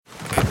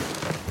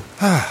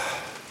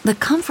The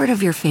comfort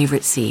of your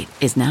favorite seat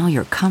is now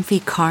your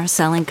comfy car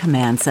selling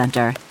command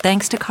center,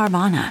 thanks to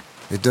Carvana.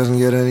 It doesn't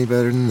get any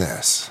better than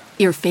this.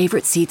 Your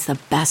favorite seat's the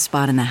best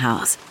spot in the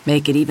house.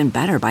 Make it even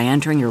better by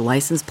entering your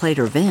license plate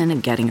or VIN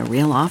and getting a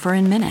real offer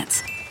in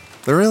minutes.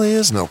 There really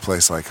is no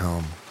place like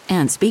home.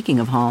 And speaking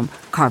of home,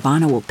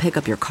 Carvana will pick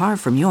up your car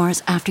from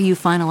yours after you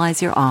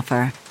finalize your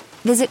offer.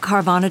 Visit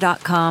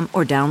Carvana.com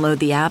or download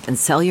the app and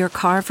sell your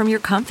car from your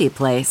comfy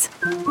place.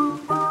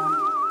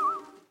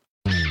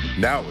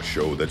 Now a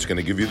show that's going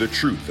to give you the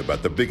truth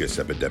about the biggest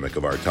epidemic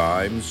of our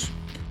times.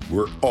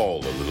 We're all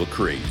a little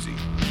crazy.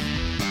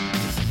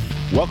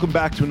 Welcome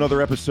back to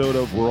another episode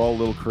of We're All a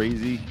Little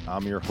Crazy.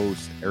 I'm your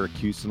host, Eric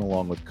Houston,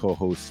 along with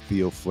co-host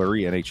Theo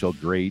Fleury, NHL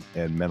great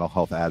and mental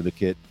health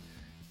advocate.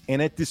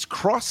 And at this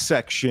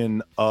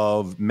cross-section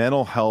of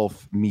mental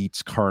health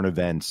meets current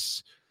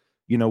events,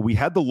 you know, we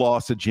had the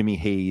loss of Jimmy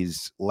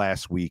Hayes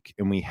last week,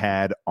 and we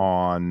had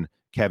on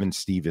Kevin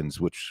Stevens,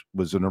 which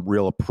was a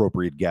real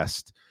appropriate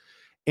guest.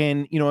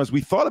 And, you know, as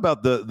we thought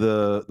about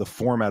the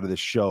format of the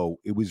show,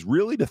 it was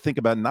really to think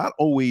about not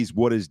always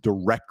what is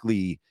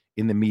directly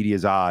in the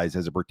media's eyes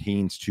as it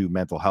pertains to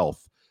mental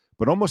health,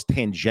 but almost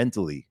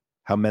tangentially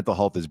how mental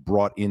health is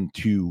brought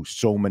into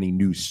so many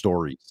news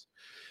stories.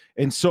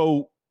 And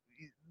so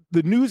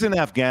the news in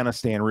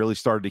Afghanistan really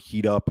started to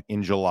heat up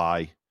in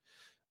July.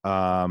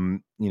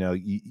 You know,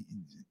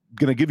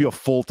 going to give you a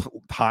full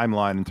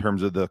timeline in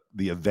terms of the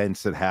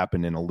events that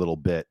happened in a little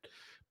bit.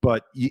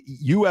 But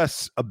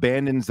U.S.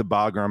 abandons the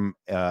Bagram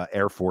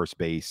Air Force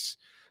Base.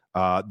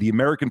 The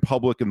American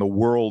public and the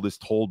world is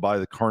told by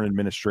the current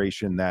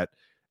administration that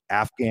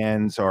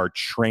Afghans are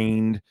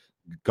trained.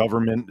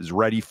 Government is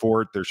ready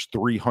for it. There's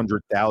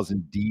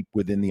 300,000 deep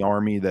within the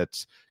army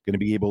that's going to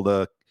be able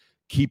to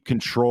keep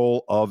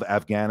control of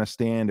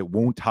Afghanistan. It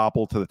won't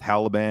topple to the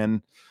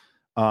Taliban.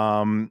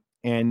 And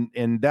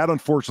that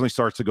unfortunately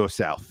starts to go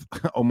south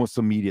almost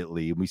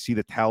immediately. We see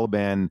the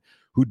Taliban,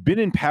 who'd been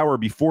in power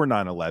before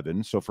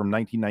 9/11, so from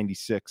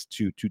 1996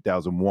 to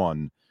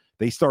 2001,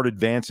 they start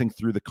advancing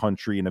through the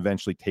country and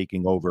eventually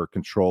taking over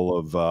control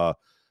of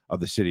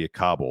the city of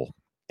Kabul.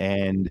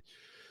 And,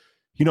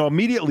 you know,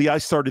 immediately I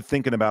started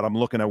thinking about, I'm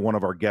looking at one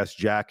of our guests,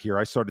 Jack, here.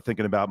 I started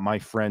thinking about my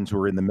friends who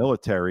are in the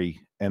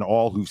military and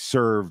all who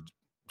served,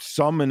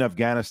 some in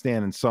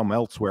Afghanistan and some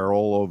elsewhere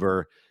all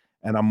over.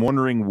 And I'm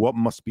wondering what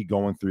must be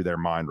going through their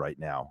mind right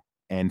now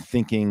and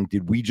thinking,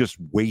 did we just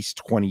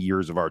waste 20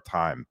 years of our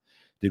time?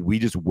 Did we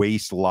just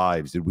waste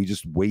lives? Did we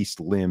just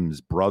waste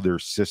limbs,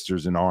 brothers,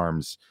 sisters in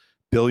arms,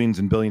 billions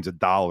and billions of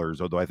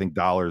dollars? Although I think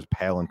dollars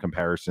pale in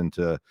comparison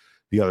to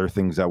the other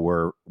things that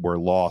were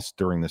lost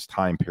during this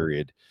time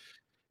period.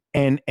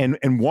 And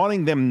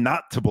wanting them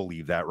not to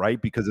believe that,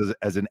 right? Because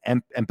as an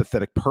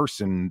empathetic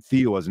person,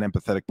 Theo, as an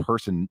empathetic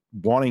person,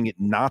 wanting it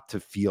not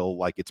to feel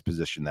like it's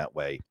positioned that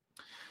way.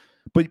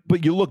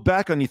 But you look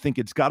back and you think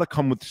it's got to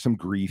come with some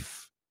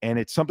grief. And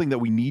it's something that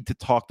we need to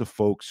talk to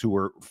folks who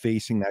are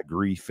facing that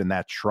grief and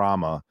that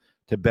trauma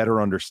to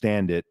better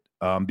understand it,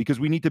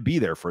 because we need to be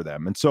there for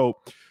them. And so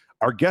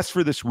our guest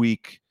for this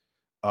week,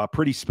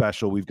 pretty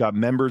special. We've got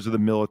members of the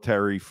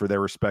military for their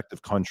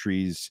respective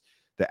countries,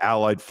 the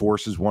allied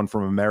forces, one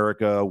from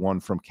America, one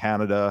from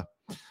Canada,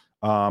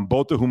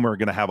 both of whom are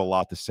going to have a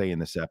lot to say in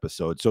this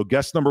episode. So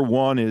guest number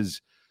one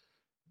is,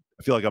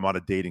 I feel like I'm on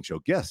a dating show.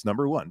 Guest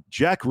number one,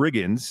 Jack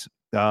Riggins,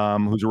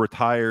 who's a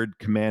retired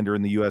commander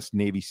in the U.S.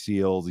 Navy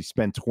SEALs. He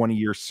spent 20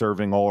 years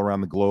serving all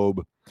around the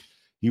globe.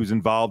 He was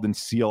involved in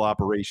SEAL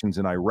operations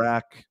in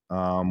Iraq,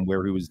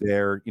 where he was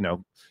there, you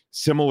know,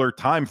 similar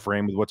time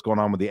frame with what's going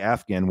on with the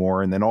Afghan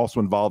war, and then also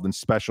involved in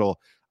special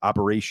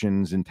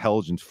operations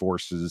intelligence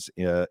forces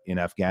in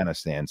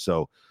Afghanistan.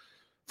 So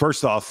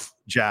first off,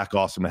 Jack,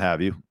 awesome to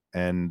have you.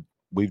 And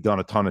we've done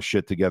a ton of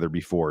shit together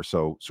before.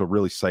 So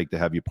really psyched to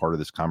have you part of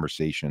this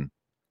conversation.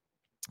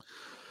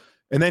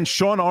 And then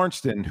Shaun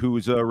Arntsen, who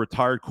is a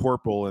retired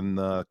corporal in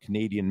the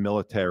Canadian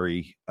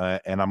military,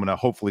 and I'm going to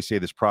hopefully say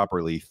this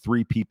properly,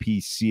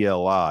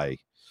 3PPCLI,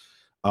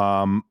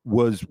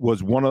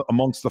 was one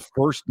amongst the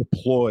first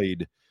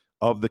deployed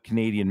of the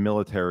Canadian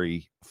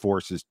military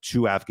forces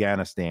to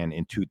Afghanistan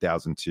in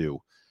 2002,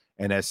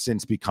 and has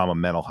since become a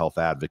mental health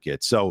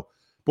advocate. So,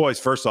 boys,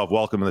 first off,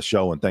 welcome to the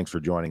show, and thanks for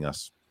joining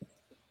us.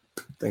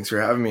 Thanks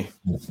for having me.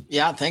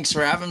 Yeah, thanks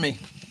for having me.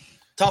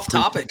 Tough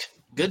topic.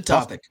 Good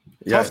topic.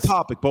 Tough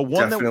topic, but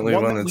one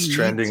that's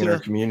trending in our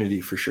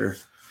community for sure.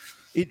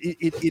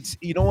 It's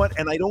you know what,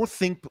 and I don't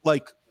think,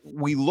 like,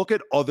 we look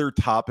at other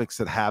topics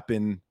that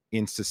happen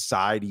in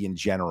society in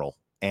general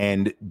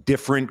and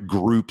different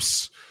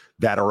groups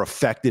that are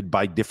affected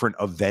by different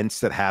events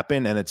that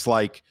happen, and it's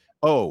like,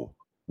 oh,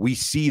 we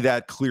see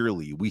that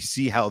clearly. We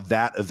see how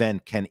that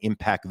event can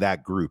impact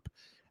that group.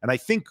 And I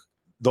think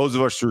those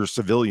of us who are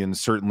civilians,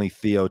 certainly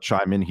Theo,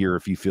 chime in here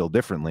if you feel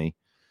differently.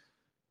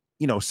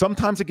 You know,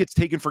 sometimes it gets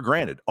taken for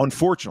granted,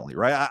 unfortunately,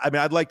 right? I mean,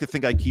 I'd like to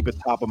think I keep it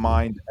top of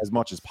mind as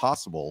much as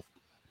possible,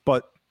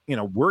 but, you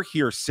know, we're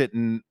here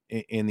sitting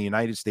in the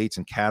United States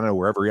and Canada,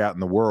 wherever you're at in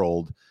the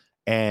world,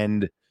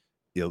 and,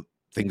 you know,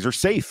 things are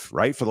safe,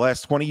 right? For the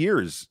last 20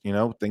 years,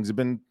 things have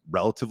been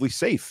relatively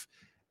safe.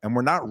 And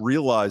we're not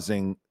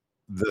realizing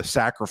the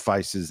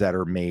sacrifices that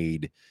are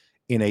made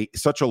in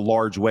such a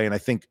large way. And I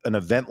think an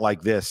event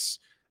like this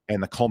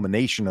and the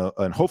culmination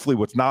and hopefully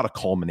what's not a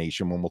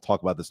culmination when we'll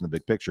talk about this in the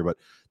big picture, but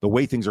the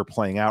way things are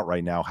playing out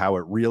right now, how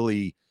it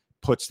really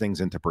puts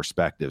things into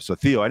perspective. So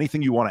Theo,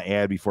 anything you want to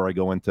add before I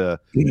go into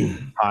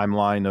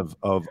timeline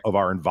of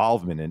our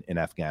involvement in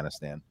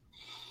Afghanistan?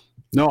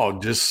 No,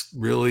 just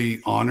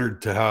really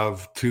honored to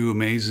have two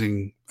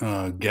amazing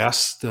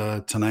guests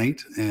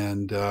tonight.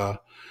 And,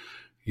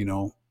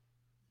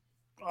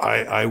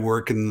 I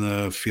work in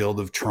the field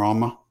of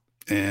trauma.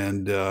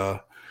 And,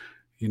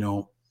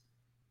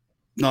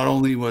 not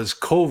only was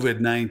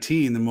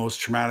COVID-19 the most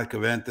traumatic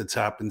event that's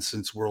happened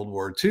since World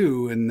War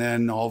II, and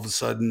then all of a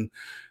sudden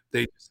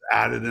they just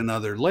added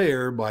another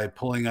layer by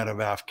pulling out of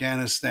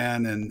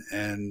Afghanistan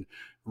and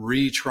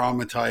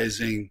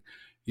re-traumatizing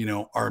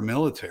our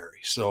military.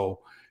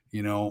 So,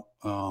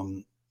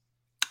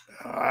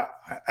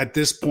 at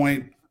this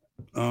point,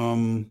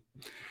 I'm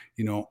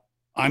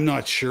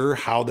not sure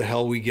how the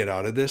hell we get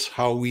out of this,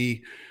 how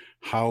we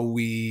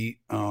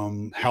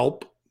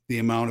help the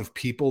amount of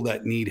people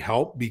that need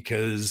help,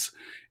 because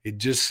it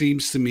just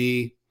seems to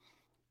me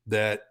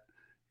that,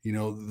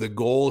 the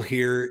goal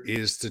here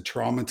is to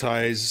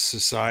traumatize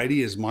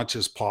society as much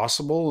as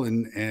possible.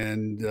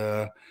 And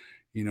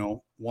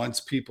once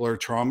people are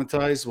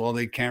traumatized, well,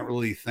 they can't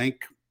really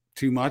think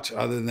too much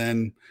other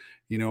than,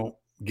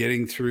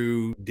 getting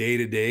through day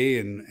to day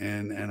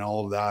and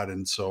all of that.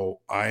 And so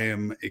I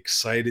am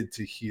excited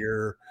to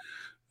hear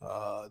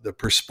the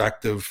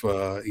perspective,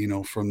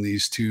 from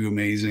these two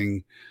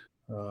amazing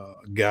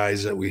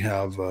guys that we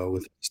have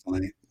with us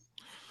tonight.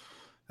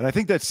 And I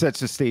think that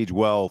sets the stage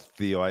well,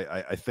 Theo.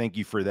 I thank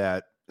you for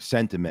that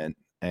sentiment,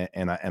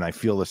 and I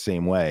feel the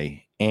same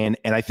way. And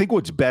I think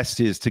what's best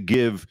is to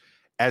give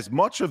as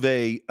much of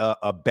a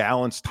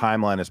balanced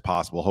timeline as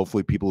possible.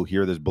 Hopefully, people who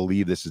hear this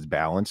believe this is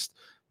balanced,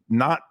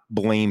 not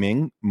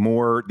blaming,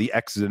 more the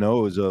X's and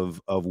O's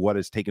of what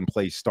has taken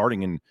place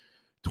starting in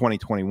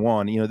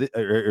 2021,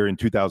 or in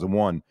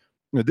 2001.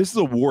 This is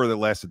a war that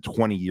lasted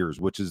 20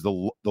 years, which is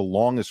the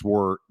longest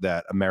war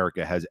that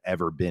America has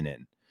ever been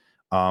in.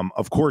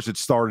 Of course, it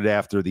started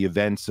after the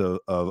events of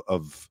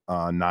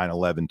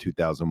 9/11,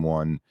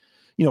 2001.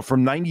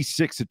 From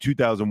 96 to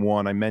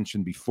 2001, I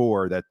mentioned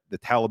before that the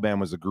Taliban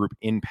was a group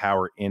in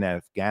power in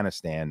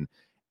Afghanistan.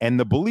 And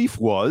the belief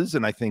was,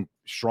 and I think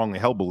strongly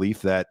held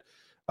belief, that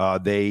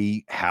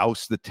they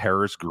housed the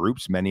terrorist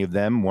groups, many of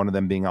them, one of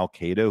them being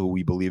Al-Qaeda, who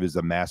we believe is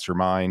the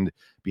mastermind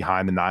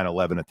behind the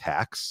 9/11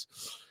 attacks.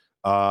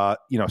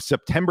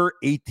 September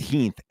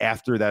 18th,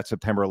 after that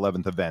September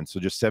 11th event,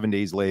 so just 7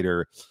 days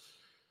later,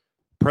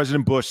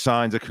 President Bush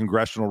signs a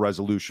congressional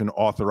resolution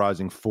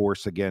authorizing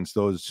force against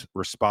those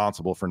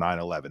responsible for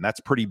 9/11. That's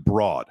pretty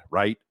broad,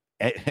 right?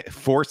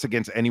 Force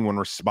against anyone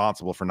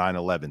responsible for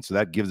 9/11. So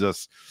that gives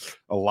us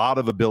a lot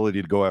of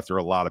ability to go after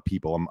a lot of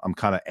people. I'm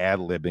kind of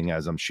ad-libbing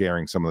as I'm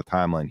sharing some of the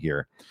timeline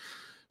here.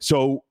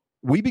 So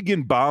we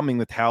begin bombing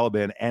the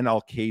Taliban and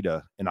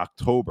Al-Qaeda in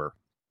October.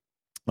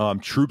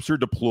 Troops are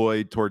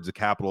deployed towards the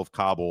capital of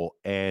Kabul,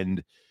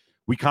 and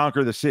we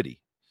conquer the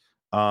city.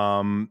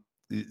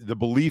 The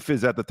belief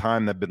is at the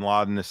time that bin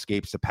Laden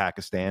escapes to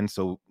Pakistan.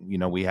 So,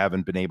 we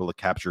haven't been able to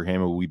capture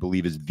him, who we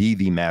believe is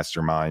the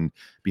mastermind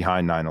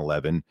behind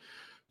 9/11.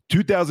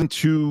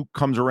 2002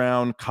 comes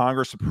around.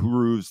 Congress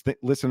approves,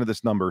 listen to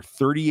this number,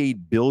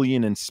 $38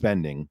 billion in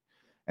spending,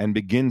 and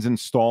begins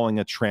installing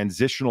a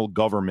transitional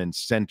government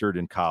centered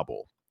in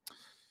Kabul.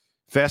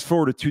 Fast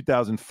forward to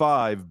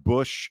 2005,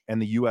 Bush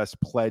and the U.S.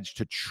 pledged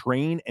to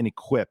train and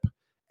equip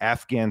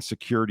Afghan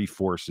security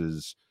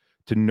forces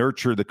to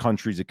nurture the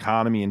country's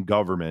economy and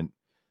government.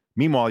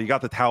 Meanwhile, you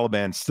got the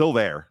Taliban still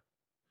there,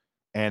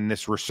 and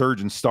this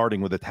resurgence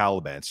starting with the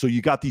Taliban. So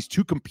you got these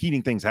two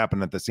competing things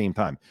happening at the same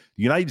time.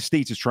 The United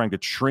States is trying to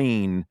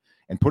train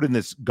and put in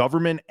this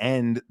government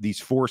and these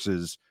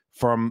forces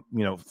from,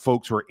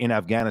 folks who are in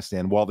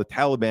Afghanistan, while the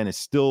Taliban is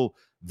still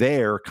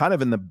there, kind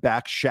of in the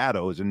back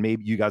shadows. And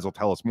maybe you guys will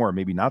tell us more,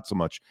 maybe not so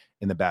much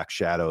in the back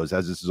shadows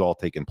as this is all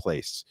taking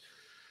place.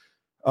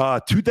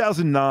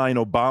 2009,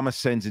 Obama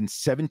sends in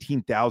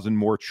 17,000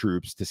 more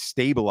troops to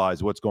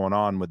stabilize what's going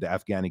on with the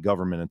Afghani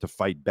government and to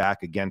fight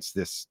back against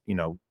this,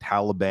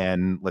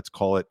 Taliban, let's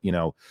call it,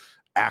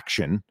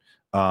 action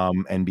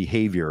and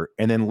behavior.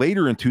 And then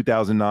later in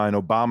 2009,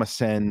 Obama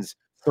sends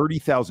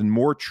 30,000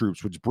 more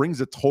troops, which brings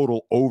the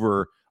total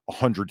over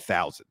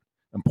 100,000.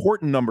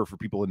 Important number for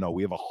people to know.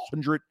 We have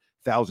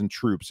 100,000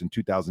 troops in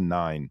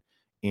 2009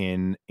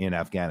 in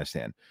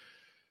Afghanistan.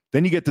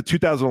 Then you get to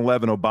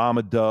 2011,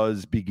 Obama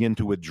does begin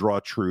to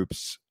withdraw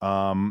troops,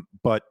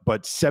 but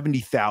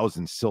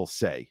 70,000 still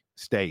stay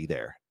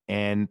there.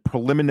 And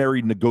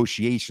preliminary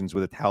negotiations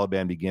with the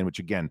Taliban begin, which,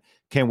 again,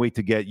 can't wait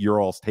to get your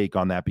all's take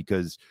on that,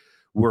 because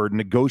we're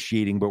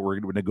negotiating, but we're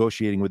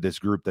negotiating with this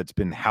group that's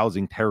been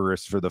housing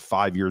terrorists for the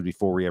 5 years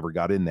before we ever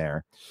got in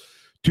there.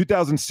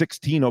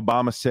 2016,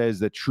 Obama says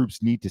that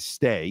troops need to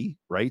stay,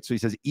 right? So he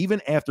says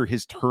even after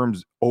his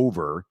term's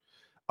over,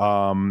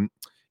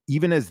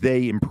 Even as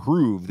they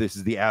improve, this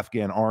is the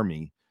Afghan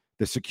army,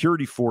 the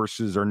security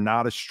forces are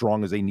not as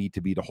strong as they need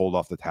to be to hold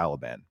off the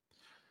Taliban.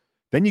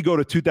 Then you go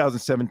to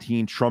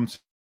 2017, Trump's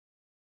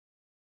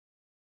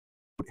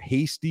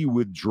hasty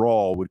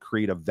withdrawal would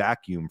create a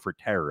vacuum for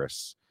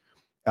terrorists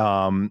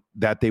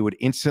that they would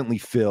instantly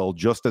fill,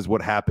 just as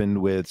what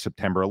happened with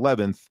September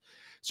 11th.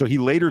 So he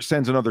later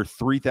sends another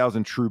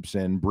 3,000 troops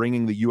in,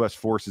 bringing the U.S.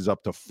 forces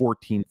up to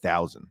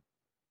 14,000.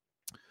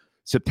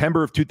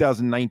 September of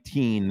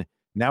 2019,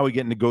 now we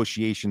get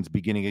negotiations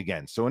beginning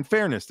again. So in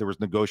fairness, there was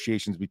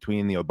negotiations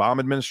between the Obama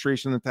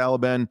administration and the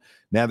Taliban.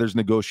 Now there's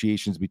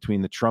negotiations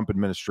between the Trump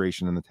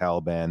administration and the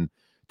Taliban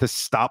to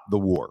stop the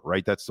war,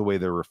 right? That's the way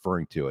they're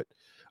referring to it.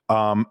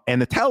 And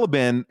the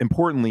Taliban,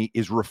 importantly,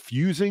 is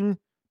refusing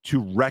to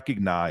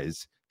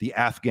recognize the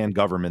Afghan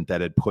government that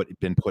had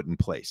been put in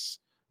place.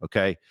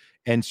 Okay.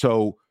 And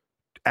so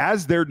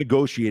as they're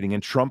negotiating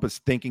and Trump is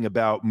thinking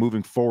about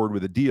moving forward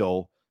with a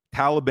deal,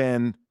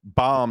 Taliban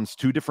bombs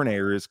 2 different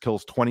areas,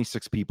 kills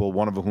 26 people,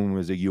 one of whom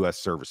is a U.S.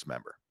 service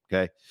member.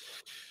 Okay.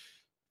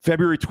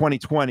 February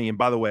 2020. And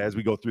by the way, as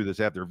we go through this,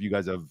 after, if you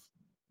guys have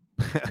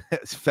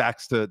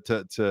facts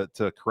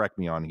to correct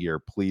me on here,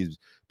 please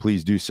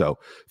do so.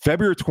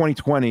 February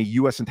 2020,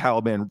 U.S. and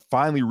Taliban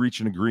finally reach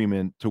an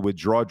agreement to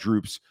withdraw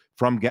troops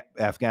from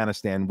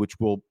Afghanistan, which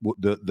will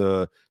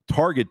the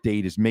target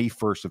date is May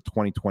 1st of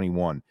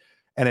 2021.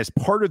 And as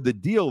part of the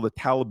deal, the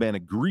Taliban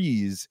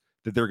agrees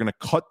that they're going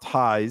to cut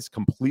ties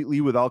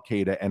completely with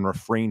Al-Qaeda and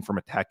refrain from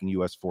attacking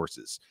U.S.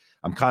 forces.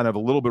 I'm kind of a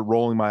little bit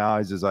rolling my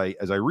eyes as I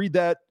read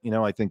that. You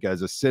know, I think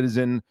as a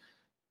citizen,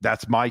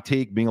 that's my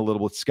take, being a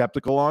little bit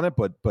skeptical on it,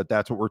 but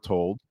that's what we're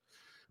told.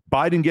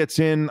 Biden gets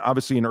in,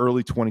 obviously, in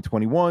early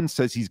 2021,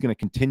 says he's going to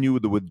continue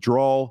with the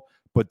withdrawal,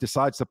 but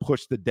decides to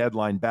push the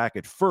deadline back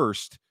at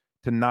first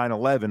to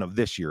 9/11 of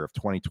this year, of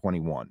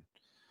 2021.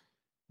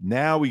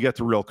 Now we get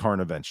to real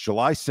current events.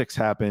 July 6th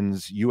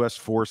happens. U.S.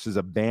 forces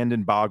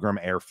abandon Bagram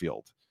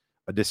Airfield,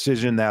 a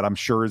decision that I'm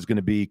sure is going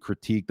to be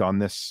critiqued on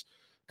this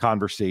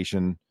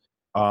conversation.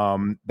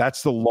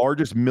 That's the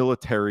largest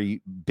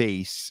military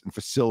base and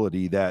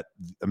facility that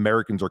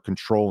Americans are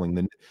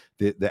controlling,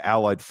 the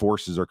Allied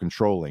forces are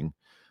controlling.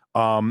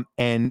 And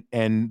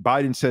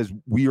Biden says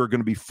we are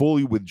going to be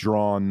fully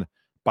withdrawn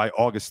by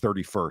August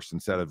 31st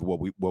instead of what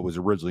was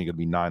originally going to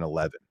be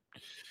 9/11.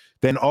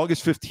 Then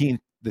August 15th,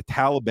 the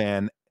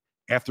Taliban,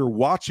 after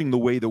watching the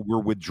way that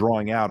we're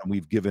withdrawing out and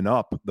we've given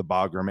up the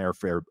Bagram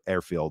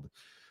airfield,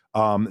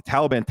 the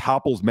Taliban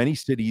topples many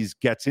cities,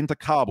 gets into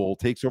Kabul,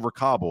 takes over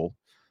Kabul,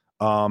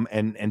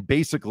 and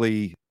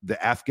basically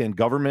the Afghan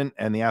government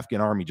and the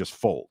Afghan army just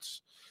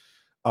folds.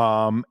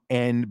 And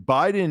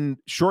Biden,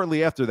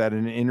 shortly after that, in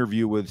an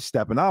interview with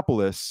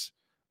Stephanopoulos,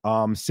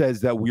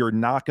 says that we are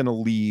not going to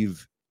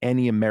leave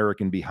any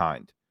American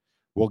behind.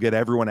 We'll get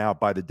everyone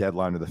out by the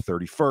deadline of the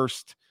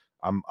 31st.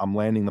 I'm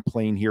landing the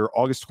plane here.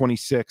 August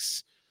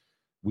 26th,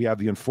 we have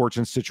the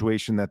unfortunate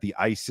situation that the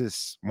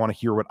ISIS, want to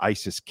hear what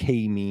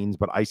ISIS-K means,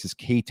 but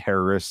ISIS-K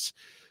terrorists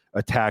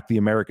attack the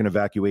American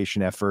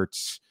evacuation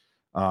efforts,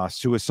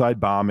 suicide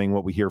bombing,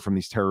 what we hear from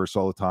these terrorists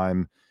all the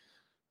time,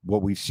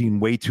 what we've seen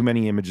way too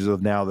many images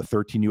of now, the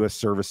 13 U.S.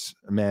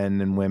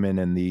 servicemen and women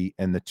and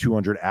the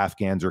 200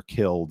 Afghans are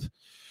killed.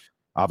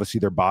 Obviously,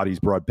 their bodies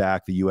brought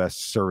back, the U.S.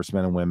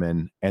 servicemen and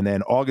women. And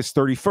then August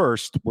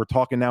 31st, we're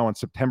talking now on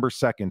September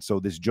 2nd, so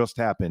this just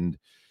happened.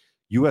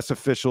 U.S.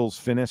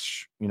 officials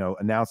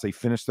announce they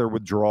finished their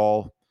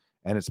withdrawal,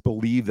 and it's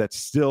believed that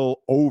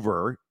still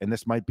over, and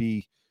this might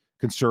be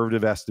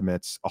conservative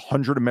estimates,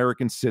 100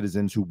 American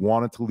citizens who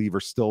wanted to leave are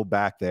still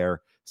back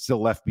there,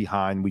 still left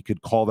behind. We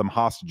could call them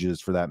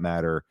hostages for that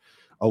matter,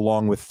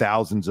 along with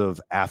thousands of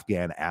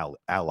Afghan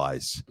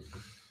allies.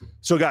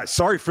 So, guys,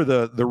 sorry for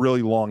the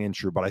really long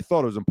intro, but I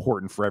thought it was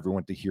important for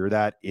everyone to hear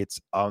that. It's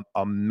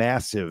a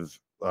massive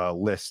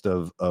list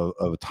of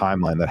a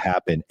timeline that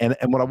happened. And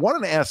what I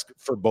wanted to ask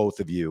for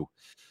both of you,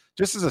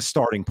 just as a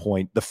starting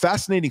point, the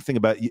fascinating thing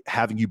about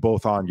having you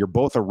both on, you're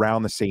both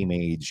around the same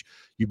age.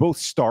 You both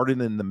started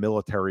in the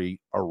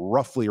military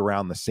roughly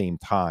around the same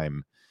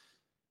time.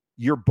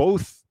 You're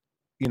both,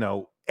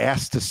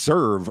 asked to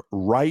serve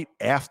right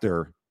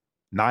after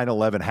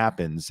 9/11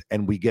 happens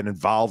and we get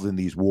involved in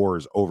these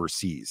wars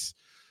overseas.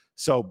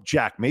 So,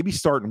 Jack, maybe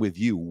starting with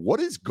you, what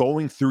is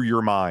going through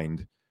your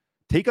mind?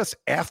 Take us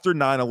after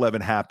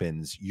 9/11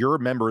 happens. You're a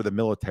member of the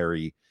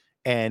military,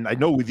 and I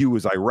know with you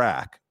was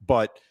Iraq,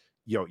 but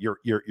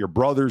your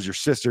brothers, your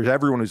sisters,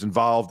 everyone who's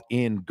involved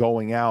in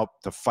going out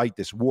to fight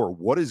this war.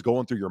 What is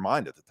going through your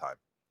mind at the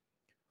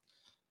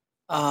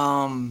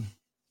time?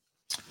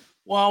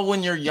 Well,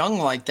 when you're young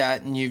like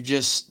that and you've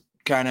just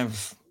kind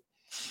of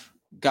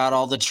got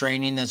all the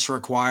training that's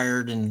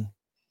required and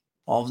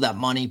all of that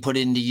money put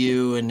into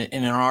you, and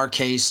in our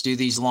case, do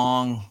these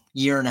long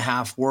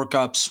 1.5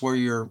 workups where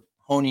you're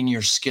honing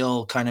your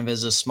skill kind of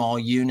as a small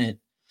unit,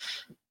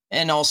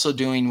 and also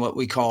doing what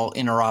we call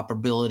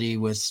interoperability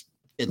with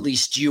at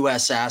least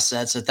U.S.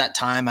 assets. At that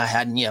time, I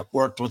hadn't yet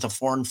worked with a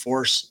foreign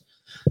force.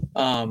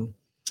 But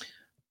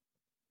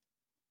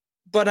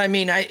I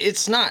mean,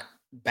 it's not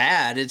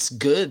bad. It's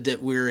good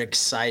that we're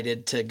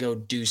excited to go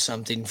do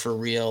something for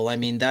real. I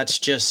mean, that's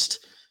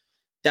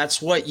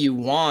what you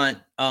want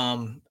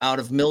out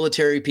of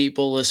military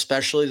people,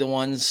 especially the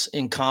ones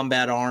in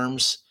combat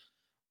arms.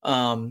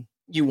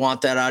 You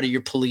want that out of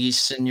your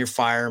police and your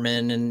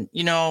firemen. And,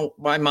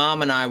 my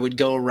mom and I would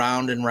go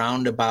round and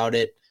round about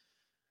it.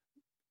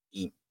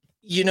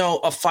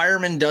 A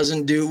fireman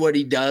doesn't do what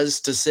he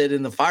does to sit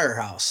in the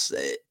firehouse.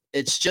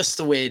 It's just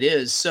the way it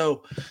is.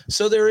 So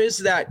there is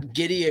that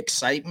giddy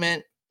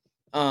excitement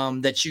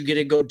that you get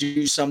to go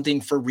do something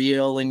for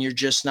real and you're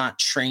just not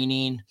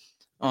training.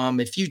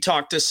 If you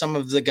talk to some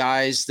of the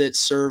guys that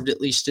served,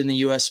 at least in the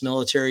U.S.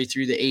 military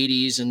through the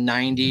 80s and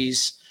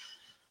 90s,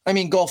 I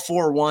mean, Gulf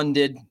War I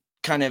did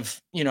kind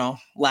of,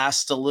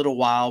 last a little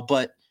while,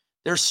 but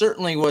there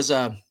certainly was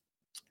a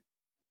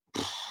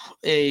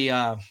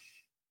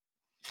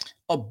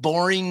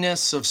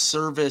boringness of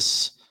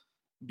service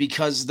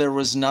because there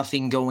was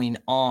nothing going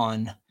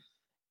on.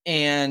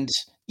 And,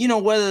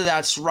 whether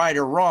that's right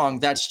or wrong,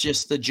 that's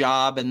just the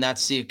job and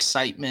that's the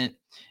excitement.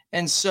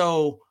 And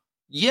so,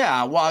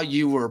 yeah, while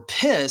you were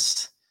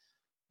pissed,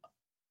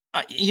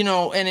 and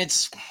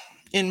it's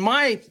in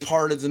my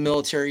part of the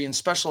military and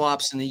special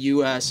ops in the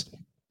U.S.,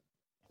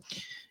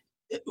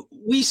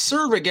 we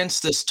serve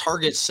against this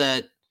target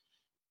set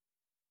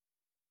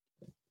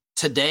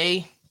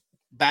today.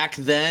 Back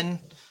then,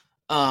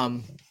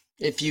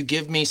 if you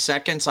give me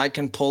seconds, I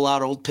can pull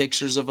out old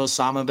pictures of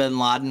Osama bin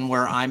Laden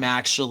where I'm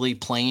actually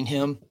playing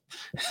him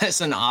as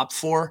an op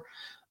for.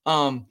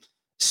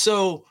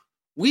 So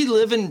we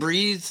live and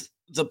breathe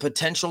the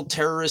potential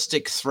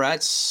terroristic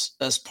threats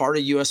as part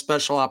of U.S.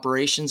 Special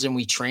Operations, and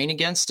we train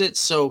against it.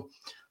 So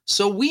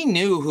we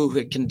knew who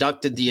had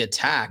conducted the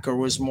attack or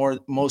was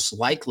most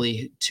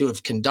likely to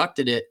have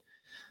conducted it.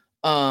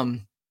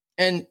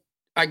 And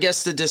I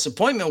guess the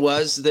disappointment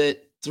was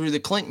that through the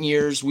Clinton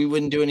years, we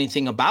wouldn't do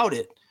anything about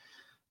it.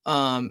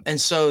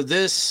 And so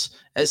this,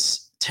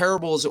 as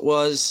terrible as it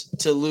was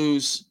to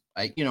lose,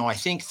 I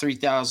think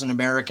 3,000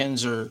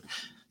 Americans or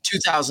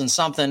 2,000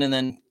 something, and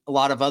then a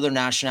lot of other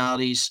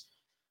nationalities,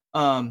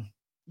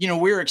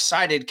 we're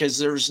excited because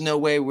there's no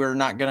way we're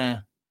not going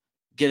to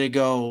get to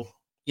go,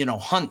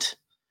 hunt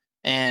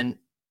and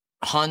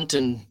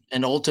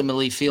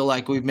ultimately feel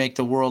like we make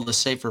the world a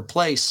safer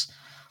place.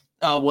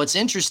 What's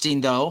interesting,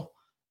 though,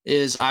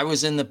 is I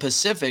was in the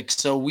Pacific,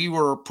 so we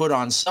were put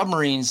on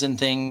submarines and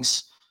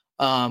things,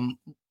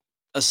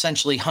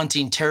 essentially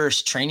hunting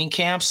terrorist training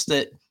camps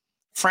that,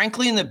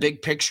 frankly, in the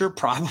big picture,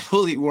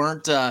 probably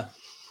weren't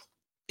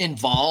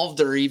involved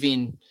or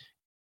even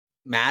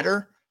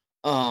matter.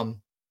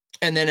 And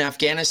then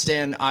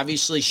Afghanistan,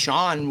 obviously,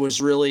 Shaun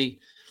was really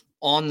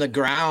on the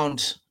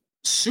ground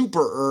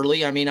super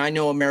early. I mean, I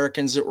know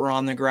Americans that were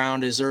on the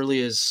ground as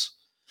early as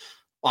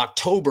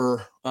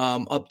October,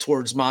 up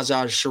towards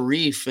Mazar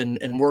Sharif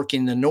and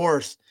working the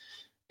north.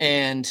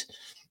 And,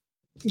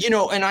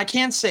 and I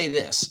can say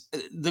this,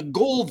 the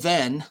goal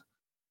then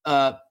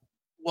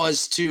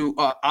was to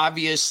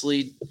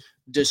obviously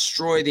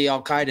destroy the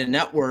Al-Qaeda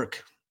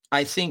network.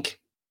 I think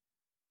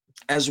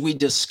as we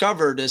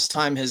discovered as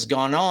time has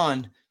gone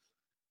on,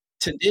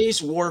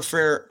 today's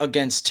warfare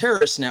against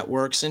terrorist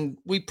networks, and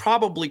we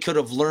probably could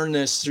have learned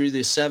this through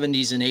the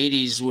 70s and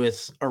 80s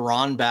with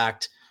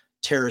Iran-backed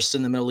terrorists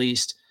in the Middle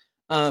East.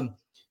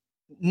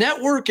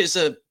 Network is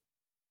a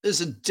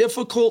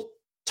difficult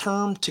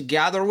term to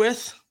gather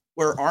with,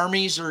 where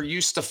armies are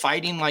used to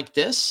fighting like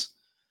this.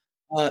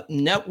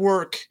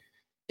 Network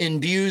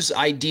imbues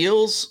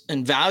ideals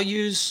and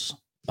values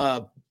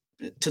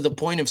to the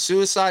point of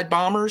suicide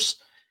bombers.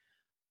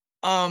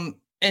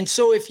 And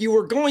so if you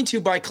were going to,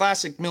 by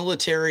classic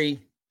military,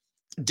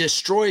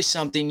 destroy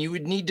something, you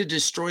would need to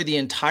destroy the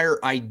entire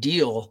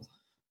ideal.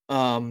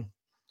 And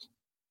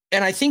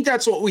I think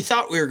that's what we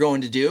thought we were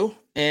going to do.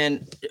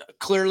 And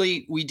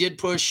clearly we did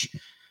push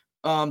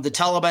the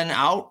Taliban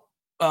out,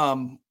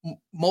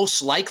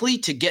 most likely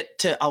to get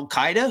to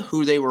Al-Qaeda,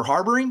 who they were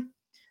harboring.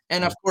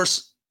 And of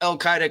course,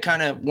 Al-Qaeda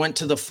kind of went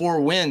to the four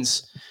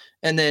winds.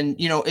 And then,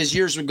 as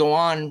years would go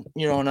on,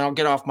 and I'll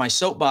get off my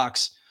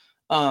soapbox,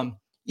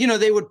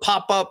 they would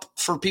pop up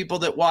for people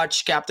that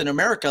watch Captain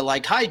America,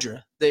 like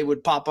Hydra. They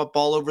would pop up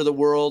all over the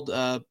world.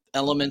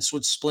 Elements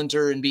would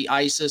splinter and be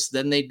ISIS.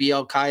 Then they'd be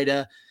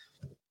Al-Qaeda.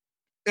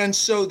 And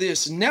so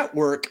this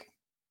network,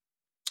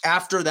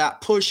 after that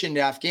push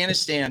into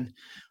Afghanistan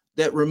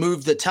that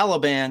removed the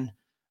Taliban,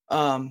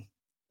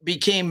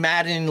 became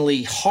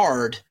maddeningly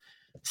hard.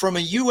 From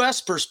a U.S.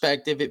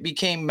 perspective, it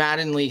became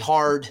maddeningly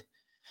hard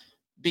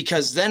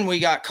because then we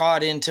got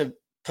caught into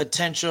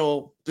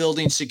potential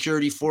building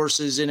security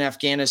forces in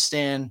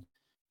Afghanistan.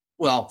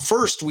 Well,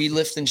 first we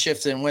lift and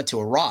shifted and went to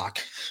Iraq.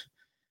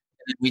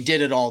 We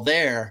did it all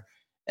there.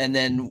 And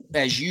then,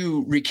 as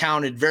you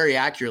recounted very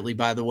accurately,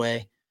 by the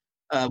way,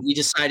 we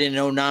decided in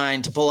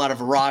 2009 to pull out of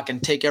Iraq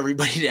and take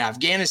everybody to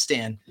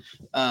Afghanistan.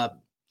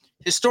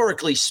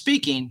 Historically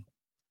speaking,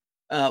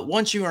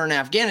 once you were in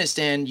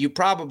Afghanistan, you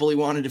probably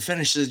wanted to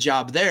finish the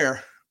job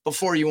there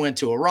before you went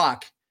to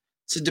Iraq.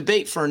 It's a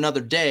debate for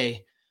another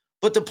day.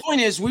 But the point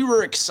is, we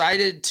were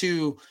excited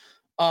to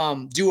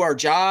do our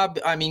job.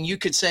 I mean, you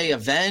could say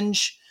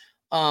avenge.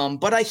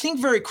 But I think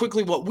very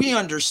quickly what we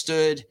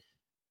understood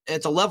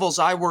at the levels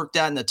I worked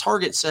at in the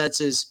target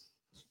sets is,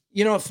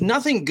 if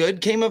nothing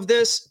good came of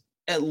this,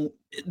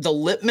 the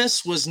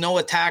litmus was no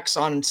attacks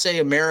on, say,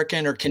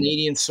 American or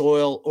Canadian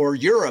soil or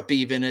Europe,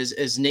 even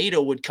as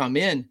NATO would come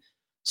in.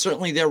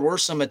 Certainly there were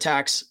some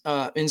attacks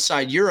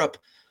inside Europe.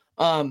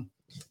 And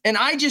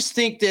I just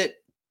think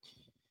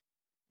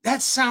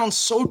that sounds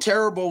so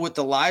terrible with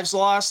the lives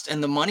lost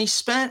and the money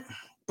spent.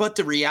 But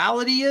the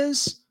reality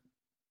is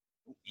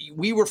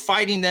we were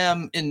fighting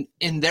them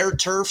in their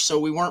turf, so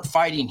we weren't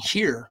fighting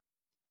here.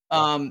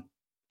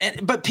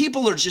 But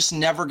people are just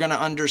never going to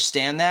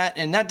understand that.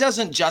 And that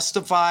doesn't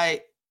justify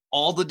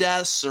all the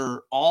deaths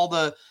or all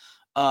the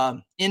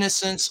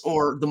innocence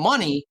or the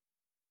money,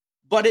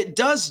 but it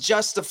does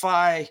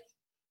justify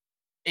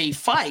a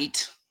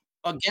fight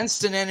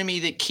against an enemy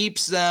that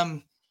keeps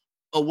them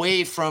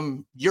away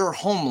from your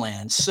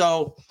homeland.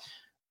 So,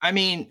 I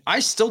mean, I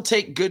still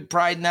take good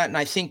pride in that, and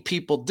I think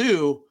people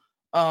do.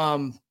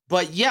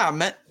 But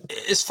yeah,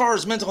 as far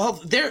as mental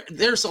health,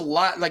 there's a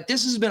lot. Like,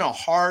 this has been a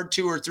hard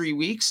 2 or 3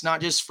 weeks,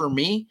 not just for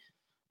me,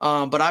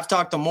 but I've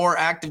talked to more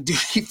active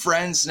duty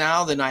friends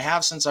now than I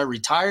have since I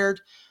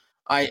retired.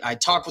 I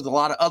talk with a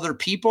lot of other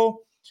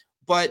people,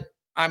 but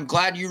I'm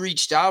glad you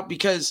reached out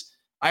because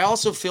I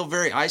also feel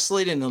very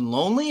isolated and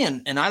lonely.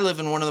 And I live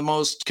in one of the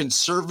most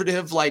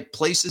conservative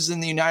places in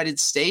the United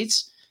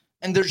States.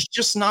 And there's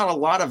just not a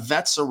lot of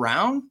vets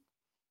around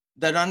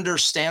that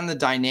understand the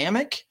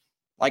dynamic.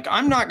 Like,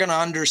 I'm not going to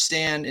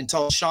understand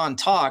until Shaun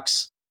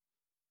talks,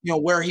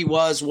 where he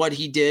was, what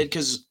he did,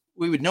 because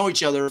we would know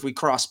each other if we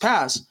crossed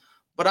paths.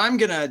 But I'm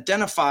going to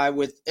identify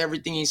with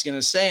everything he's going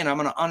to say, and I'm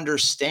going to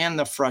understand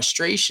the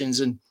frustrations.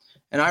 And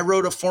I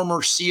wrote a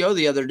former CO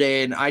the other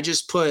day, and I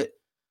just put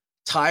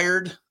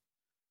tired,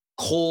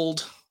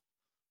 cold,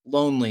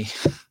 lonely.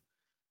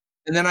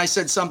 And then I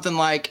said something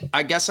like,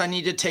 I guess I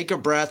need to take a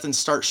breath and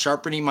start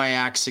sharpening my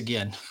axe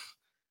again.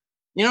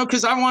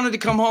 Because I wanted to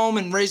come home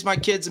and raise my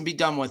kids and be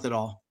done with it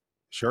all.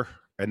 Sure.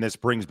 And this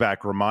brings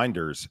back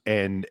reminders.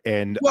 And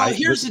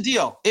here's the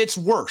deal. It's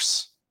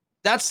worse.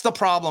 That's the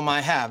problem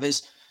I have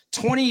is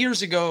 20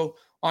 years ago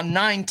on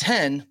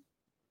 9/10,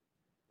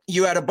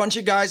 you had a bunch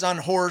of guys on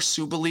horse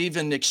who believe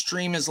in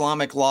extreme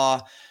Islamic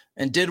law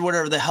and did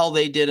whatever the hell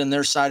they did in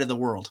their side of the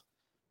world.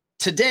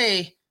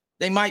 Today,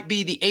 they might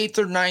be the 8th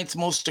or 9th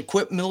most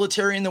equipped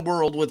military in the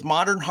world with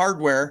modern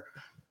hardware.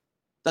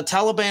 The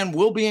Taliban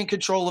will be in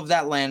control of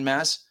that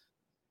landmass.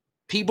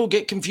 People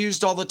get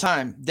confused all the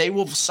time. They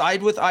will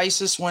side with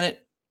ISIS when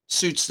it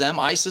suits them.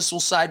 ISIS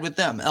will side with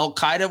them.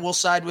 Al-Qaeda will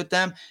side with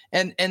them.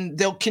 And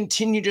they'll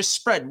continue to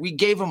spread. We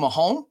gave them a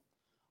home.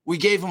 We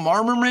gave them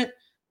armament.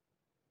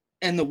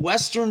 And the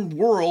Western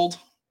world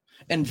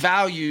and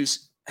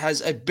values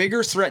has a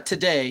bigger threat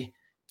today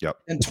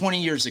than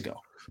 20 years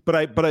ago.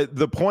 But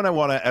the point I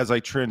want to, as I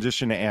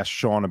transition to ask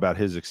Shaun about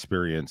his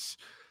experience,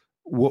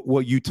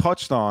 what you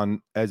touched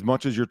on, as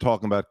much as you're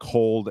talking about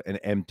cold and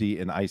empty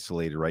and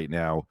isolated right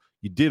now,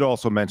 you did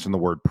also mention the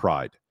word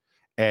pride.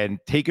 And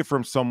take it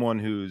from someone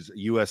who's a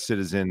U.S.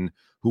 citizen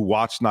who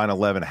watched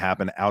 9/11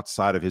 happen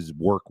outside of his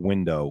work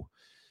window.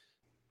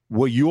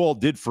 What you all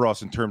did for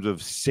us in terms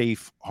of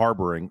safe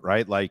harboring,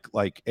 right?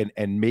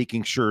 And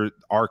making sure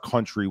our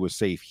country was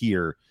safe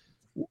here,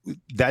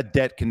 that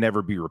debt can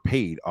never be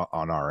repaid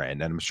on our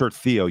end. And I'm sure,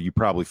 Theo, you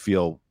probably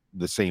feel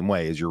the same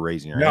way as you're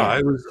raising your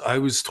hand. I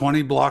was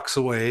 20 blocks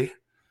away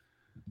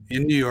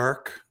in New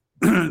York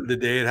the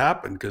day it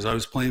happened because I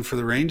was playing for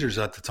the Rangers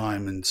at the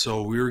time. And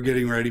so we were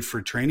getting ready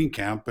for training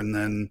camp, and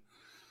then,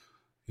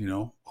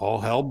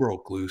 all hell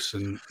broke loose.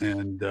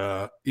 And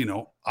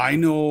I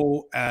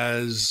know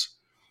as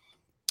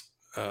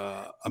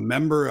a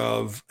member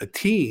of a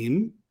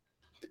team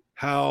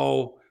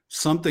how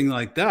something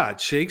like that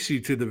shakes you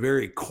to the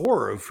very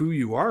core of who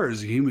you are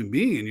as a human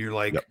being. And you're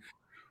like,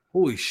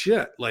 holy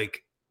shit,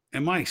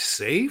 am I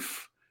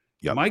safe?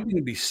 Am I going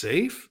to be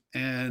safe?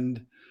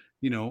 And,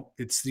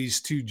 it's these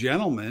two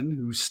gentlemen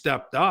who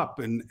stepped up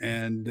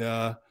and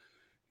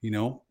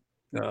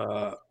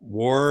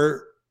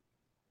wore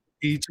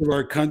each of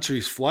our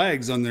country's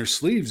flags on their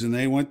sleeves, and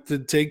they went to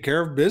take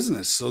care of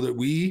business so that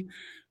we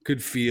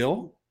could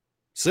feel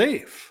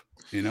safe,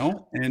 and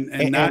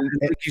that,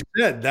 like you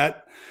said,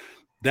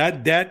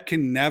 that debt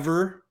can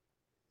never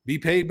be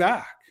paid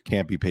back.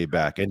 Can't be paid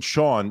back. And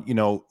Shaun,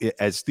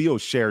 as Theo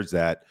shares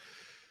that,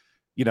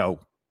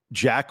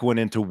 Jack went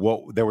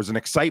into there was an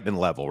excitement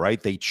level, right?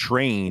 They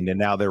trained and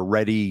now they're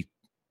ready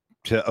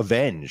to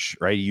avenge,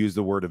 right? He used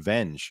the word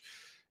avenge.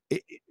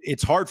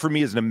 It's hard for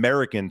me as an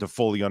American to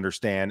fully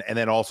understand. And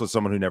then also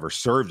someone who never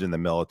served in the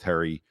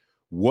military,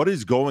 what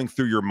is going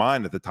through your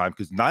mind at the time?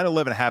 Because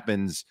 9/11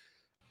 happens.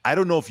 I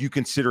don't know if you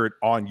consider it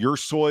on your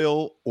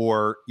soil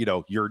or,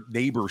 your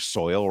neighbor's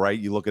soil, right?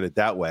 You look at it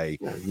that way.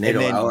 NATO and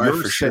then ally,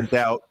 you're for sent sure.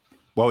 out.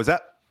 What was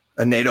that?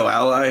 A NATO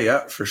ally,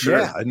 yeah, for sure.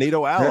 Yeah, a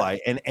NATO ally.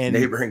 And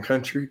neighboring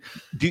country.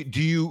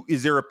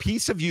 Is there a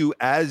piece of you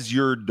as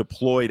you're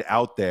deployed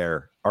out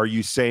there, are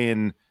you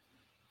saying,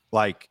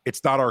 like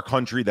it's not our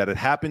country that it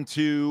happened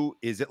to?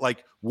 Is it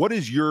like, what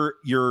is your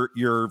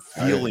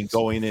feeling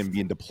going in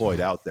being deployed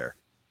out there?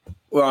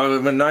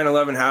 Well, when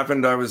 9/11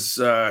 happened, I was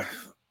the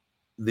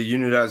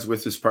unit I was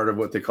with is part of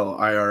what they call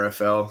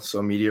IRFL, so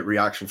Immediate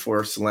Reaction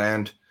Force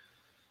Land.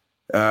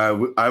 I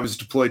was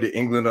deployed to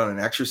England on an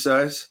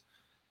exercise,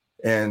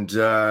 and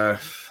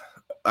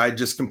I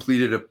just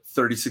completed a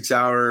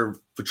 36-hour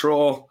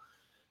patrol,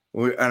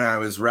 and I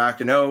was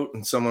racking out,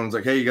 and someone was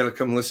like, "Hey, you got to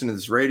come listen to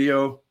this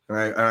radio," and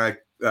I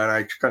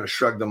kind of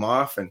shrugged them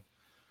off, and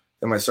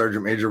then my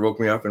sergeant major woke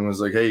me up and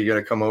was like, "Hey, you got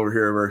to come over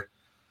here.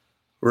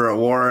 We're at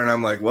war," and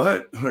I'm like,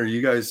 "What? Are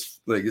you guys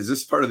like? Is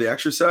this part of the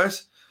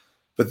exercise?"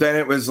 But then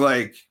it was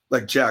like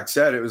Jack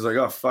said, it was like,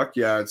 "Oh fuck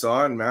yeah, it's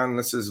on, man!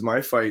 This is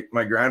my fight."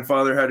 My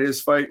grandfather had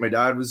his fight. My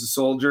dad was a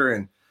soldier,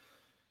 and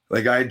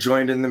like I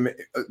joined in the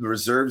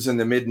reserves in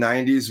the mid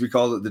 '90s. We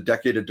called it the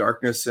decade of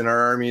darkness in our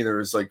army. There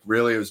was like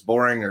it was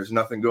boring. There's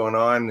nothing going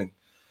on, and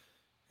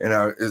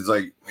it's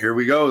like, here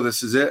we go.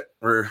 This is it.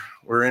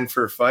 We're in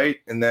for a fight.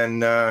 And then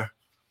there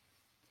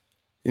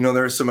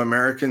were some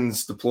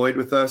Americans deployed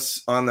with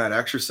us on that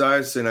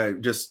exercise, and I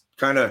just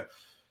kind of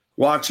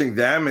watching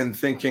them and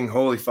thinking,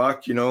 holy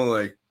fuck,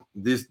 like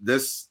these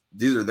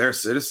are their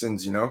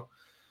citizens,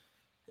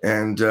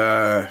 and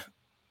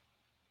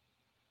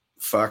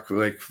fuck,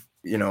 like,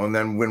 and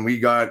then when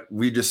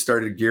we just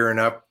started gearing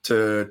up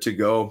to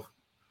go.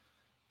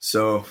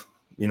 So,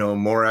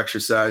 more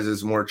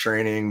exercises, more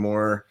training,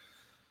 more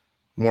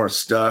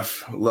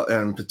stuff,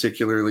 and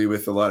particularly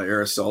with a lot of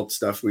air assault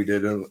stuff we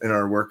did in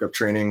our workup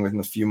training within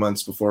a few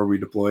months before we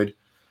deployed.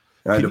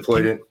 I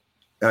deployed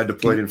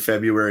in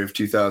February of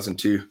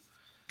 2002.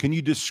 Can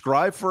you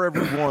describe for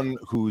everyone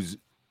who's,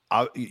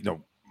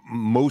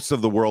 most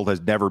of the world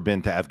has never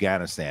been to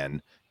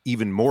Afghanistan,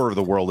 even more of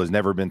the world has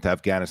never been to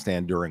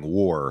Afghanistan during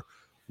war.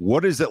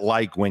 What is it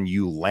like when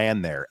you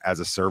land there as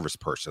a service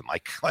person?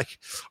 Like,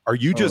 are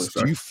you do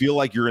you feel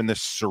like you're in this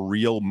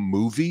surreal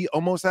movie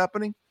almost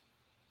happening?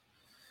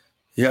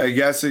 Yeah, I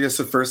guess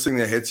the first thing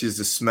that hits you is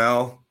the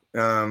smell.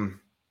 And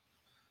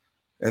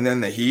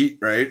then the heat,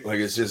 right? Like,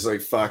 it's just like,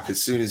 fuck,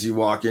 as soon as you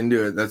walk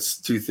into it, that's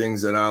two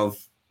things that I'll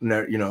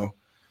never,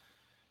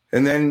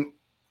 and then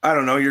I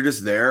don't know, you're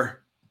just there.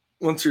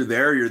 Once you're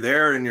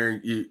there and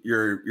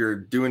you're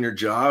doing your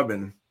job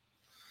and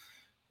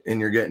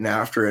you're getting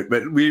after it.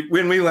 But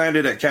when we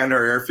landed at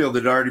Kandahar Airfield,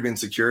 it had already been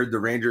secured. The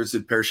Rangers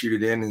had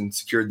parachuted in and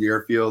secured the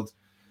airfield.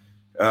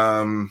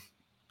 The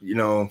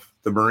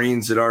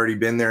Marines had already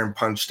been there and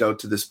punched out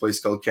to this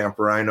place called Camp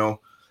Rhino.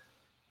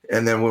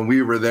 And then when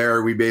we were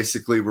there, we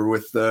basically were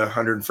with the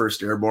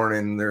 101st Airborne,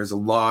 and there's a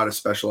lot of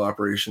special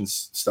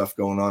operations stuff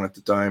going on at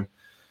the time.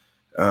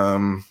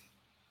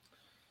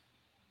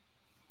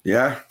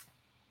 Yeah.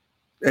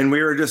 And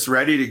we were just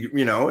ready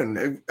to,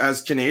 and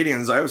as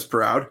Canadians, I was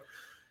proud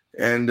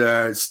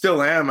and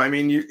still am. I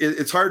mean,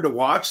 it's hard to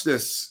watch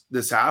this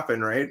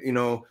happen, right?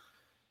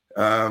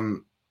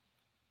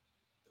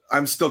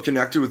 I'm still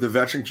connected with the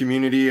veteran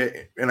community,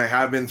 and I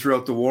have been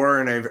throughout the war,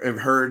 and I've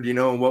heard,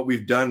 what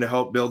we've done to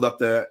help build up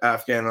the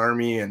Afghan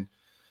army. And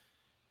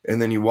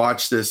then you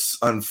watch this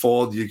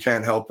unfold, you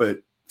can't help but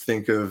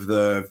think of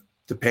the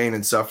pain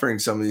and suffering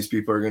some of these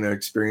people are going to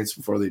experience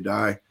before they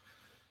die.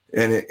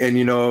 And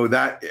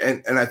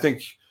I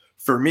think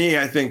for me,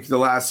 I think the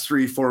last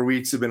 3-4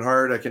 weeks have been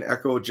hard. I can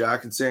echo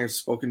Jack and say I've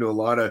spoken to a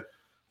lot of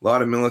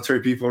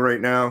military people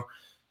right now.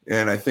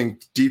 And I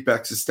think deep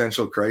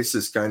existential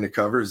crisis kind of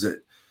covers it.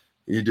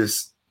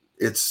 It's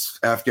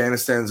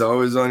Afghanistan's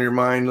always on your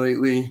mind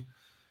lately.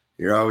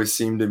 You always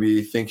seem to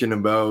be thinking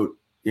about,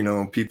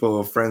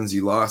 people, friends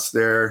you lost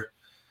there.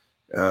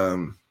 I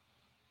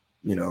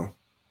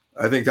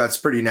think that's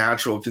pretty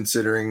natural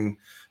considering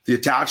the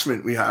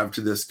attachment we have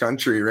to this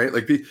country, right?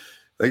 Like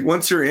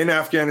once you're in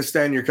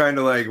Afghanistan, you're kind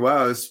of like,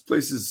 wow, this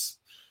place it's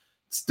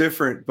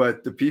different,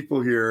 but the people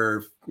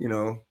here,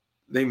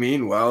 they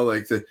mean well.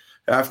 Like the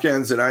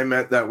Afghans that I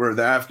met that were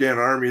the Afghan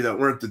army that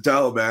weren't the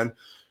Taliban,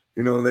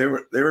 they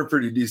were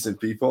pretty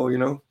decent people,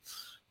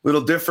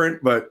 little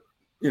different, but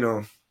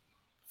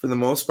for the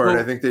most part,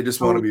 I think they just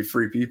want to be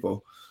free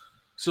people.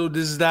 So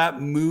does that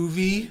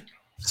movie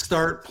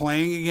start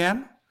playing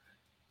again?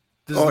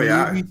 Does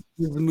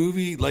the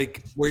movie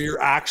like where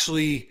you're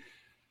actually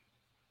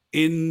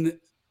in,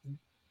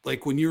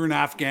 like when you're in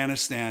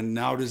Afghanistan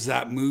now, does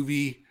that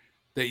movie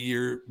that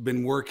you've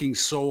been working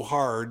so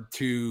hard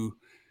to,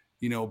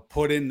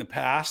 put in the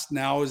past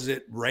now, is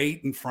it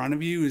right in front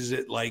of you? Is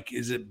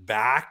it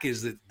back?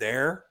 Is it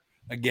there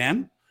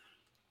again?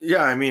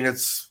 Yeah. I mean,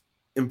 it's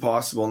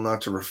impossible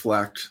not to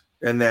reflect.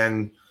 And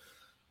then,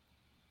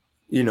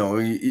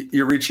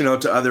 you're reaching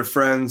out to other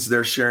friends.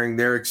 They're sharing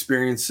their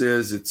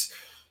experiences. It's,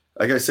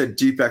 like I said,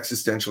 deep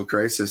existential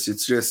crisis.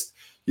 It's just,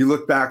 you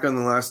look back on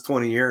the last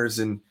 20 years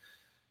and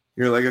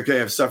you're like,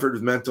 okay, I've suffered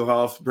with mental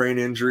health, brain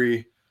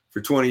injury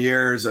for 20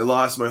 years. I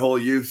lost my whole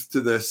youth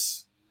to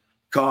this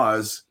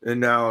cause. And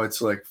now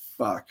it's like,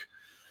 fuck.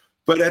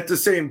 But at the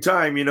same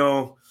time,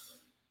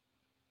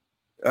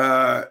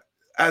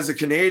 as a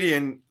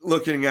Canadian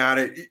looking at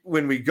it,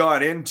 when we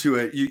got into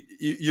it,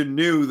 you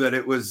knew that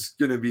it was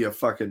going to be a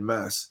fucking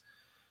mess.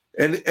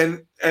 And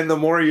the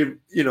more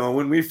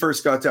when we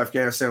first got to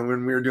Afghanistan,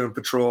 when we were doing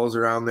patrols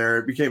around there,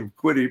 it became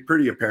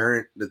pretty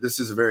apparent that this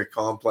is a very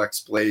complex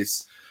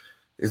place.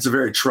 It's a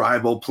very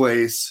tribal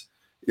place.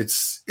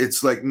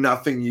 It's like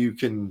nothing you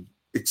can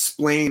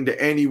explain to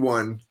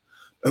anyone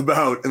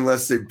about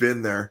unless they've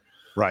been there.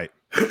 Right.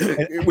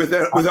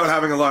 without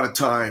having a lot of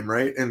time,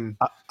 right? And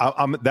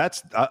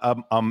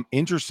I'm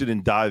interested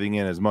in diving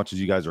in as much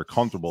as you guys are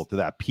comfortable to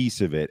that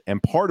piece of it.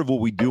 And part of what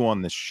we do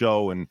on this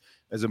show and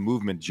as a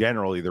movement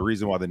generally, the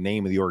reason why the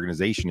name of the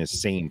organization is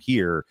Same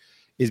Here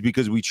is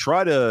because we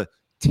try to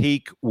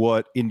take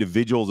what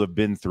individuals have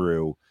been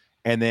through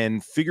and then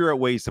figure out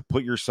ways to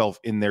put yourself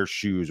in their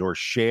shoes or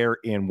share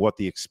in what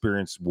the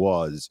experience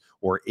was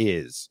or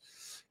is.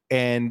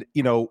 And,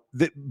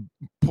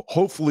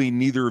 hopefully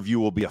neither of you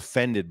will be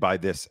offended by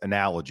this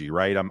analogy,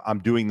 right? I'm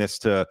doing this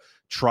to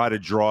try to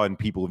draw in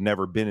people who've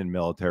never been in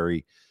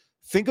military.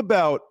 Think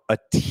about a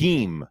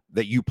team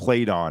that you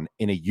played on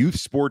in a youth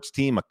sports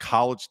team, a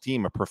college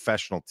team, a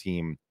professional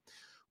team,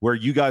 where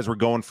you guys were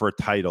going for a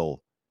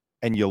title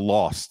and you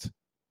lost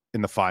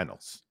in the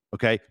finals,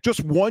 okay?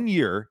 Just 1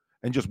 year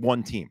and just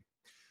one team.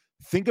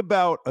 Think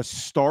about a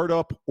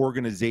startup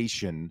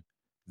organization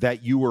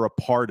that you were a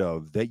part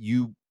of, that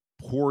you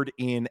poured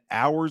in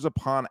hours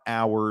upon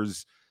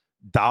hours,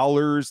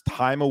 dollars,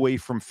 time away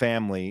from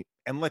family.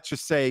 And let's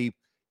just say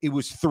it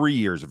was 3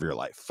 years of your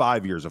life,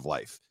 5 years of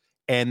life.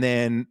 And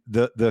then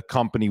the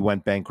company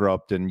went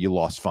bankrupt and you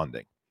lost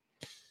funding.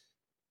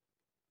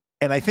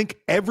 And I think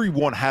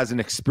everyone has an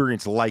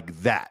experience like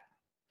that.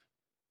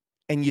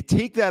 And you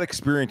take that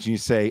experience and you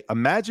say,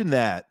 imagine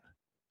that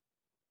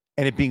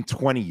and it being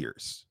 20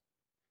 years.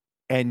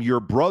 And your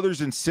brothers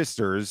and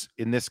sisters,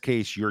 in this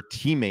case, your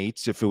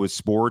teammates, if it was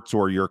sports,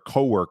 or your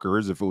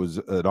coworkers, if it was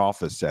an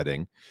office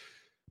setting,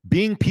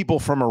 being people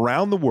from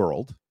around the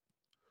world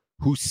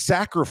who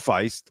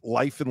sacrificed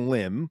life and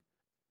limb,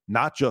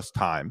 not just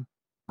time,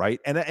 right?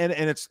 And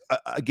it's,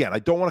 again, I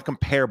don't want to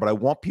compare, but I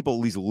want people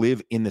at least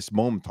live in this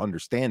moment to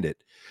understand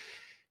it.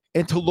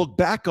 And to look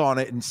back on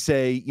it and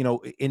say,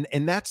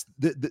 and that's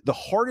the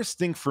hardest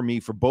thing for me,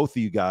 for both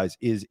of you guys,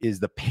 is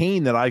the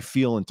pain that I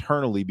feel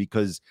internally,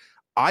 because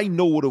I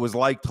know what it was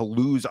like to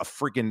lose a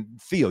freaking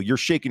field. You're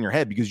shaking your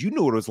head because you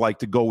knew what it was like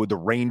to go with the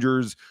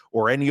Rangers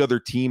or any other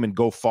team and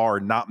go far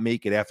and not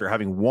make it after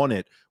having won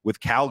it with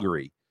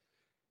Calgary.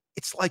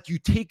 It's like you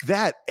take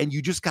that and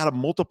you just got to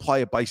multiply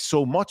it by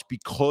so much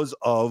because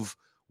of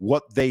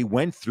what they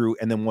went through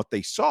and then what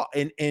they saw.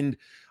 And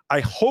I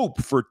hope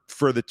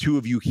for the two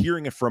of you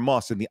hearing it from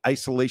us and the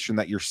isolation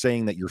that you're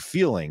saying that you're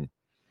feeling.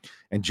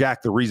 And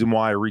Jack, the reason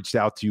why I reached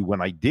out to you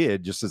when I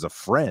did, just as a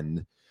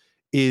friend,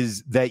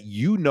 is that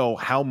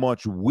how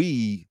much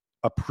we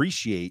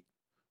appreciate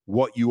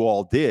what you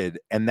all did,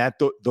 and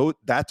that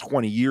that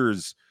 20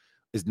 years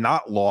is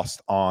not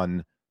lost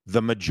on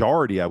the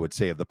majority, I would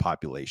say, of the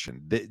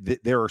population.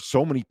 There are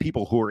so many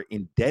people who are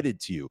indebted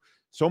to you,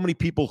 so many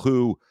people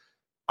who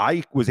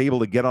I was able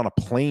to get on a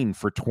plane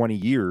for 20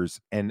 years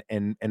and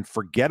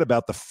forget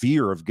about the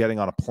fear of getting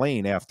on a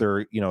plane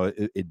after,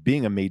 it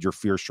being a major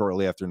fear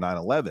shortly after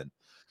 9/11.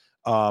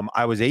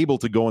 I was able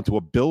to go into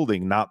a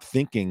building not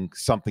thinking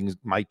something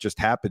might just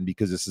happen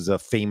because this is a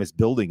famous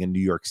building in New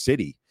York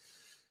City.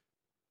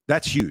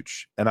 That's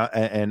huge. And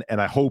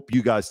I hope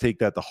you guys take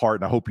that to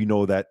heart. And I hope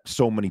that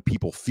so many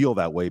people feel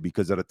that way,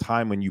 because at a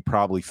time when you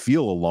probably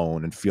feel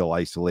alone and feel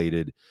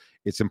isolated,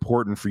 it's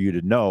important for you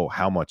to know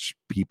how much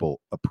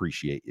people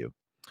appreciate you.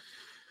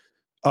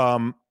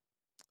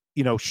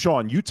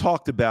 Shaun, you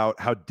talked about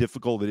how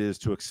difficult it is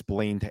to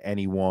explain to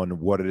anyone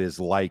what it is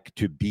like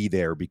to be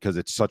there because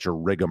it's such a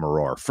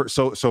rigmarole.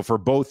 So for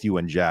both you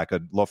and Jack,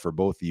 I'd love for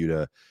both of you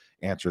to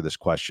answer this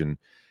question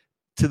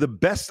to the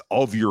best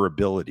of your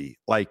ability.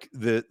 Like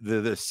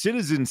the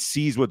citizen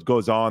sees what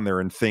goes on there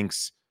and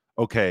thinks,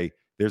 okay,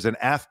 there's an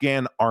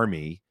Afghan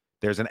army,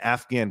 there's an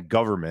Afghan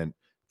government,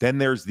 then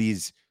there's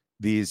these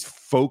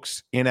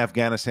folks in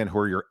Afghanistan who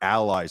are your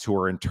allies, who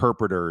are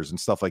interpreters and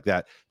stuff like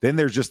that. Then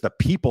there's just the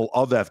people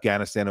of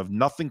Afghanistan, of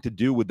nothing to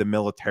do with the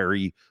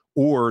military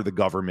or the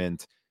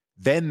government.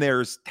 Then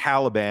there's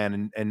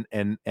Taliban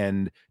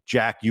and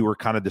Jack, you were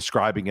kind of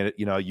describing it,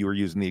 you were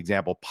using the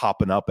example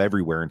popping up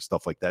everywhere and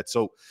stuff like that.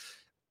 So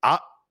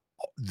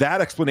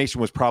that explanation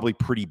was probably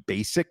pretty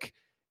basic.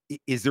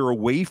 Is there a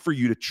way for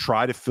you to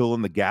try to fill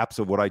in the gaps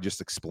of what I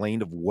just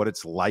explained, of what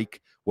it's like,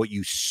 what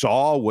you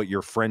saw, what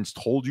your friends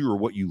told you, or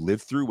what you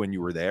lived through when you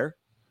were there?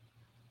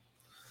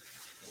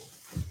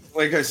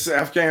 Like I said,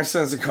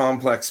 Afghanistan is a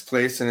complex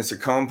place and it's a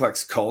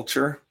complex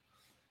culture.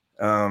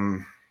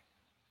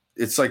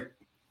 It's like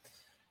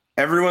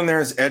everyone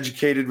there is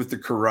educated with the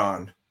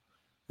Quran.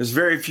 There's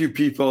very few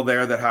people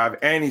there that have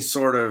any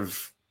sort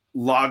of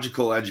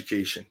logical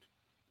education,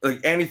 like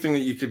anything that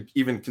you could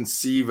even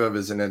conceive of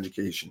as an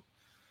education.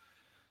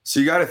 So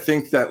you got to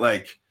think that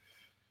like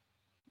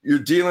you're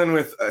dealing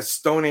with a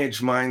Stone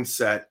Age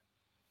mindset.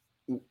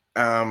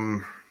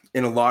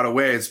 in a lot of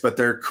ways, but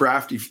they're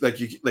crafty,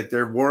 like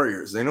they're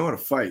warriors. They know how to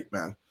fight,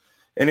 man.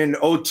 And in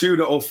 02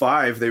 to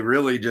 05, they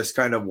really just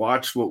kind of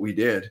watched what we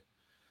did.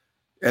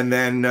 And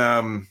then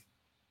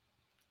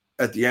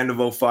at the end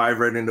of 05,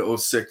 right into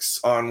 06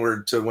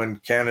 onward to when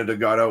Canada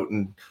got out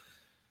in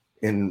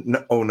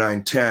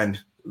 09-10,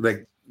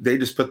 like they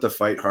just put the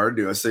fight hard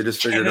to us. They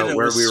just figured out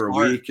where we were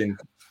weak. And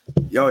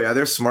yeah,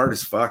 they're smart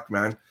as fuck,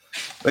 man.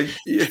 Like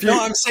if you,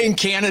 I'm saying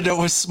Canada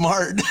was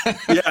smart.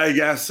 Yeah, I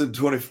guess in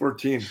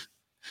 2014.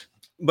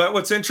 But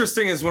what's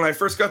interesting is when I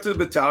first got to the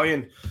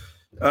battalion,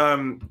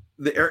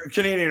 the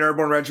Canadian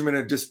Airborne Regiment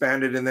had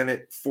disbanded, and then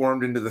it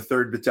formed into the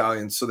 3rd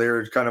Battalion. So they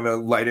were kind of a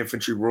light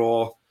infantry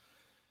role,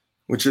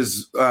 which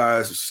is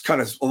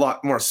kind of a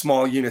lot more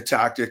small unit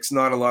tactics,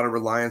 not a lot of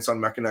reliance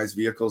on mechanized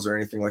vehicles or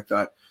anything like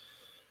that.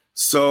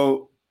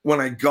 So when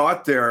I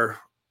got there,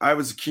 I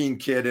was a keen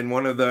kid, and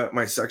one of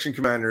my section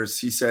commanders,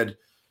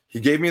 he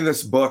gave me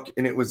this book,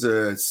 and it was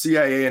a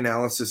CIA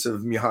analysis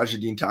of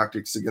Mujahideen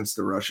tactics against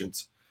the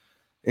Russians.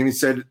 And he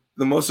said,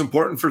 the most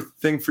important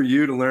thing for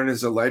you to learn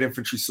as a light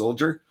infantry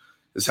soldier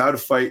is how to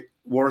fight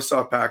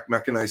Warsaw Pact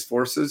mechanized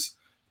forces.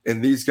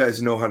 And these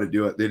guys know how to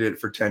do it. They did it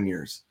for 10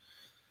 years.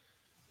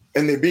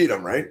 And they beat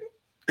them, right?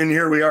 And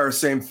here we are,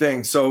 same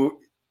thing. So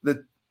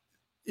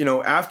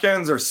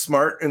Afghans are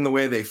smart in the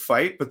way they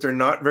fight, but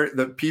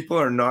the people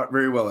are not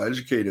very well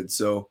educated.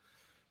 So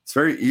it's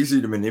very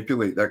easy to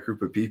manipulate that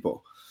group of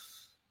people,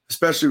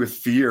 especially with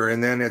fear.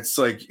 And then it's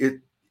like,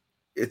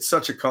 it's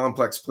such a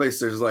complex place.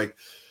 There's like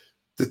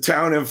the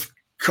town of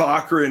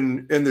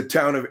Cochrane and the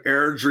town of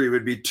Airdrie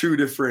would be 2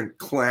 different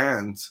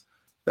clans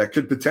that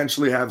could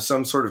potentially have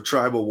some sort of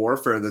tribal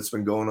warfare that's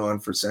been going on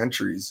for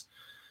centuries.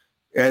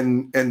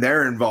 And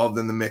they're involved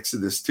in the mix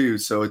of this too.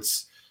 So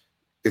it's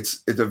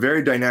a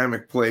very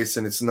dynamic place,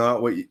 and it's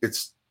not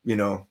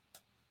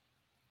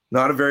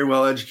not a very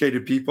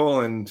well-educated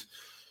people. And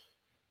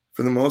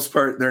for the most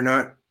part, they're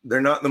not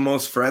the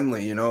most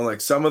friendly,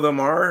 like some of them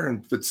are,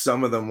 but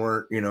some of them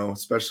weren't,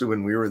 especially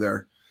when we were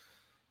there.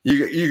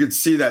 You could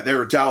see that they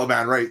were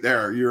Taliban right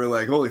there. You were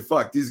like, holy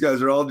fuck, these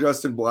guys are all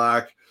dressed in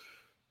black.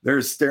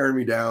 They're staring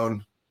me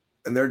down,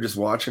 and they're just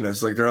watching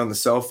us like they're on the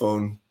cell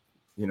phone,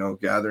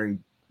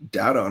 gathering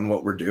data on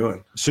what we're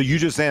doing. So you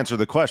just answered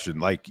the question.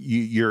 Like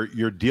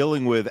you're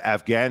dealing with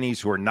Afghanis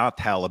who are not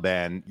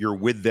Taliban. You're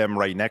with them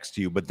right next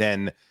to you, but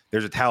then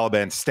there's a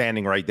Taliban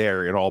standing right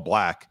there in all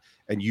black,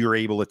 and you're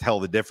able to tell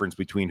the difference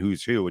between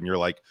who's who. And you're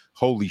like,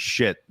 holy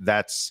shit,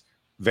 that's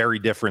very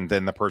different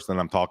than the person that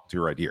I'm talking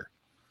to right here.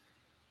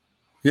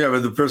 Yeah,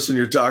 but the person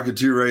you're talking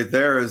to right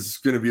there is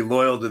going to be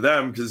loyal to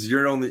them, because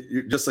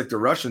you're just like the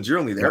Russians. You're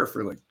only there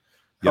for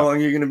how long are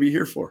you going to be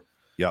here for?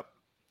 Yep.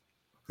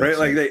 Right.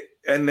 Like they,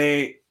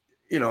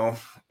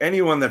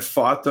 anyone that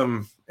fought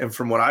them, and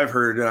from what I've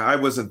heard, and I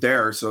wasn't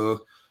there,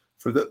 so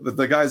for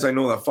the guys I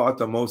know that fought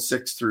them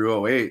 06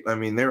 through 08, I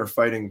mean, they were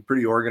fighting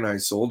pretty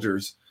organized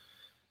soldiers.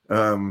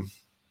 I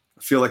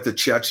feel like the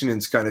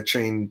Chechens kind of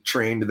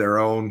trained their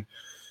own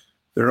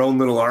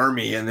little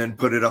army and then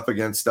put it up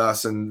against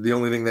us. And the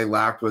only thing they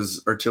lacked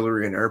was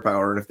artillery and air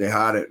power. And if they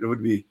had it, it would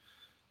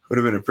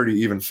have been a pretty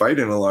even fight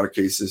in a lot of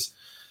cases.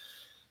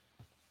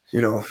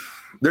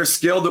 They're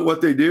skilled at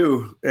what they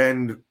do.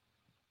 And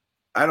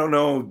I don't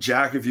know,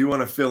 Jack, if you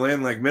want to fill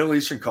in, like Middle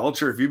Eastern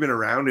culture, if you've been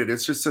around it,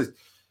 it's just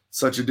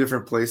such a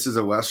different place as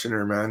a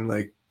Westerner, man.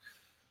 Like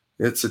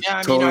it's a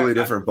totally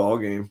different ball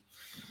game.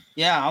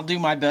 Yeah, I'll do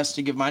my best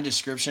to give my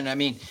description. I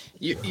mean,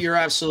 you're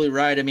absolutely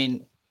right. I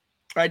mean,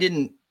 I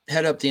didn't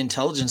head up the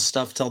intelligence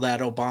stuff till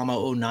that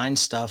Obama 09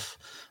 stuff.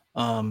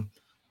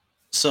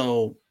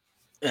 So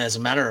as a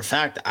matter of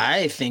fact,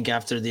 I think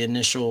after the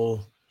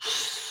initial,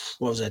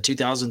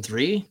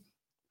 2003?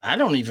 I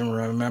don't even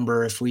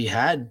remember if we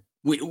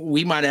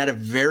might have had a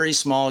very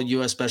small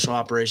U.S. Special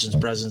Operations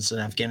presence in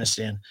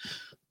Afghanistan.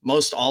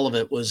 Most all of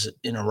it was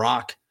in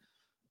Iraq.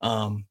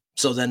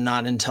 So then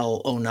not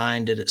until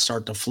 09 did it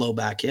start to flow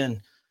back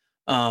in.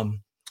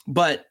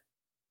 But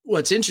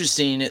what's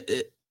interesting,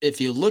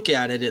 if you look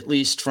at it, at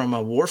least from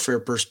a warfare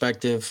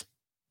perspective,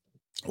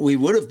 we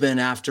would have been,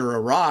 after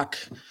Iraq,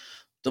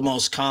 the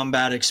most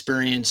combat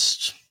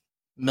experienced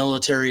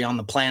military on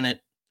the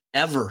planet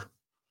ever.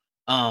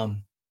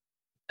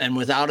 And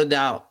without a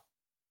doubt,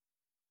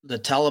 the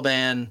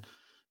Taliban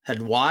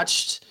had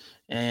watched,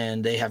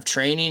 and they have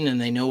training and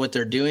they know what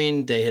they're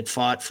doing. They had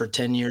fought for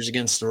 10 years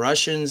against the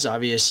Russians.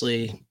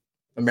 Obviously,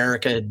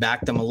 America had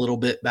backed them a little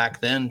bit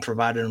back then,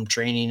 provided them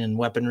training and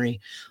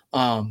weaponry.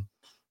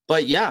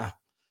 But yeah,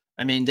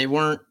 I mean, they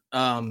weren't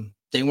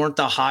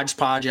the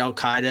hodgepodge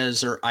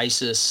Al-Qaeda's or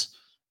ISIS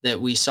that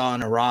we saw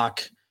in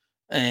Iraq.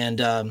 And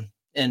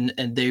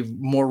they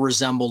more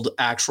resembled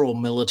actual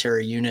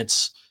military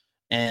units,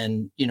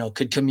 and,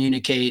 could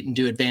communicate and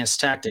do advanced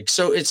tactics.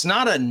 So it's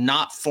not a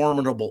not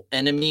formidable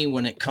enemy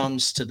when it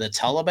comes to the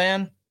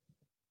Taliban.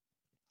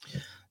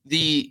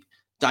 The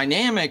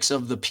dynamics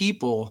of the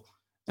people,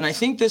 and I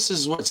think this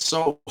is what's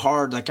so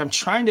hard. Like, I'm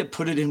trying to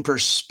put it in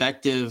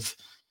perspective.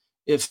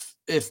 If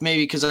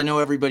maybe, because I know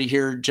everybody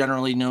here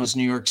generally knows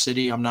New York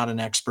City, I'm not an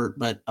expert,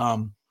 but,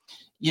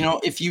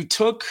 if you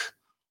took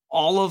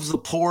all of the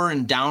poor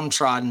and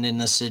downtrodden in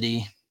the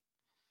city.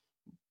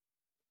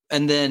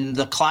 And then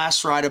the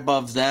class right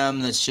above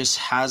them that just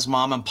has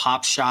mom and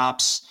pop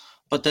shops,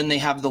 but then they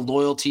have the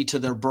loyalty to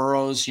their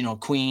boroughs, you know,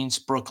 Queens,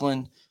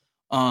 Brooklyn.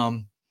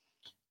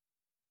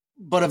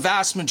 But a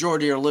vast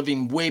majority are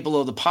living way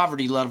below the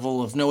poverty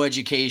level of no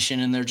education,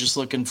 and they're just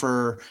looking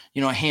for,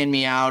 you know, a hand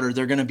me out, or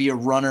they're going to be a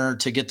runner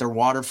to get their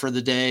water for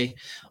the day.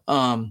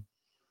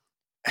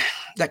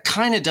 That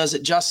kind of does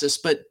it justice.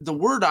 But the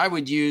word I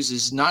would use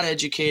is not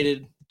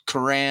educated,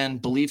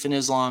 Quran, belief in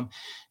Islam,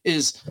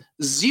 is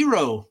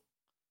zero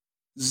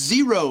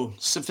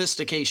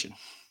sophistication.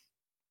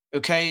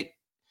 Okay.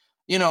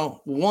 You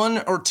know,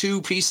 1 or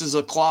 2 pieces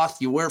of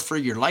cloth you wear for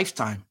your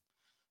lifetime.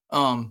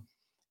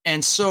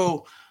 And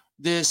so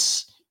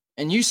this,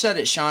 and you said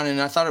it, Shaun,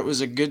 and I thought it was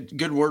a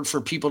good word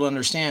for people to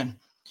understand.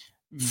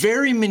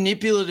 Very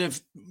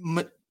manipulative,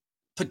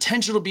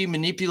 potential to be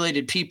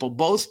manipulated people,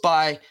 both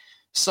by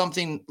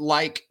something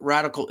like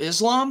radical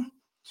Islam,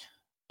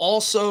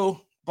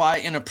 also by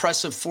an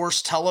oppressive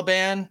force,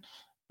 Taliban,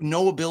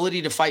 no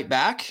ability to fight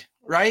back,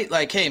 right?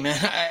 Like, hey, man,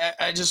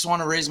 I just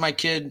want to raise my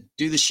kid,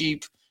 do the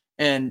sheep,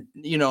 and,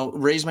 you know,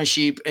 raise my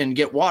sheep and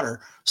get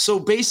water. So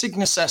basic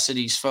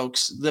necessities,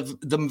 folks,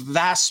 the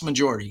vast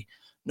majority.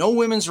 No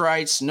women's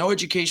rights, no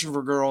education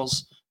for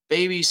girls,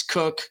 babies,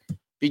 cook,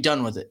 be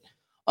done with it.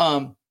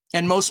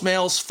 And most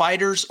males,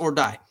 fighters or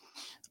die.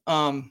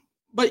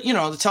 But, you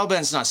know, the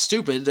Taliban's not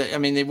stupid. I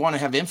mean, they want to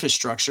have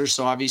infrastructure.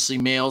 So obviously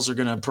males are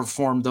going to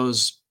perform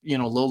those, you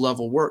know,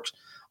 low-level works.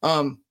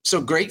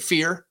 So great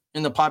fear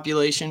in the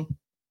population.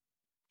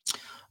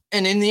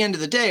 And in the end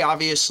of the day,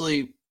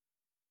 obviously,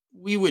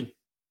 we would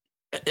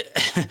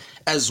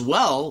as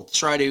well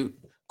try to,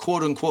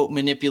 quote unquote,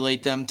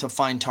 manipulate them to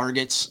find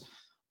targets.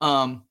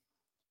 And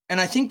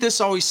I think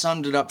this always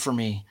summed it up for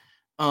me.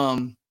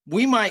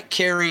 We might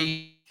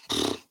carry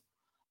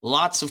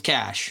lots of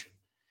cash,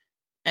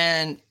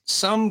 and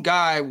some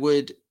guy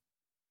would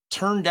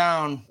turn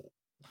down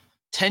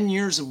 10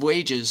 years of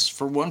wages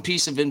for one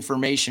piece of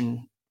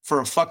information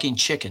for a fucking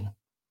chicken.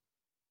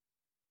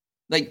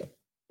 Like,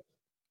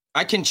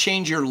 I can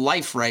change your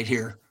life right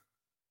here.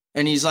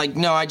 And he's like,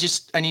 no, I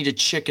need a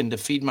chicken to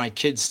feed my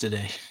kids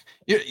today.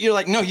 You're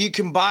like, no, you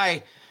can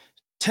buy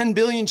 10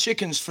 billion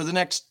chickens for the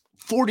next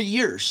 40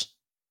 years.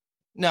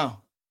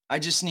 No, I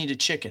just need a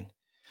chicken.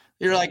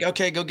 You're like,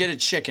 okay, go get a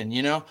chicken,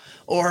 you know,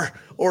 or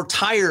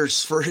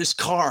tires for his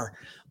car.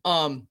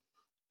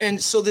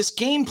 And so this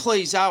game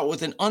plays out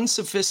with an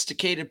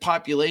unsophisticated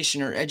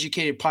population or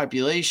educated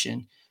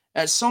population.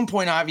 At some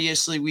point,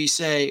 obviously, we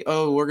say,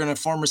 oh, we're going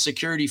to form a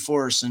security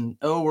force, and,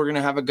 oh, we're going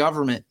to have a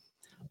government.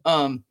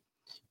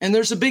 And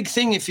there's a big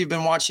thing, if you've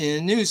been watching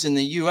the news in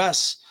the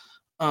U.S.,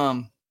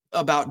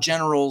 about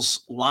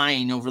generals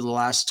lying over the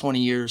last 20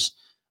 years.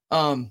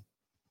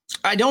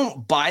 I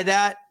don't buy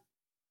that,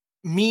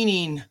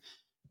 meaning,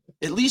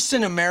 at least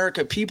in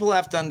America, people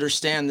have to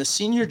understand the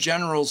senior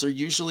generals are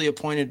usually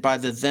appointed by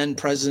the then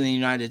president of the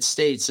United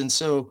States. And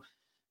so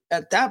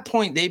at that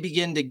point, they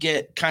begin to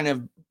get kind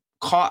of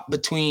caught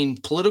between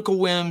political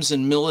whims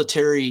and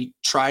military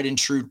tried and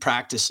true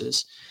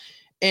practices.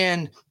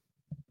 And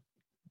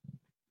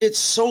it's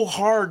so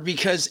hard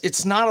because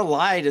it's not a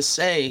lie to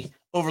say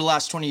over the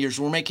last 20 years,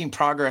 we're making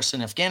progress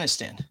in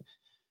Afghanistan.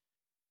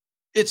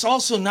 It's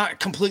also not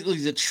completely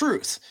the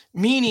truth,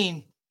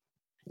 meaning,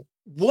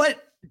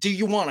 what do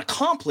you want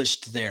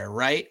accomplished there,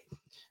 right?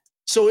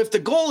 So if the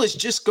goal is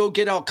just go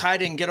get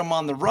Al-Qaeda and get them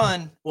on the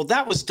run, well,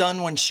 that was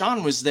done when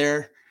Shaun was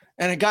there,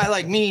 and a guy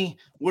like me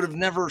would have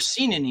never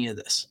seen any of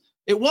this.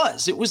 It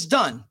was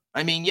done.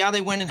 I mean, yeah,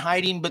 they went in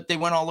hiding, but they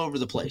went all over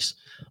the place.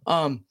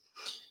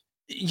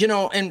 You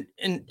know, and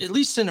at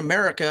least in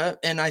America,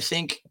 and I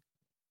think,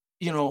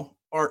 you know,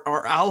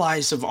 our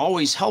allies have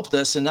always helped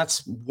us. And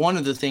that's one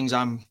of the things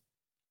I'm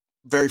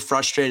very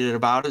frustrated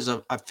about, is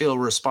I feel a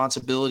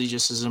responsibility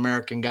just as an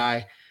American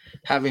guy,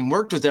 having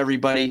worked with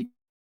everybody.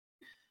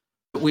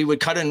 We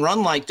would cut and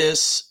run like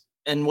this.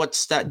 And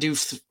what's that do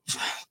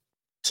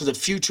to the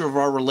future of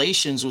our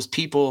relations with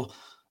people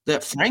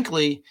that,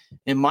 frankly,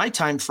 in my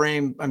time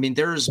frame, I mean,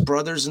 there's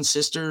brothers and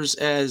sisters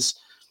as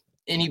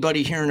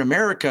anybody here in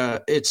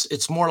America.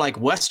 It's more like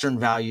Western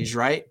values,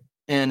 right?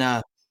 And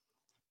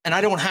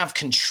I don't have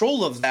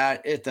control of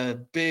that at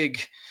the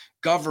big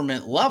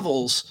government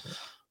levels,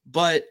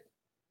 but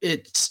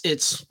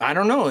it's I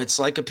don't know. It's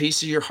like a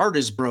piece of your heart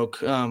is broke.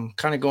 Kind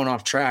of going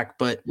off track,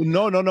 but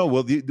no.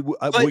 Well,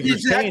 what you're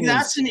saying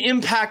that's an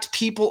impact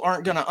people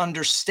aren't going to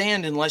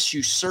understand unless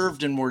you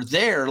served and were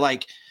there.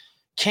 Like,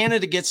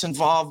 Canada gets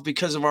involved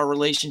because of our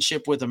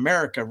relationship with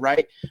America,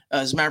 right?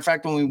 As a matter of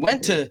fact, when we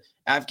went to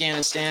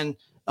Afghanistan,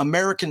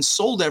 Americans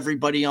sold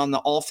everybody on the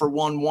all for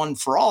one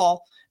for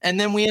all, and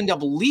then we end up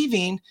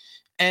leaving,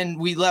 and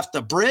we left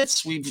the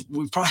Brits.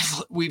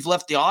 We've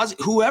left the Aussies,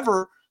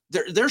 whoever.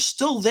 They're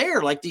still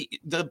there. Like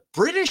the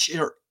British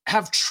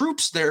have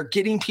troops there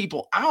getting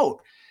people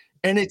out,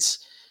 and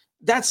it's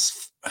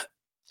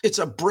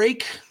a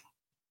break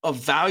of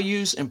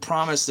values and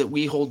promise that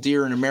we hold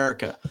dear in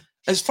America.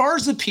 As far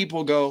as the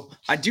people go,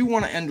 I do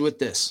want to end with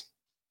this.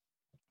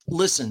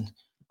 listen,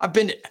 I've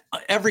been to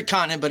every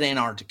continent but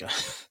Antarctica.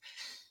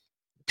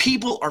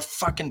 People are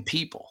fucking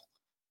people.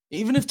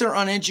 Even if they're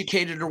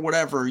uneducated or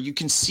whatever, you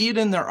can see it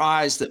in their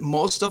eyes that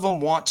most of them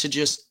want to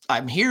just,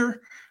 I'm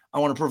here. I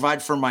want to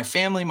provide for my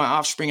family, my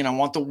offspring, and I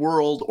want the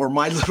world or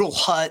my little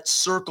hut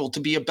circle to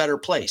be a better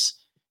place.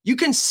 You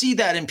can see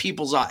that in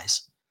people's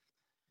eyes.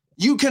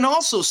 You can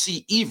also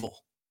see evil,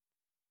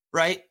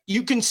 right?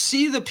 You can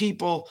see the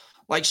people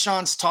like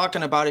Shaun's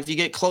talking about. If you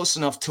get close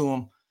enough to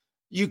them,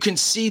 you can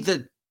see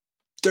that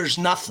there's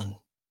nothing.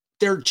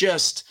 They're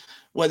just,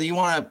 whether you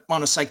want to,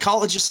 on a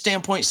psychologist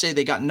standpoint, say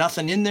they got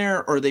nothing in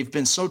there or they've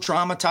been so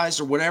traumatized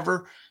or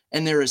whatever,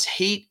 and there is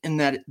hate and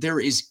that there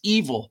is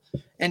evil.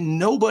 And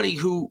nobody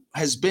who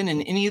has been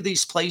in any of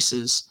these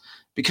places,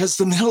 because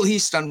the Middle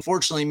East,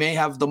 unfortunately, may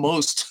have the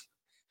most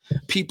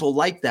people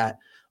like that.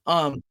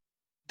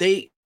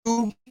 They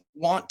do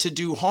want to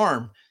do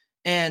harm.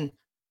 And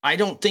I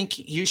don't think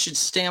you should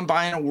stand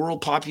by in a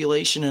world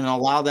population and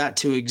allow that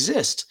to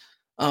exist.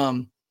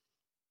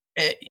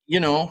 You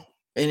know,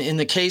 in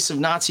the case of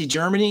Nazi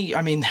Germany,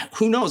 I mean,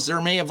 who knows?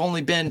 There may have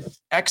only been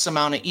X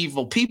amount of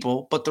evil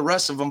people, but the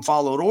rest of them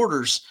followed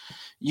orders.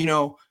 You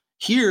know,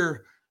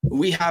 here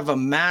we have a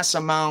mass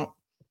amount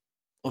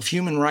of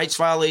human rights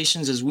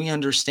violations as we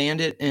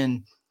understand it.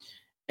 And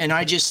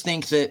I just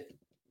think that,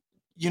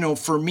 you know,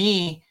 for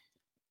me,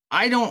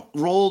 I don't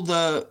roll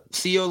the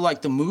Theo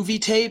like the movie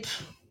tape.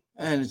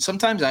 And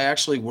sometimes I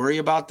actually worry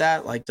about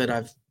that, like that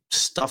I've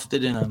stuffed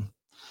it in a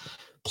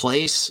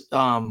place.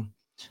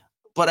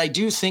 But I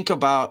do think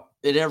about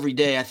it every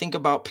day. I think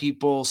about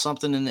people,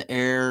 something in the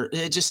air.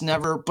 It just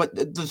never, but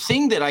the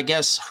thing that I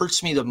guess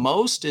hurts me the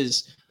most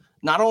is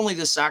not only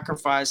the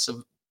sacrifice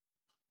of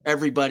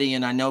everybody,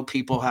 and I know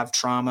people have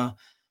trauma,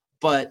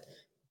 but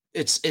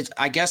it's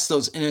I guess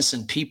those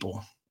innocent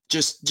people,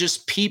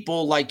 just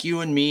people like you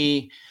and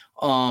me,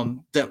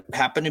 that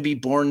happen to be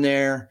born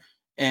there,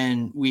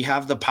 and we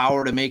have the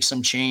power to make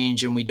some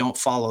change and we don't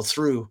follow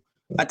through.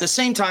 At the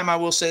same time, I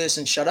will say this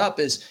and shut up,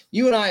 is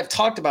you and I have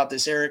talked about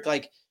this, Eric,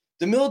 like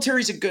the military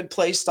is a good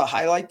place to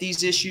highlight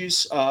these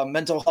issues,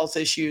 mental health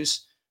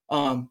issues.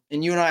 And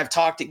you and I have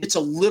talked, it's a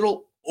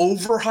little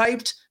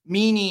overhyped,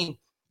 meaning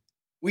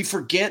we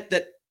forget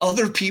that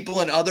other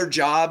people in other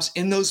jobs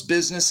in those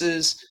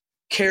businesses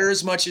care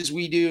as much as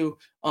we do,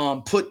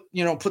 put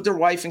their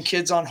wife and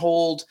kids on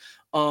hold,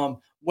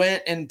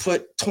 went and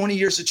put 20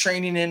 years of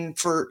training in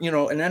for,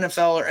 an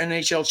NFL or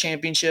NHL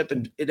championship,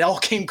 and it all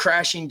came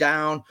crashing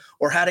down,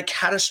 or had a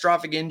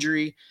catastrophic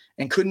injury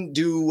and couldn't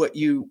do what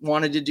you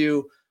wanted to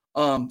do.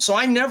 So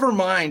I never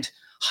mind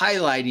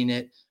highlighting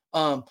it.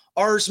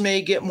 Ours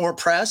may get more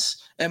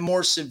press and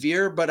more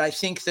severe, but I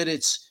think that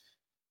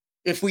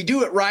if we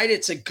do it right,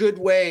 it's a good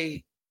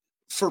way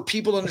for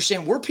people to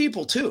understand we're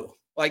people too.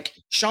 Like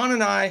Shaun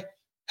and I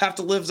have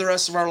to live the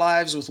rest of our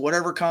lives with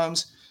whatever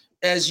comes,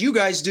 as you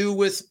guys do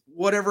with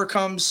whatever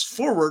comes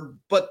forward.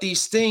 But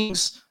these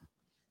things,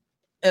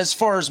 as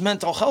far as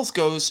mental health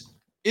goes,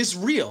 is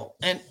real,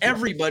 and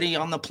everybody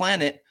on the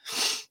planet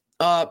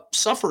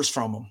suffers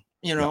from them,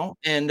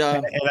 and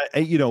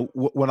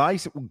when I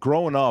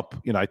growing up,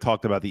 I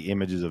talked about the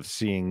images of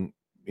seeing,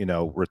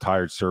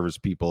 retired service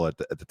people at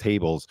the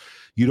tables.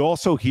 You'd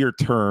also hear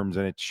terms,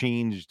 and it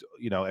changed,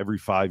 every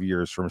 5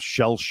 years, from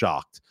shell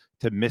shocked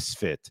to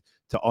misfit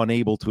to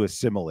unable to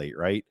assimilate.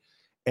 Right.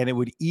 And it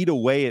would eat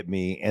away at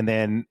me. And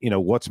then,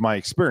 what's my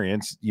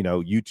experience?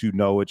 You two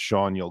know it,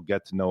 Shaun, you'll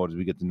get to know it as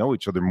we get to know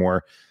each other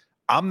more.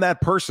 I'm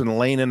that person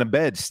laying in a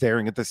bed,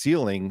 staring at the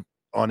ceiling,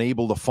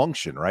 unable to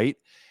function. Right.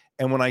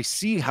 And when I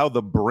see how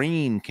the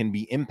brain can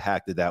be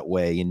impacted that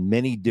way in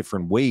many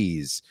different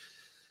ways,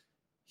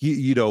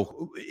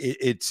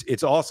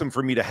 it's awesome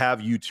for me to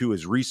have you two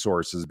as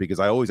resources, because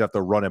I always have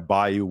to run it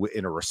by you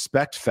in a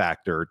respect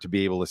factor to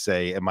be able to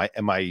say, am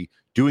I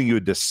doing you a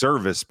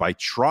disservice by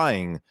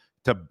trying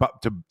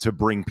to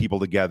bring people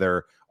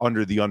together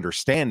under the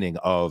understanding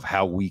of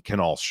how we can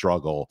all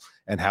struggle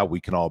and how we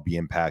can all be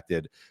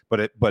impacted.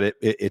 But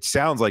it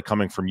sounds like,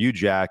 coming from you,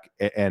 Jack,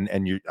 and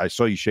I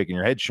saw you shaking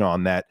your head,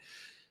 Shaun, that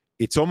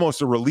it's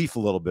almost a relief a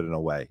little bit, in a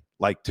way,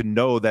 like to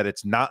know that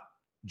it's not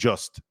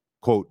just,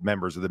 quote,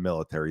 members of the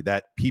military,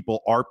 that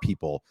people are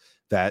people,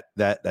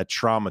 that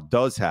trauma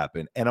does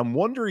happen. And I'm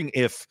wondering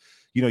if,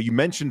 you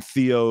mentioned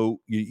Theo,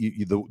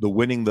 the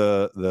winning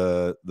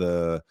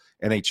the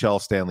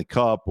NHL Stanley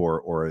Cup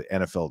or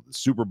NFL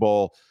Super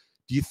Bowl.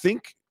 Do you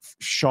think,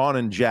 Shaun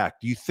and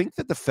Jack, do you think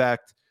that the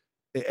fact,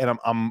 and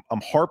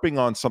I'm harping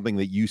on something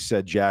that you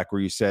said, Jack,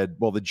 where you said,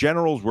 well, the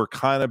generals were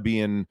kind of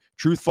being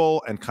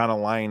truthful and kind of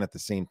lying at the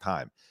same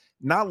time,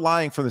 not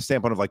lying from the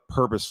standpoint of like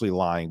purposely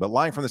lying, but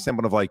lying from the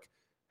standpoint of like,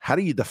 how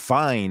do you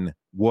define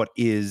what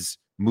is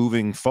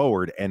moving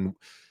forward? And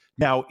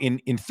now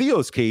in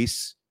Theo's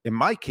case, in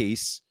my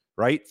case,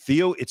 right,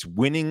 Theo, it's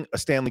winning a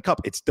Stanley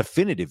Cup. It's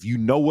definitive. You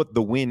know what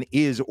the win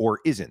is or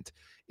isn't.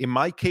 In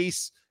my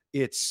case,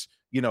 it's,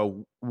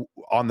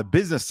 on the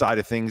business side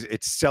of things,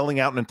 it's selling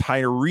out an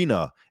entire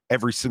arena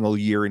every single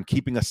year and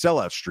keeping a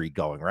sellout streak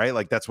going, right?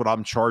 Like that's what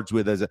I'm charged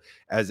with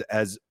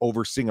as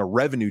overseeing a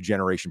revenue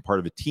generation part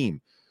of a team.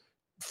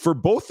 for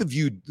both of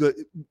you,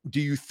 do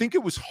you think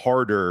it was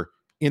harder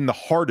in the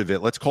heart of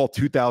it, let's call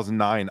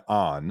 2009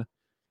 on,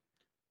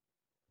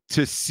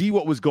 to see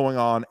what was going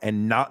on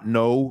and not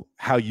know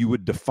how you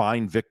would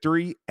define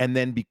victory? And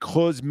then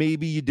because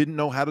maybe you didn't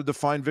know how to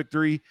define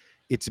victory,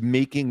 it's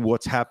making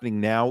what's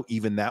happening now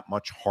even that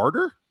much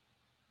harder?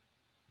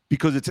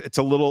 Because it's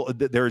a little,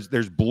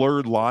 there's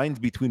blurred lines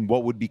between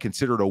what would be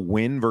considered a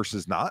win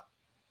versus not.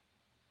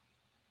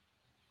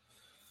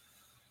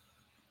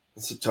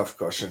 It's a tough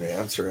question to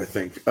answer, I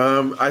think.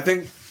 I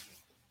think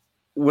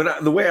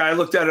the way I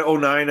looked at it,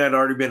 09, I'd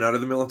already been out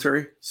of the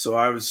military. So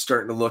I was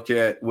starting to look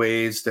at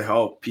ways to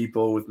help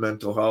people with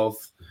mental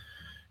health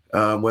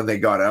when they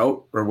got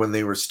out or when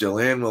they were still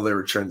in, while they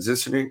were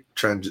transitioning.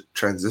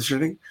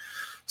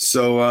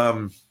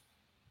 So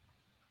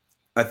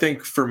I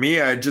think for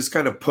me, I just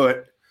kind of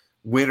put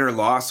win or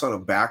loss on a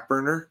back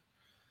burner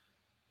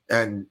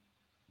and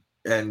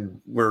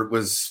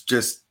was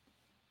just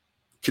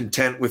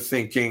content with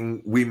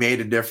thinking we made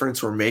a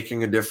difference, we're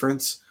making a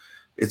difference,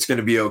 it's going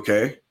to be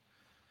okay.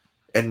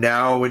 And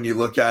now when you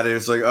look at it,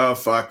 it's like, oh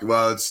fuck,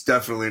 well, it's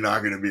definitely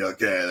not going to be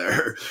okay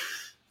there.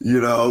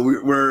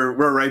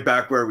 We're right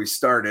back where we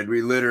started.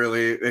 We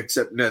literally,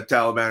 except the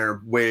Taliban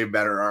are way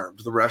better armed.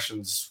 The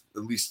Russians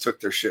at least took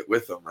their shit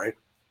with them, right?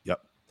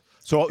 Yep.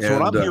 So what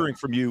I'm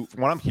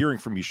hearing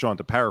from you, Shaun,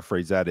 to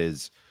paraphrase that,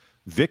 is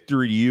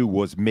victory to you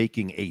was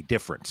making a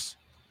difference.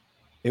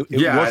 It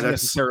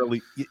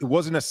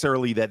wasn't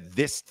necessarily that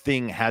this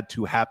thing had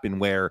to happen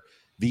where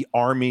the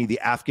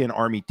Afghan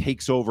army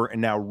takes over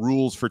and now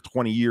rules for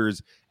 20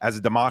 years as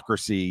a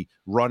democracy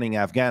running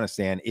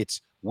Afghanistan.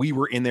 It's we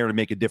were in there to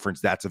make a difference.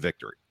 That's a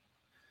victory.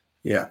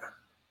 Yeah.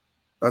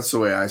 That's the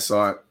way I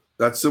saw it.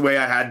 That's the way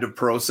I had to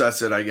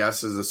process it, I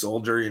guess, as a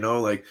soldier,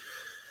 like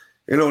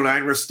in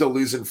 09, we're still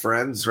losing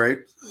friends, right?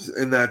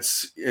 And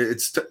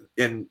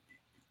and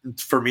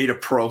for me to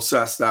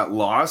process that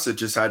loss, it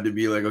just had to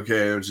be like,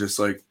 okay, it was just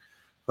like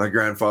my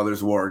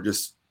grandfather's war.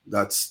 Just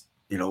that's,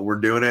 we're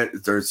doing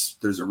it. There's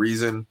a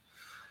reason.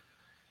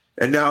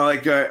 And now, I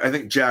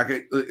think, Jack,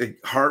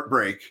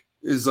 heartbreak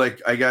is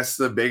I guess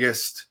the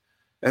biggest.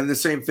 And the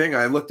same thing,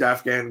 I looked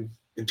Afghan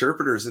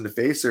interpreters in the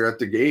face there at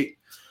the gate.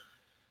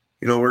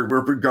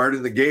 We're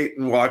guarding the gate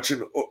and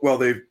watching while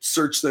they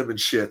search them and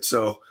shit.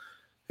 So,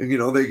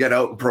 they get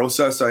out and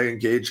process. I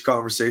engage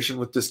conversation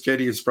with this kid.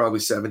 He was probably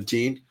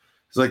 17.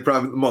 He's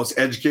probably the most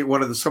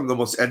educated, some of the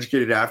most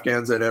educated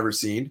Afghans I'd ever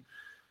seen.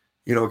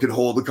 Could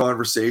hold a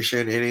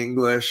conversation in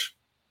English.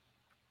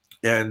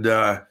 And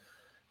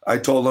I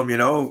told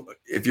him,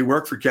 if you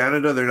work for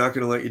Canada, they're not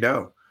going to let you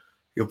down.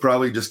 You'll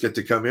probably just get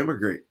to come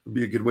immigrate. It'd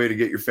be a good way to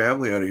get your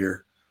family out of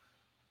here.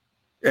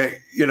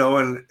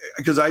 And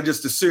because I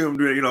just assumed,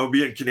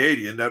 being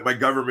Canadian, that my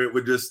government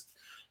would just,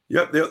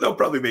 they'll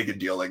probably make a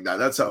deal like that.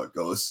 That's how it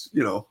goes.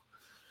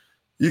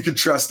 You can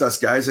trust us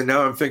guys. And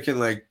now I'm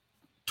thinking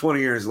 20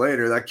 years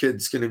later, that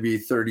kid's going to be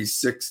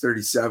 36,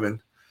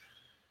 37,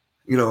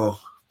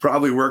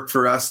 probably worked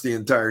for us the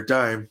entire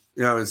time.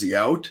 Is he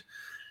out?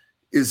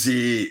 Is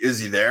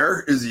he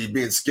there? Is he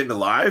being skinned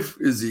alive?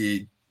 Is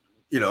he,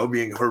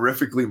 being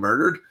horrifically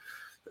murdered?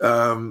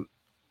 And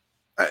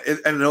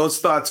those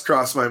thoughts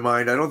cross my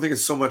mind. I don't think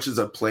it's so much as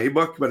a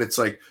playbook, but it's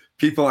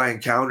people I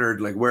encountered,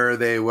 where are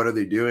they? What are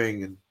they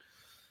doing?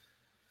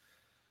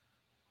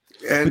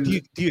 And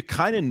do you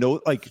kind of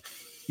know,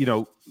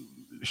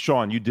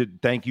 Shaun,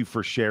 thank you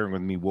for sharing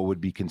with me what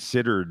would be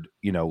considered,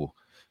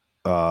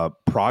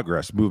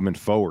 progress, movement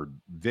forward,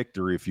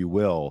 victory, if you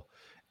will.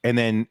 And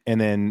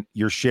then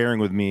you're sharing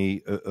with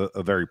me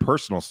a very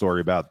personal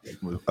story about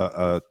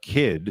a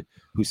kid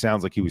who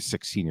sounds like he was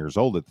 16 years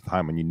old at the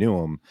time when you knew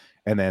him.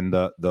 And then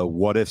the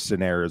what if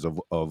scenarios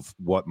of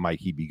what might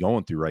he be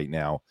going through right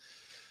now.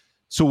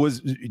 So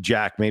was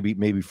Jack,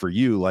 maybe for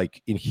you,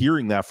 in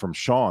hearing that from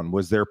Shaun,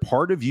 was there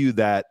part of you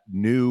that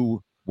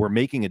knew we're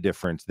making a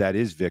difference, that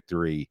is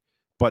victory,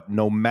 but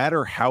no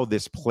matter how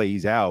this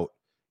plays out,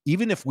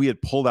 even if we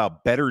had pulled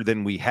out better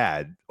than we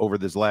had over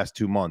this last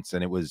 2 months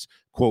and it was,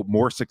 quote,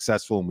 more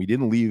successful and we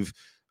didn't leave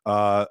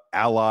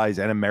allies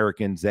and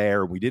Americans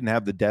there, we didn't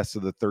have the deaths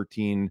of the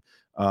 13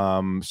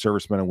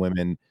 servicemen and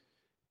women,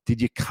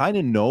 did you kind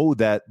of know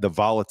that the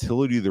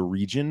volatility of the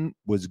region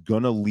was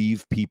going to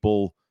leave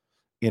people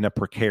in a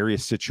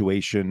precarious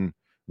situation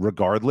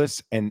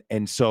regardless? And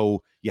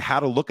so you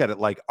had to look at it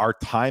our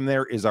time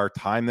there is our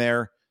time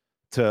there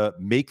to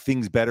make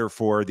things better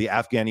for the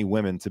Afghani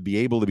women, to be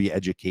able to be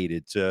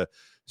educated, to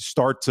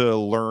start to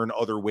learn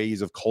other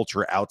ways of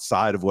culture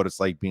outside of what it's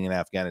like being in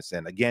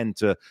Afghanistan. Again,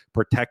 to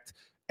protect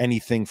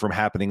anything from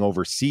happening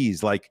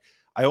overseas. I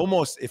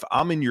almost, if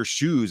I'm in your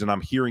shoes and I'm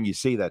hearing you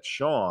say that,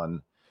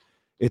 Shaun,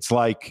 it's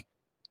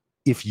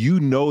if you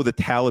know the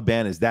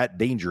Taliban is that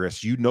dangerous,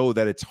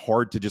 that it's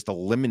hard to just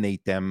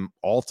eliminate them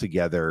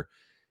altogether.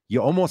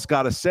 You almost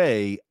got to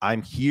say,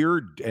 I'm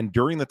here, and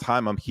during the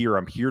time I'm here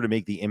to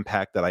make the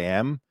impact that I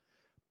am,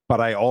 but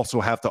I also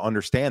have to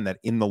understand that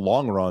in the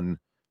long run,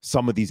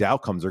 some of these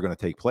outcomes are going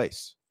to take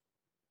place.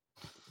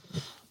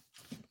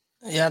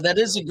 Yeah, that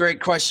is a great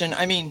question.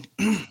 I mean,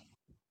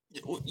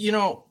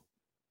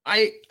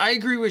 I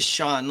agree with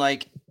Shaun.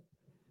 Like,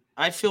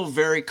 I feel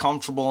very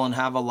comfortable and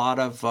have a lot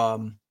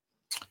of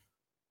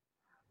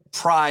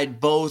pride,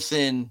 both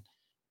in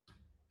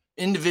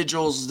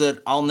individuals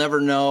that I'll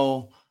never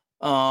know,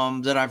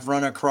 that I've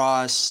run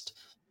across,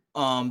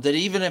 that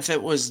even if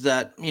it was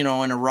that, in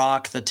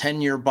Iraq, the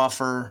 10-year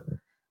buffer,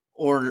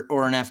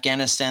 or in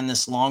Afghanistan,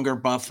 this longer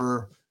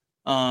buffer,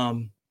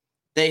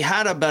 they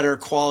had a better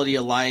quality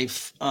of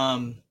life,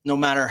 no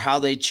matter how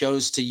they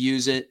chose to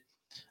use it.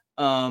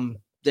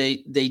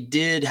 They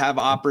did have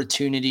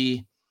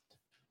opportunity,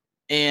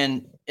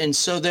 and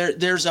so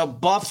there's a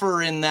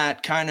buffer in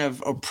that kind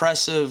of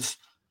oppressive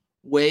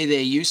way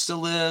they used to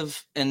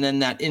live, and then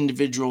that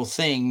individual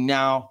thing.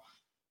 Now,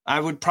 I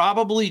would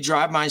probably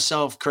drive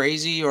myself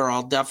crazy, or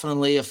I'll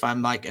definitely, if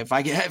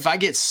I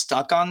get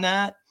stuck on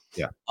that,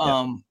 Yeah.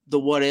 the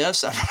what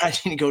ifs, I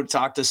need to go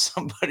talk to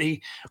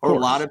somebody or a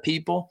lot of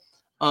people.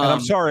 And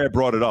I'm sorry I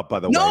brought it up, by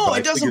the way. No, but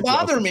it doesn't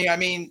bother me. I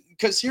mean,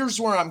 because here's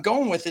where I'm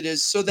going with it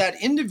is, so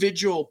that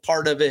individual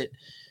part of it,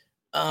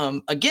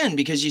 again,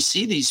 because you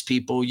see these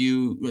people,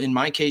 in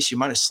my case, you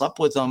might have slept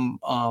with them,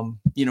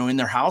 in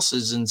their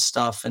houses and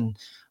stuff. And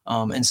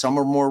some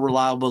are more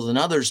reliable than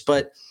others,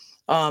 but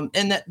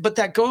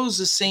that goes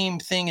the same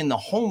thing in the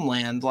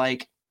homeland.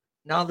 Like,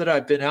 now that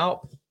I've been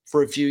out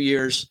for a few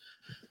years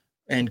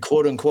and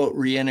quote unquote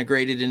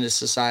reintegrated into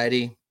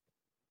society,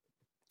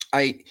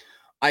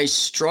 I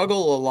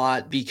struggle a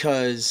lot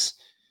because,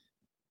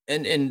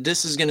 and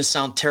this is going to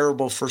sound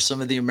terrible for some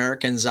of the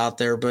Americans out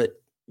there,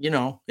 but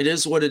it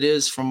is what it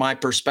is from my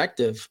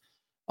perspective.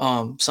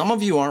 Some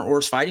of you aren't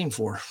worth fighting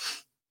for.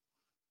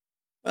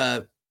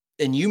 And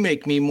you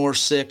make me more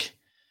sick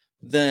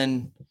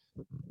than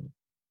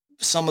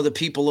some of the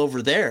people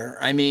over there.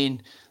 I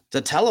mean,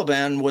 the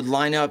Taliban would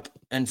line up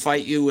and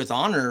fight you with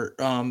honor.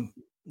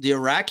 The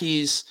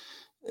Iraqis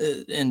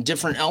and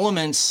different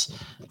elements,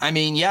 I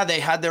mean, yeah, they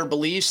had their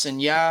beliefs,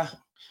 and yeah,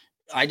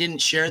 I didn't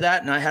share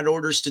that, and I had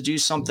orders to do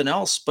something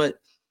else. But,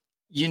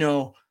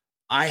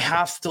 I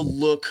have to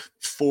look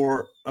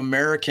for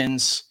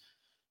Americans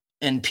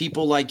and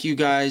people like you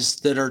guys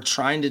that are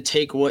trying to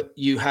take what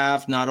you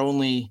have, not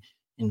only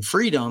in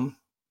freedom,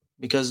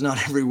 because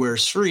not everywhere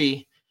is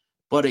free,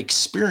 but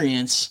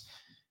experience,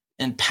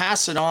 and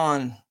pass it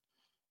on,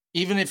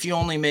 even if you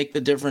only make the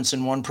difference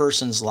in one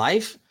person's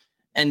life.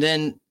 And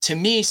then, to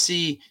me,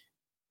 see,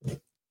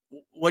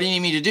 what do you need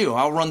me to do?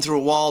 I'll run through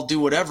a wall, do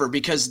whatever,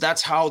 because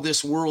that's how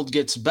this world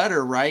gets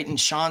better, right? And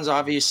Shaun's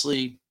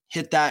obviously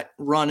hit that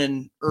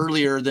running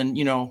earlier than,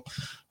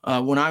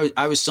 when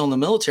I was still in the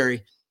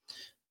military.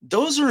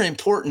 Those are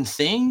important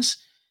things.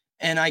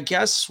 And I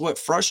guess what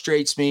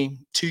frustrates me,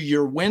 to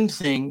your win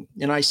thing,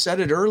 and I said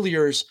it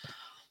earlier, is,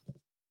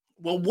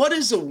 well, what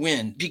is a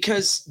win?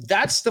 Because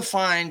that's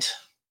defined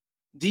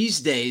these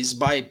days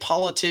by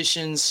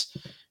politicians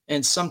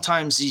and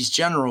sometimes these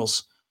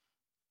generals.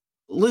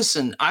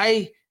 Listen,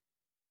 I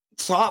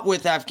thought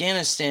with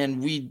Afghanistan,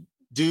 we'd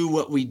do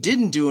what we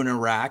didn't do in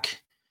Iraq,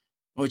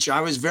 which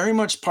I was very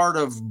much part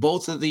of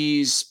both of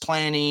these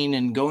planning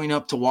and going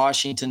up to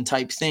Washington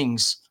type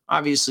things.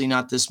 Obviously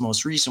not this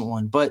most recent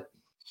one, but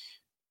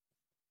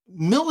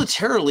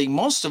militarily,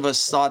 most of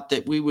us thought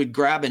that we would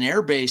grab an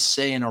air base,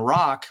 say in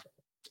Iraq,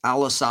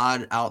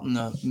 Al-Assad out in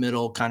the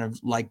middle, kind of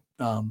like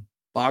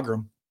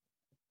Bagram.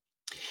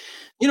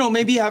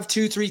 Maybe you have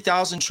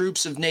 2,000-3,000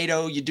 troops of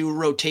NATO. You do a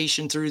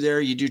rotation through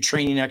there. You do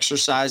training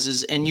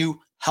exercises, and you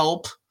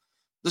help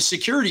the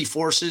security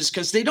forces,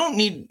 because they don't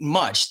need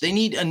much. They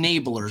need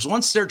enablers.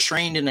 Once they're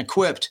trained and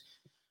equipped,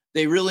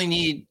 they really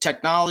need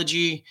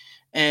technology,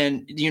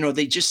 and,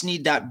 they just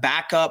need that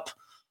backup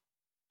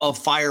of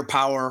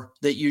firepower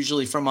that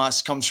usually from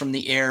us comes from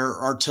the air,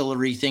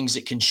 artillery, things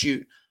that can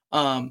shoot.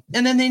 And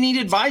then they need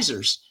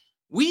advisors.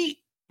 We,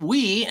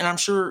 and I'm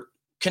sure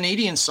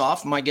Canadian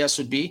soft, my guess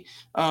would be,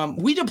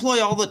 we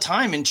deploy all the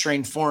time and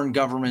train foreign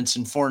governments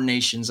and foreign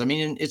nations. I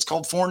mean, it's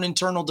called foreign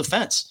internal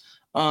defense.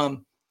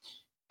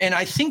 And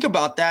I think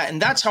about that,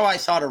 and that's how I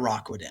thought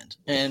Iraq would end.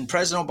 And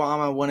President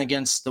Obama went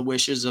against the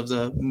wishes of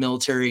the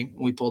military.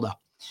 We pulled out.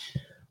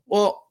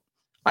 Well,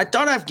 I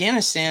thought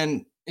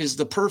Afghanistan is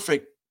the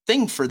perfect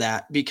thing for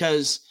that,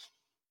 because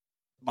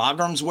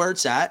Bagram's where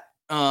it's at.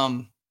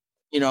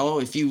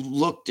 If you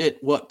looked at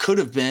what could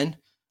have been,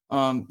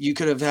 you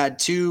could have had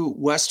two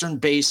Western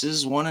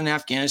bases, one in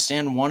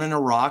Afghanistan, one in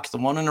Iraq. The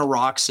one in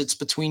Iraq sits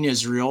between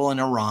Israel and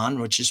Iran,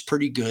 which is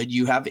pretty good.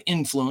 You have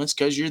influence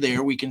because you're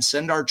there. We can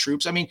send our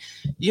troops. I mean,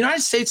 the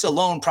United States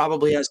alone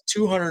probably has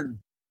 200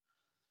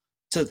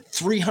 to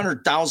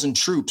 300,000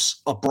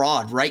 troops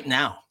abroad right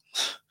now.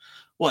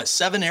 What,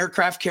 7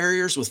 aircraft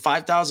carriers with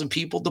 5,000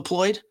 people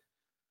deployed?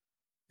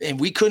 And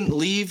we couldn't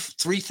leave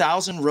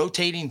 3,000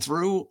 rotating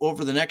through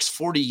over the next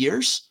 40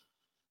 years.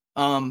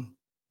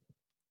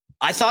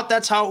 I thought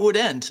that's how it would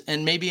end.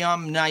 And maybe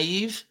I'm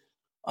naive.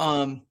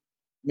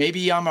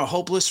 Maybe I'm a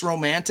hopeless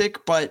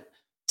romantic. But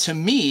to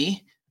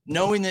me,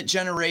 knowing that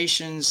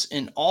generations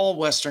in all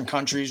Western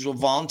countries will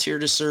volunteer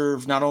to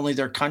serve not only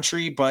their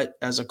country, but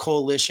as a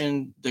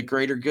coalition, the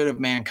greater good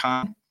of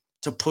mankind,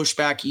 to push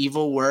back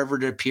evil wherever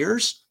it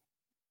appears.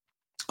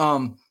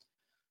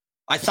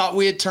 I thought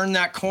we had turned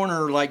that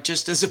corner, like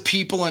just as a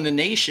people and a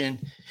nation,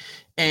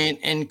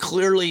 and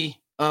clearly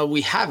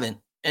we haven't.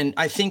 And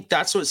I think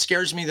that's what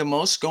scares me the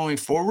most going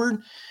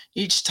forward.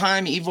 Each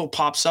time evil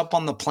pops up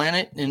on the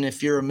planet, and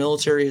if you're a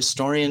military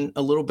historian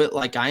a little bit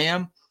like I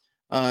am,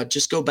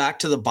 just go back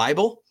to the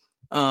Bible.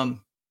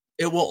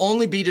 It will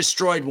only be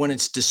destroyed when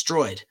it's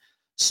destroyed.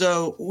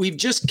 So we've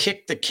just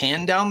kicked the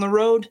can down the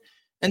road.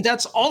 And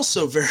that's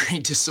also very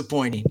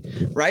disappointing,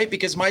 right?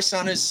 Because my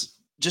son is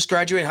just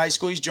graduated high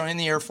school. He's joining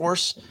the Air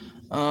Force.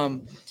 I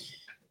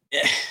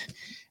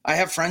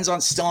have friends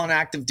still on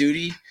active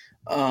duty.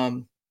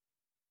 And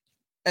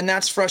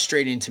that's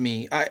frustrating to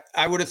me.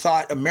 I would have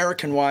thought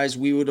American-wise,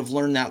 we would have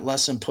learned that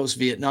lesson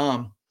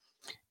post-Vietnam.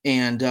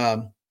 And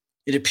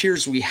it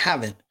appears we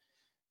haven't.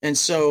 And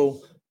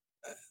so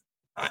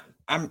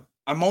I'm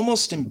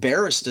almost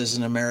embarrassed as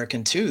an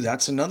American too.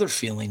 That's another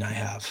feeling I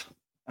have.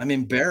 I'm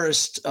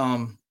embarrassed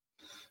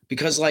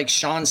because like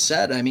Shaun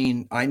said, I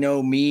mean, I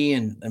know me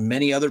and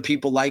many other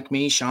people like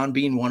me, Shaun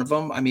being one of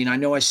them. I mean, I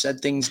know I said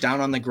things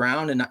down on the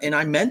ground and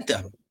I meant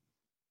them.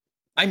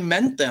 I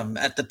meant them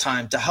at the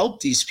time to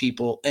help these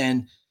people.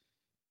 And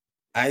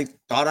I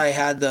thought I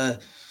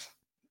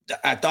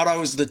thought I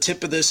was the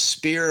tip of this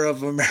spear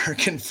of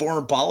American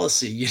foreign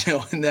policy,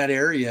 in that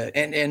area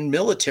and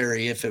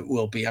military, if it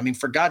will be. I mean,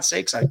 for God's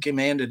sakes, I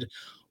commanded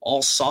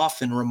all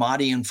SOF in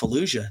Ramadi and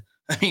Fallujah.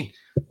 I mean,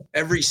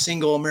 every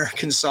single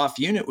American SOF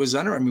unit was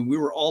under. I mean, we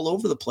were all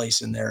over the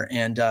place in there.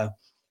 And I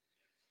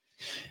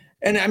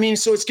mean,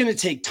 so it's going to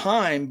take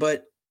time,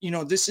 but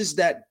this is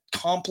that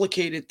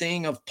complicated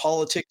thing of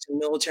politics and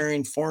military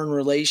and foreign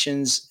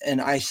relations.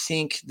 And I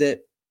think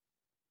that,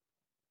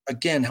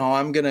 again, how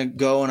I'm going to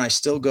go, and I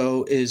still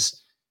go,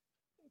 is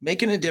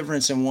making a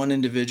difference in one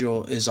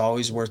individual is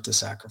always worth the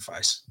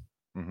sacrifice.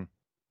 Mm-hmm.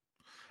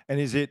 And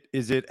is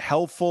it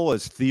helpful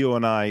as Theo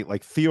and I,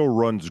 like Theo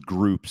runs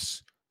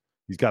groups.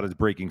 He's got his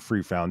Breaking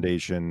Free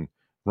Foundation,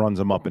 runs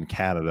them up in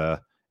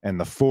Canada, and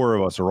the four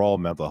of us are all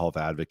mental health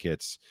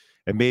advocates.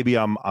 And maybe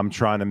I'm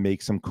trying to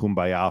make some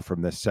kumbaya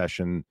from this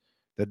session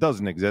that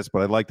doesn't exist,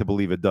 but I'd like to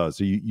believe it does.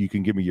 So you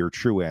can give me your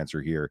true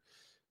answer here.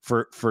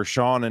 For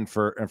Shaun and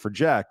for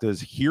Jack,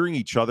 does hearing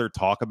each other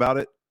talk about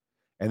it,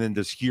 and then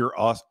does hear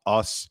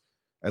us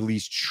at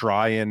least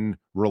try and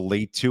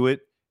relate to it,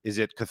 is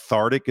it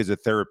cathartic? Is it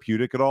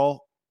therapeutic at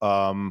all?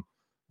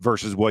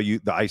 Versus the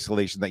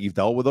isolation that you've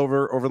dealt with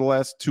over the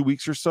last 2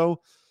 weeks or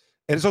so.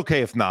 And it's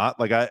okay if not,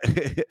 but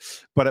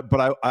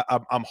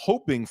I'm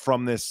hoping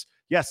from this,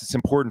 yes, it's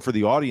important for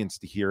the audience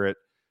to hear it,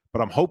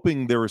 but I'm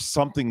hoping there was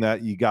something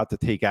that you got to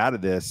take out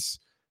of this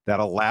that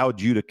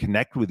allowed you to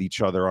connect with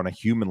each other on a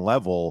human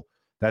level.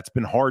 That's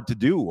been hard to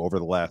do over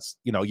the last,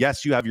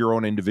 yes, you have your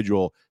own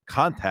individual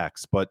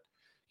contacts, but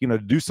to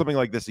do something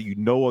like this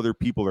that other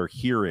people are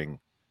hearing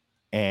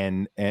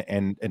and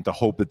to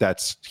hope that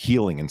that's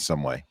healing in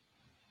some way.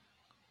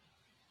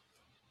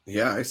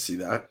 Yeah, I see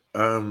that.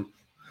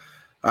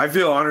 I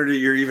feel honored that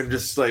you're even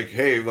just like,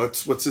 hey,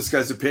 what's this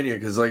guy's opinion?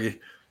 Because I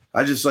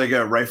just like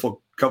a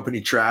rifle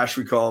company trash.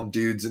 We call them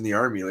dudes in the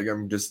Army. Like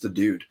I'm just a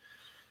dude.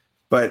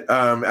 But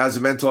as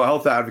a mental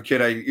health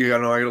advocate, I got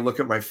to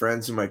look at my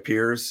friends and my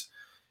peers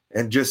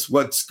and just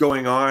what's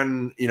going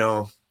on.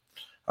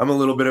 I'm a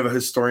little bit of a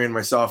historian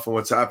myself and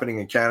what's happening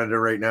in Canada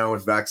right now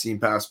with vaccine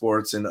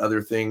passports and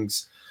other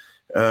things.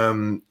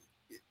 You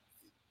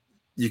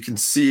can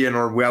see an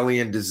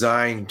Orwellian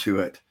design to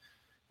it.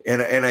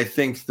 And I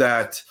think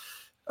that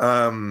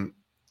a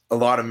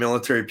lot of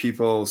military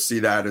people see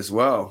that as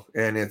well.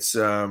 And it's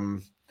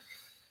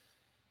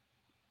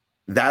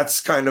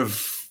that's kind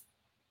of,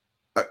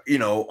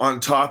 on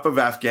top of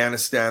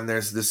Afghanistan,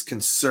 there's this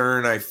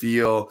concern I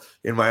feel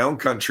in my own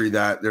country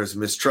that there's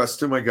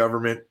mistrust in my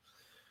government.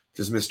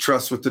 There's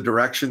mistrust with the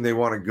direction they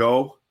want to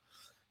go.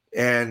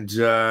 And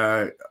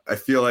I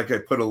feel like I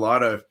put a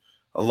lot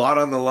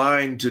on the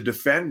line to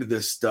defend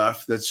this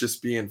stuff that's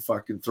just being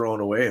fucking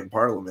thrown away in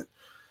Parliament.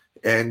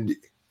 And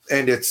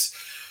it's,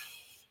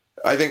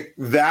 I think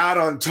that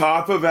on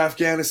top of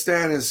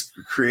Afghanistan is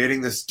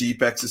creating this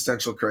deep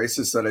existential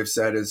crisis that I've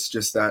said is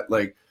just that,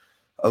 like,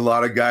 a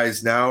lot of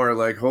guys now are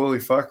like, holy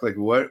fuck, like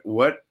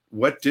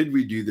what did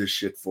we do this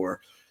shit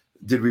for?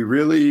 Did we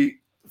really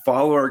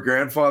follow our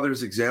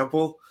grandfather's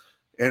example?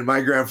 And my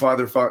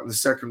grandfather fought in the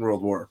Second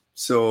World War.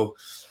 So,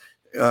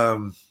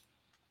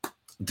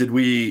 did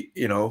we,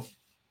 are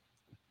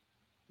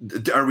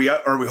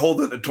we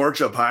holding the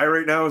torch up high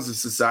right now as a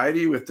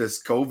society with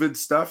this COVID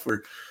stuff?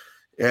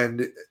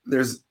 And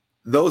there's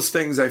those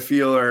things I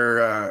feel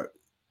are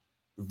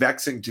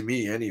vexing to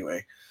me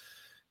anyway.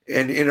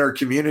 And in our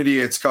community,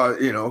 it's called,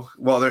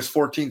 there's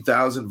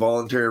 14,000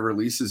 voluntary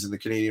releases in the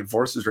Canadian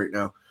Forces right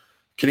now.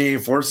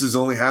 Canadian Forces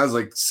only has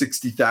like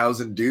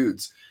 60,000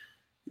 dudes.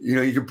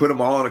 You can put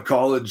them all in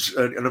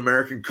an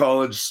American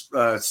college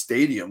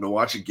stadium to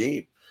watch a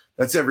game.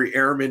 That's every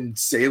airman,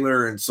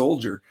 sailor, and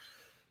soldier.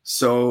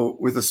 So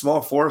with a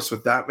small force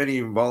with that many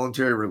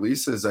voluntary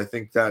releases, I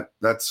think that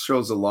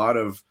shows a lot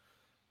of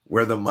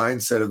where the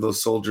mindset of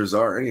those soldiers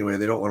are. Anyway,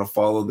 they don't want to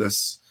follow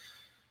this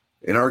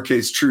in our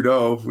case,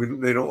 Trudeau.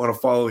 They don't want to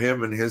follow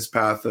him in his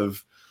path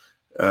of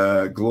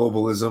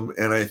globalism.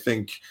 And I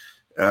think,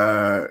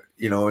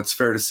 it's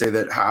fair to say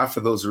that half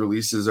of those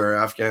releases are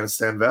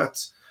Afghanistan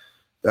vets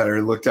that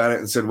are looked at it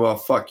and said, well,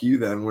 fuck you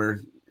then.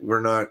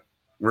 We're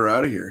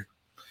out of here.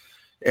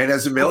 And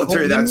as a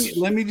military,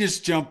 let me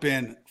just jump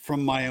in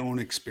from my own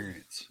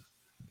experience.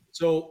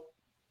 So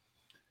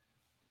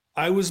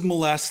I was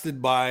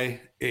molested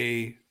by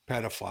a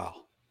pedophile.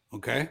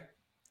 Okay.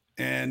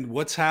 And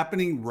what's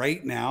happening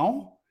right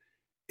now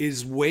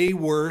is way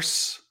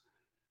worse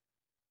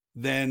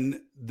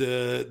than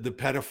the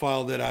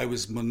pedophile that I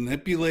was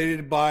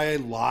manipulated by,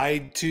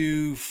 lied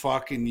to,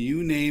 fucking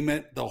you name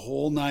it, the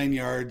whole 9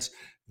 yards.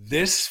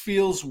 This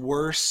feels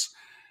worse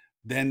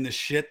than the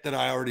shit that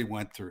I already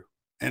went through.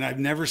 And I've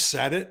never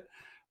said it,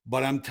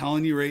 but I'm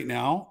telling you right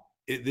now,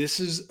 this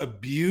is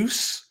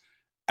abuse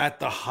at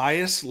the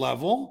highest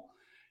level,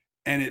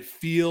 and it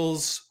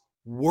feels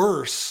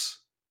worse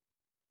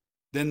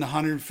than the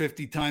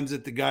 150 times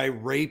that the guy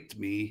raped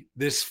me.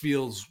 This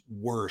feels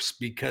worse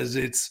because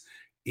it's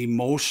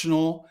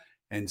emotional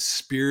and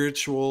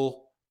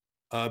spiritual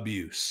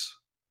abuse.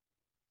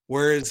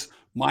 Whereas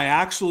my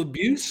actual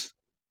abuse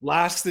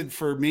lasted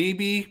for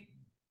maybe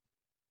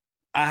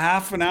a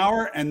half an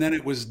hour and then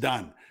it was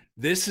done.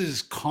 This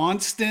is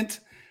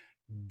constant,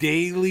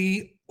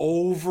 daily,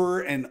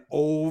 over and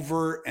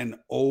over and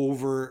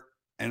over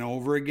and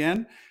over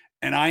again.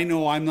 And I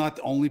know I'm not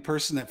the only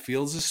person that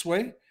feels this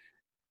way.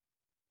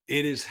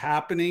 It is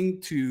happening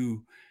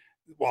to,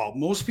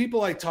 most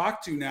people I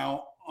talk to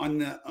now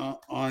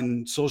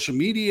on social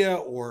media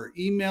or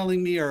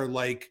emailing me are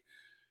like,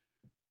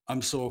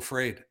 I'm so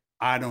afraid.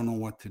 I don't know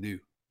what to do,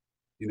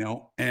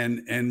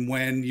 and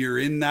when you're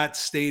in that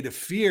state of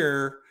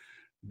fear,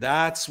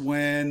 that's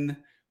when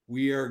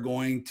we are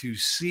going to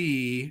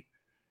see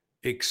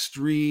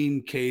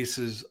extreme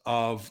cases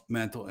of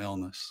mental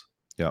illness.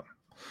 Yeah.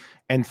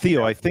 And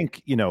Theo, I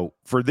think,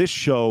 for this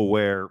show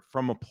where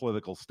from a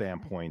political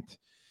standpoint,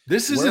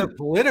 this isn't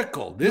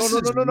political. This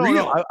is real.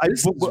 No.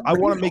 I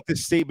want to make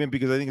this statement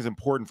because I think it's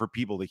important for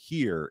people to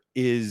hear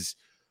is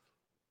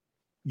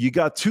you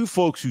got two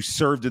folks who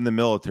served in the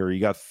military.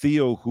 You got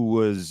Theo, who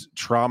was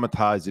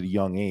traumatized at a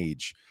young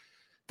age,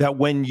 that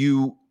when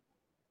you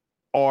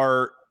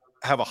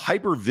have a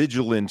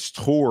hypervigilance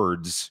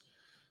towards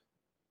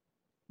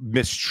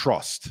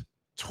mistrust,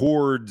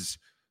 towards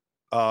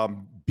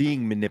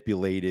being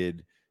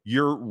manipulated,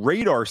 your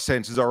radar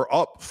senses are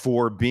up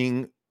for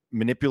being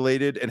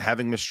manipulated and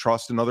having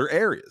mistrust in other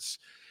areas.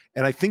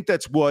 And I think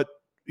that's what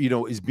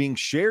is being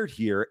shared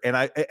here. And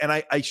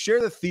I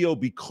share the Theo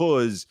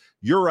because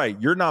you're right.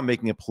 You're not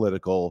making it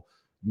political.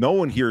 No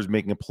one here is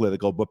making it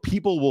political, but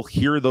people will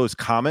hear those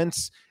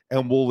comments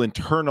and will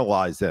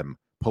internalize them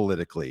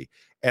politically.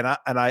 And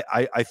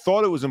I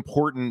thought it was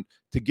important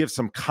to give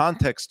some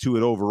context to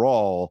it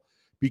overall,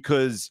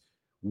 because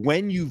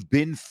when you've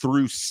been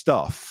through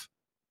stuff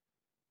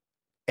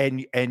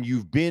and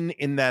you've been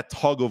in that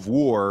tug of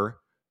war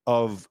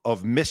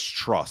of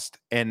mistrust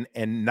and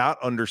not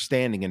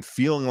understanding and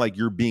feeling like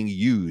you're being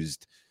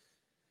used,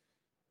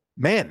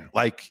 man,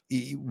 like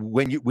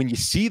when you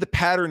see the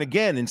pattern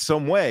again in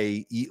some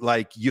way,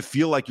 like you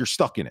feel like you're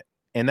stuck in it.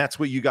 And that's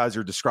what you guys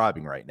are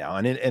describing right now.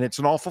 And it's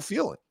an awful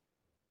feeling.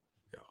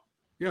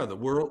 Yeah. The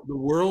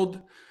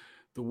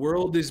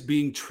world is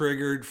being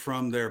triggered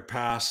from their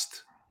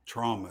past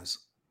traumas,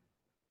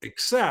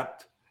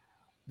 except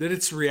that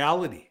it's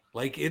reality.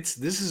 Like this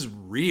is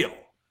real.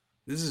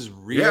 This is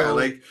real. Yeah,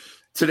 like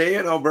today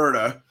in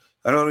Alberta,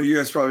 I don't know, you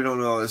guys probably don't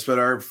know this, but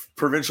our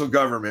provincial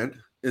government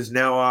is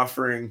now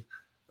offering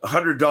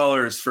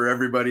 $100 for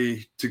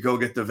everybody to go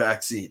get the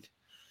vaccine.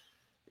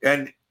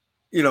 And,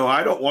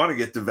 I don't want to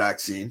get the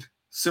vaccine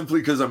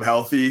simply because I'm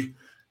healthy.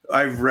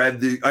 I've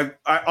read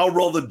I'll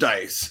roll the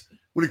dice.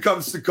 When it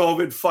comes to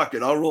COVID, fuck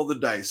it, I'll roll the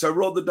dice. I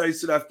rolled the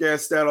dice in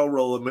Afghanistan, I'll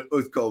roll them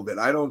with COVID.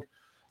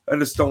 I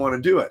just don't want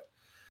to do it.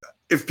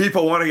 If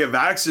people want to get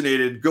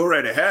vaccinated, go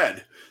right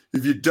ahead.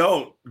 If you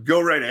don't,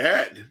 go right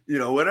ahead.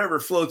 Whatever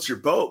floats your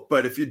boat.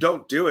 But if you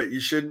don't do it, you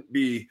shouldn't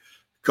be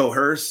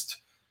coerced.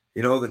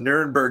 The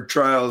Nuremberg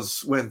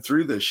trials went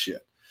through this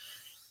shit.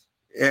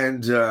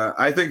 And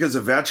I think as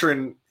a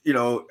veteran,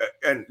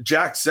 and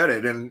Jack said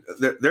it, and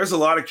there's a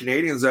lot of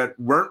Canadians that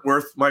weren't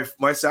worth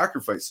my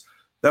sacrifice,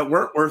 that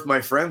weren't worth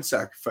my friend's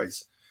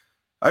sacrifice.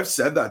 I've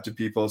said that to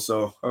people,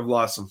 so I've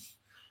lost them.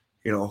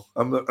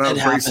 I'm an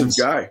abrasive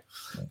guy.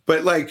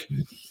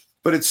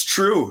 But it's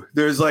true.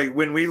 There's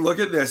when we look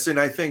at this, and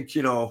I think,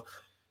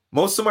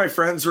 most of my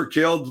friends were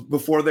killed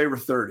before they were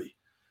 30.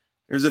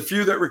 There's a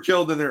few that were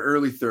killed in their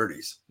early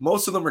 30s.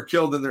 Most of them were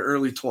killed in their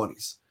early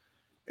 20s.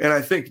 And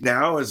I think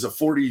now as a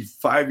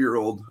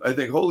 45-year-old, I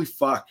think, holy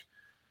fuck,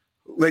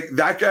 like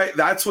that guy,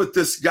 that's what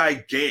this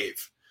guy gave,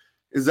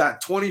 is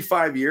that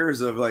 25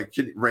 years of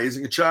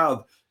raising a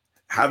child,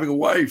 having a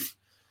wife,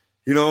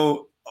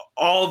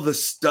 all the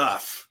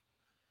stuff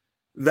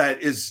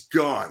that is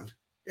gone.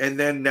 And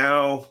then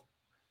now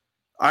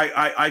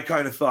I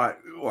kind of thought,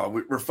 well,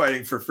 we're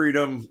fighting for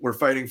freedom. We're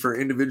fighting for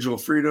individual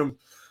freedom.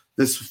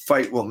 This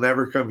fight will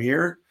never come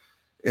here.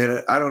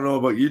 And I don't know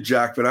about you,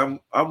 Jack, but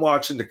I'm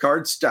watching the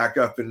cards stack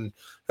up, and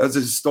as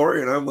a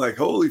historian, I'm like,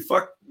 holy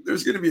fuck,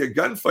 there's going to be a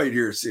gunfight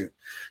here soon.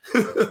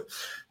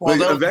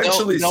 Well,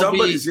 eventually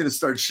somebody's going to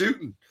start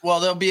shooting. Well,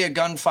 there'll be a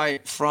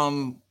gunfight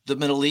from the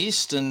Middle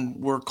East, and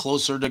we're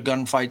closer to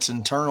gunfights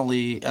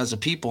internally as a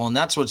people. And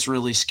that's what's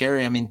really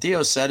scary. I mean,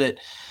 Theo said it.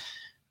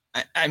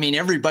 I mean,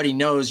 everybody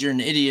knows you're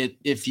an idiot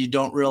if you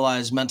don't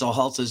realize mental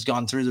health has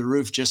gone through the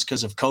roof just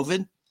because of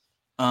COVID.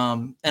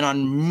 And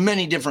on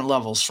many different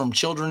levels, from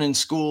children in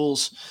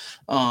schools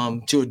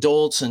to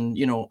adults and,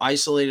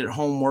 isolated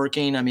home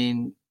working. I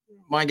mean,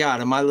 my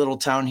God, in my little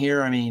town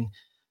here, I mean,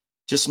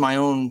 just my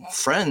own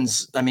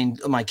friends. I mean,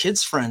 my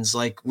kids' friends,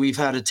 like we've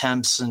had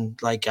attempts,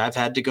 and like I've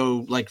had to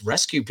go like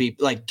rescue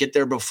people, like get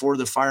there before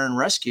the fire and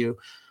rescue.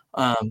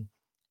 And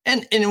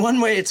in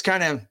one way,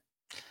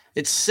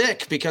 it's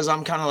sick because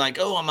I'm kind of like,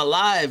 oh, I'm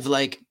alive.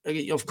 Like,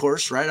 of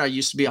course, right. I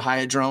used to be a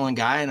high adrenaline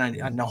guy, and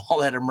I know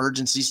all that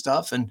emergency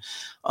stuff. And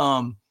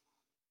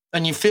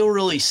you feel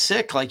really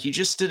sick. Like you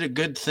just did a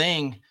good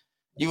thing.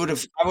 I would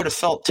have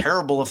felt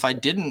terrible if I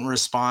didn't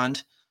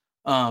respond.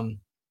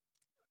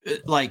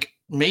 Like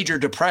major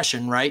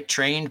depression, right?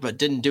 Trained, but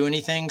didn't do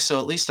anything. So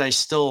at least I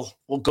still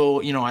will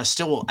go, I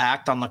still will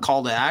act on the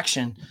call to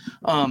action.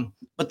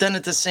 But then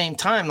at the same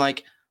time,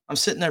 like I'm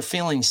sitting there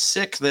feeling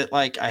sick that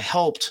like I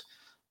helped,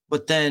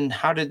 but then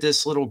how did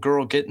this little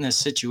girl get in this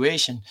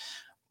situation?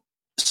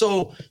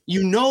 So,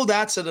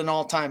 that's at an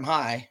all-time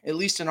high, at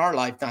least in our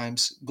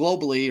lifetimes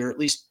globally, or at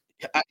least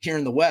here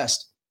in the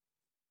West.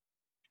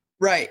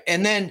 Right.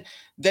 And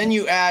then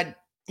you add,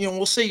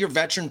 we'll say your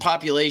veteran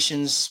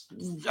populations.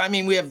 I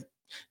mean, we have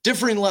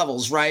differing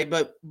levels, right?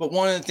 But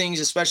one of the things,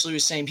 especially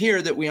with same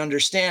here, that we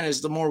understand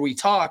is the more we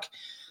talk,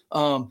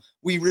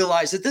 we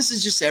realize that this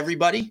is just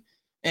everybody.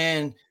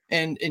 And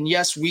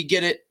yes, we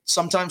get it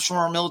sometimes from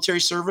our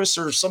military service,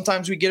 or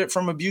sometimes we get it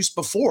from abuse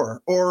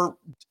before or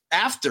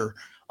after.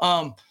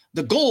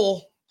 The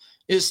goal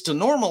is to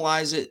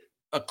normalize it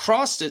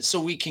across it so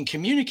we can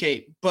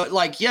communicate. But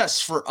like,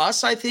 yes, for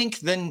us, I think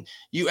then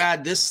you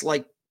add this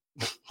like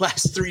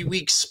last 3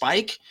 weeks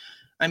spike.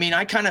 I mean,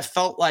 I kind of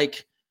felt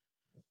like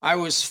I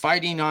was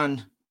fighting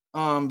on,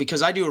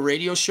 because I do a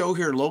radio show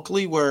here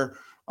locally where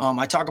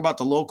I talk about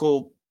the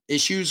local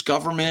issues,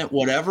 government,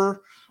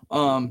 whatever.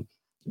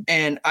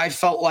 And I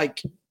felt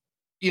like,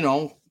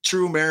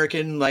 true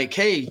American, like,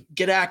 hey,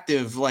 get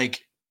active,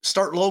 like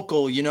start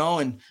local,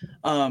 and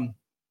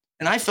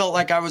I felt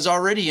like I was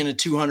already in a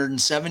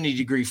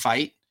 270-degree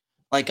fight,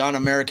 like on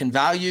American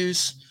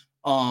values,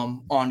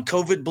 on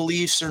COVID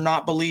beliefs or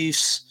not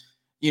beliefs,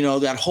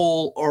 that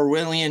whole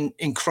Orwellian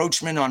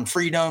encroachment on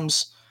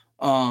freedoms.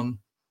 And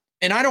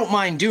I don't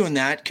mind doing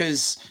that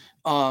because,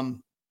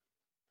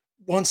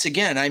 once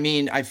again, I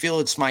mean, I feel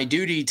it's my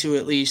duty to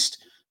at least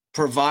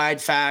provide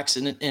facts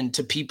and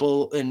to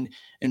people and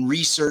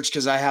research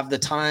because I have the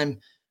time.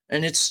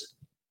 And it's,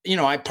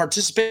 I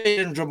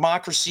participated in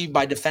democracy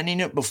by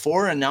defending it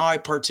before, and now I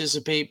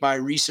participate by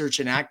research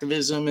and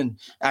activism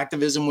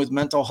with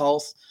mental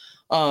health.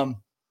 And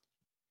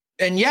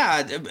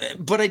yeah,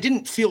 but I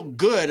didn't feel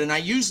good. And I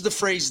used the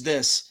phrase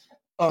this,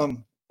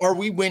 are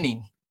we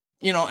winning?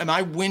 Am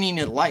I winning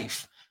at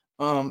life?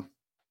 And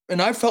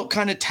I felt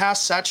kind of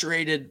task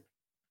saturated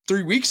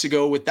 3 weeks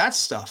ago with that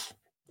stuff,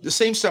 the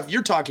same stuff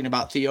you're talking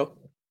about, Theo.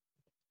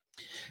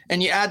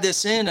 And you add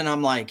this in and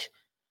I'm like,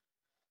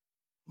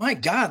 my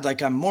God,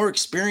 like I'm more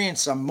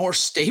experienced, I'm more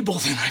stable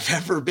than I've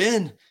ever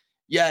been.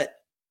 Yet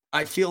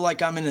I feel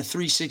like I'm in a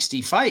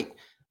 360 fight.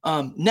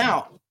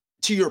 Now,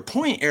 to your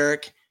point,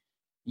 Eric,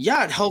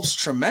 yeah, it helps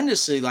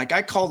tremendously. Like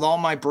I called all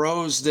my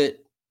bros that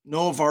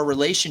know of our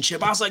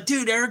relationship. I was like,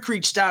 dude, Eric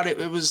reached out.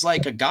 It was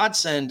like a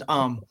godsend.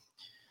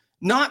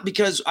 Not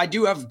because I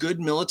do have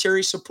good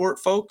military support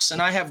folks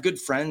and I have good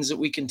friends that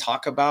we can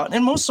talk about.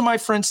 And most of my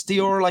friends,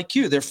 Theo, are like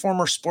you. They're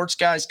former sports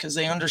guys because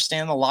they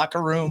understand the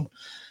locker room.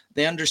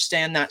 They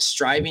understand that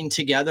striving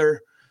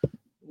together.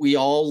 We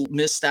all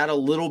miss that a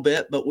little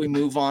bit, but we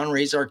move on,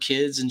 raise our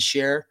kids and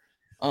share.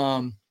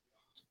 But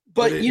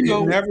it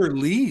never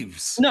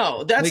leaves.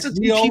 No, that's like the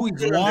thing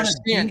people don't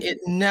understand. It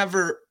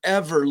never,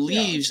 ever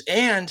leaves.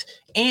 Yeah.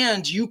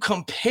 And you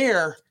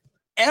compare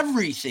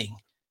everything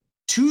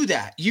to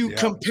that. You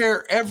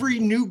compare every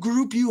new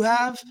group you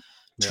have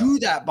to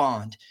that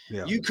bond.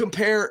 Yeah. You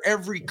compare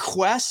every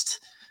quest,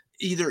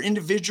 either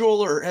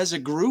individual or as a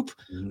group.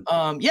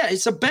 Mm-hmm.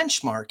 It's a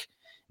benchmark.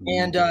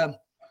 Mm-hmm.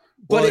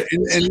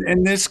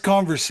 And this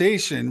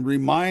conversation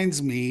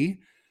reminds me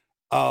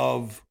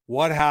of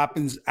what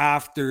happens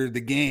after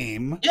the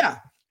game. Yeah.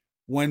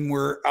 When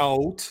we're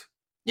out.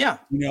 Yeah.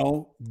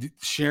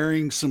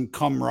 Sharing some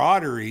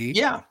camaraderie.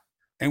 Yeah.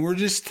 And we're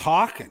just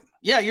talking.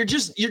 Yeah, you're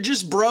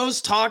just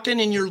bros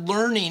talking and you're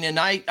learning. And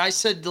I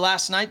said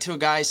last night to a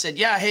guy, I said,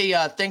 yeah, hey,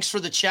 thanks for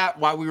the chat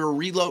while we were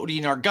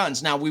reloading our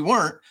guns. Now we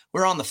were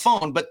on the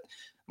phone, but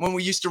when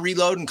we used to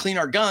reload and clean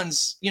our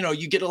guns,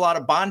 you get a lot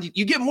of bonding.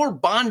 You get more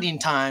bonding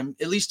time,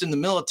 at least in the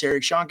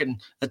military. Shaun can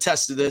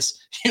attest to this,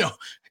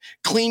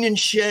 cleaning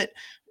shit,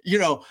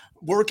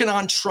 working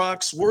on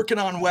trucks, working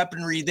on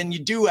weaponry than you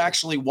do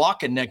actually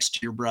walking next to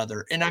your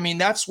brother. And I mean,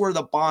 that's where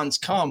the bonds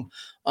come.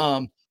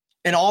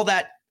 And all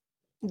that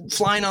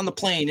flying on the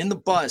plane, in the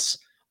bus.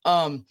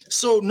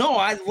 So no,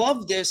 I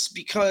love this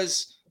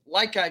because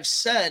like I've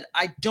said,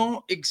 I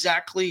don't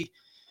exactly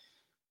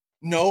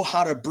know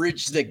how to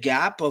bridge the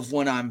gap of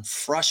when I'm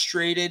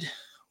frustrated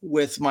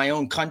with my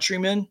own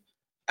countrymen.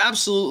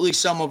 Absolutely,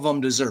 some of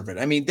them deserve it.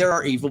 I mean, there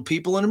are evil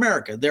people in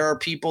America. There are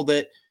people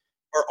that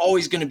are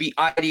always going to be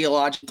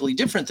ideologically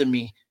different than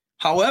me.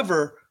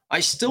 However, I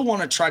still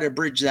want to try to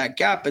bridge that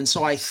gap. And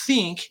so I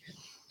think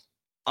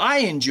I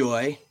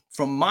enjoy,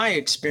 from my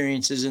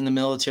experiences in the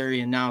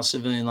military and now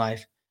civilian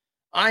life,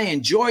 I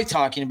enjoy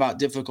talking about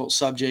difficult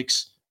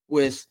subjects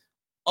with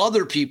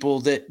other people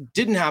that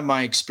didn't have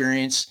my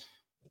experience.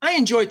 I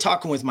enjoy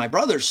talking with my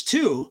brothers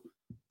too,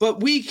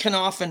 but we can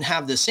often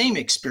have the same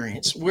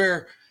experience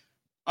where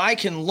I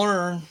can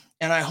learn,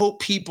 and I hope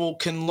people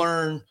can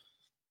learn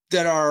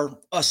that are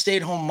a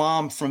stay-at-home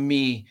mom from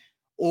me,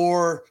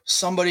 or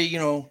somebody, you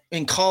know,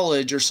 in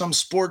college, or some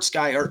sports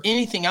guy or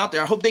anything out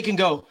there. I hope they can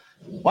go,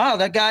 wow,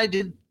 that guy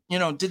did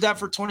that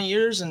for 20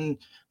 years and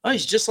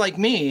he's just like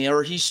me,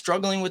 or he's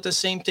struggling with the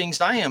same things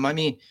I am. I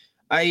mean,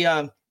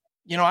 I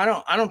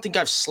don't think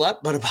I've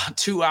slept but about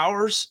 2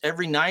 hours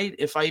every night,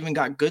 if I even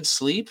got good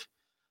sleep.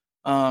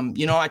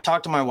 I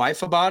talked to my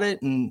wife about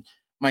it and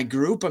my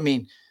group. I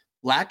mean,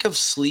 lack of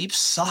sleep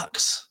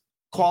sucks.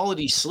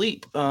 Quality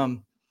sleep.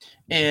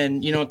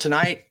 And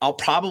tonight I'll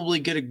probably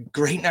get a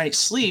great night's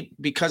sleep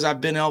because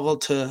I've been able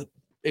to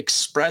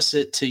express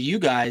it to you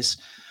guys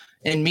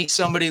and meet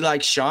somebody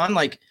like Shaun.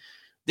 Like,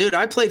 dude,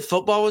 I played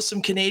football with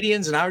some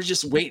Canadians and I was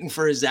just waiting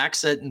for his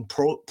accent and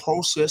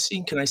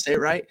processing, can I say it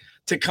right,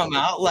 to come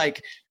out.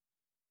 Like,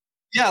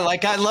 yeah,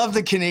 like I love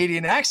the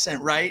Canadian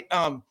accent, right?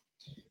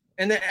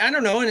 And then, I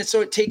don't know. And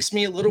so it takes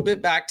me a little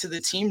bit back to the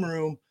team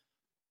room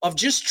of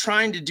just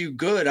trying to do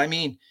good. I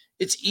mean,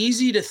 it's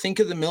easy to think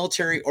of the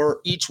military or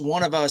each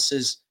one of us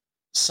as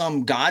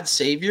some God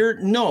savior.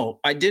 No,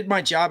 I did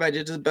my job. I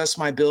did to the best of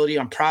my ability.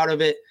 I'm proud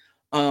of it.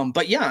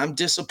 But yeah, I'm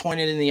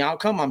disappointed in the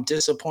outcome. I'm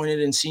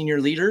disappointed in senior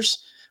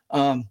leaders.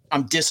 I'm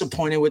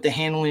disappointed with the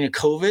handling of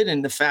COVID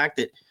and the fact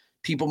that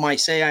people might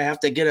say I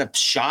have to get a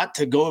shot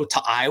to go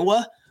to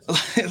Iowa.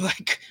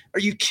 Like, are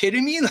you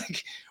kidding me?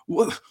 Like,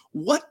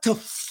 what the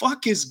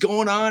fuck is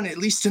going on, at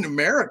least in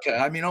America?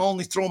 I mean, I'll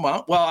only throw them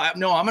out. Well, I'm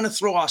going to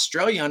throw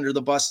Australia under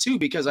the bus too,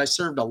 because I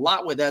served a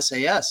lot with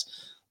SAS.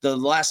 The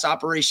last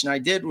operation I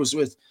did was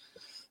with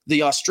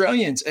the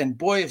Australians, and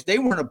boy, if they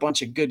weren't a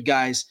bunch of good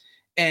guys.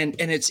 And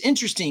it's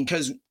interesting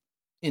because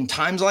in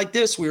times like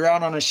this, we were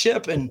out on a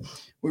ship and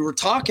we were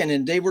talking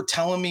and they were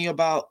telling me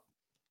about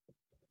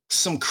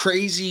some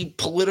crazy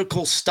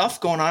political stuff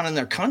going on in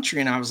their country.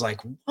 And I was like,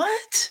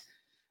 what?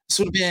 This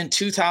would have been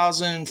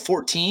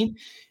 2014.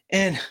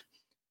 And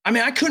I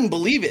mean, I couldn't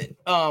believe it.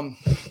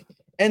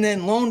 And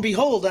then lo and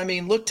behold, I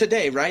mean, look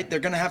today, right? They're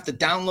going to have to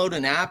download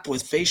an app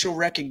with facial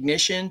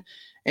recognition,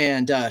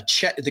 and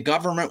the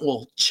government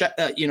will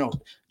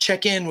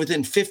check in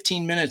within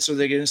 15 minutes, or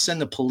they're going to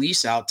send the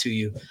police out to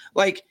you.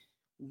 Like,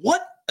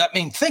 what? I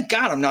mean, thank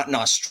God I'm not in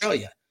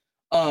Australia.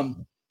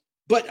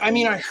 But I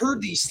mean, I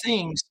heard these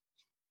things,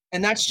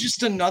 and that's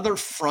just another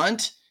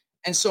front.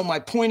 And so my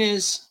point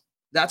is,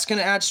 that's going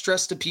to add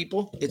stress to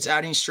people. It's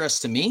adding stress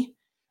to me.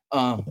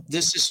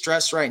 This is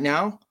stress right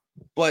now.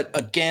 But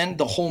again,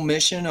 the whole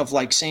mission of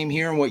like same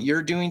here and what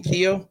you're doing,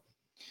 Theo,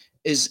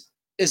 is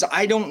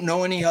I don't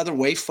know any other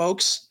way,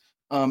 folks.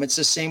 It's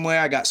the same way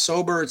I got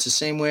sober. It's the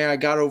same way I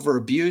got over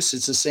abuse.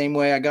 It's the same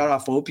way I got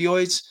off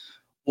opioids,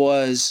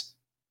 was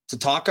to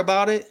talk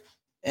about it.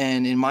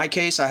 And in my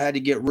case, I had to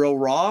get real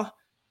raw.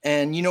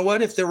 And you know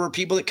what? If there were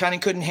people that kind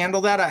of couldn't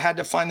handle that, I had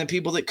to find the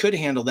people that could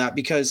handle that,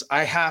 because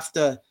I have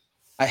to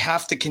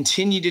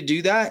continue to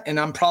do that. And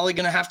I'm probably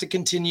going to have to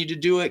continue to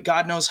do it,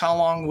 God knows how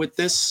long, with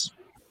this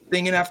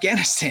thing in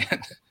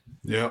Afghanistan.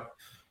 Yeah.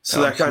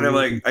 So that kind of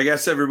like, I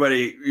guess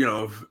everybody,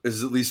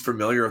 is at least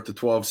familiar with the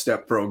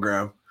 12-step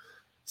program.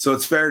 So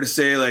it's fair to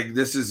say like,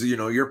 this is,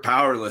 you're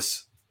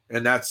powerless.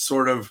 And that's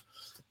sort of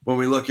when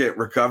we look at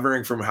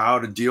recovering from how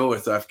to deal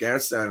with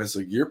Afghanistan, it's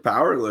like, you're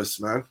powerless,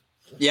 man.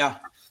 Yeah.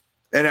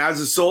 And as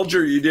a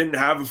soldier, you didn't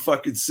have a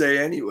fucking say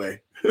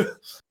anyway.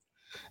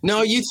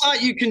 No, you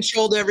thought you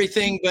controlled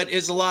everything, but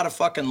it's a lot of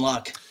fucking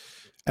luck.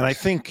 And I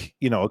think,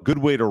 a good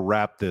way to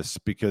wrap this,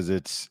 because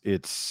it's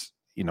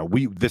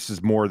this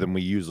is more than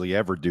we usually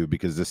ever do,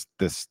 because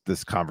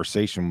this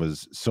conversation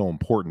was so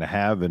important to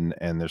have, and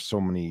there's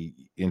so many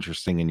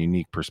interesting and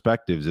unique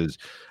perspectives, is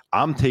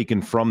I'm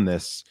taking from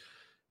this,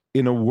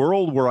 in a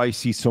world where I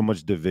see so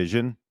much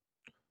division,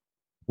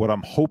 what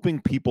I'm hoping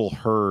people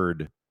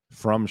heard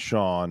from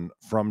Shaun,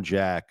 from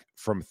Jack,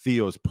 from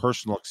Theo's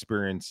personal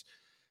experience,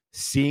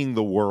 seeing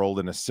the world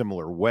in a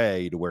similar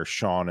way to where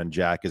Shaun and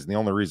Jack is. And the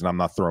only reason I'm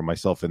not throwing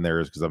myself in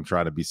there is because I'm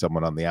trying to be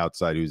someone on the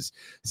outside who's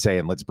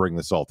saying, let's bring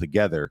this all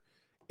together,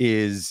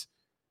 is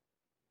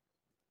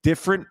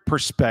different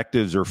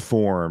perspectives are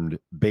formed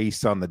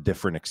based on the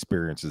different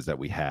experiences that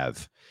we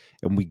have.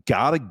 And we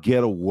got to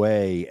get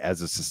away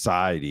as a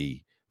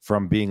society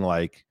from being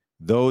like,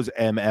 those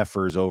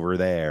MFers over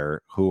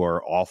there who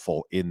are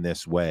awful in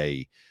this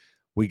way.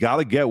 We got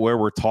to get where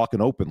we're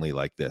talking openly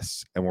like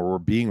this, and where we're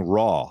being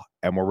raw,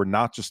 and where we're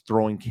not just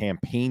throwing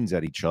campaigns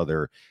at each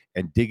other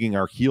and digging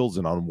our heels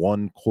in on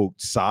one quote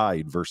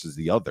side versus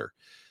the other.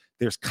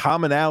 There's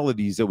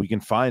commonalities that we can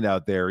find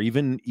out there,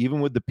 even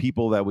with the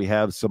people that we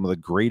have some of the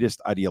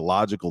greatest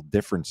ideological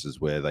differences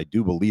with. I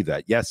do believe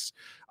that. Yes,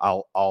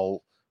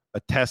 I'll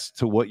attest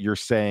to what you're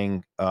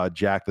saying,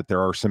 Jack, that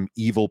there are some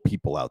evil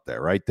people out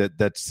there, right?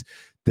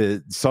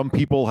 Some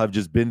people have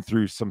just been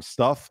through some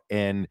stuff,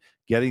 and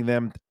getting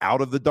them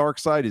out of the dark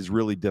side is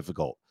really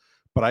difficult.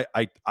 But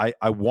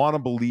I want to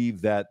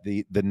believe that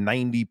the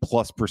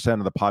 90+%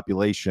 of the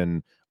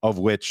population, of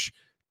which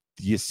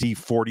you see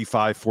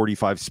 45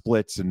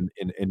 splits in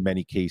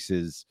many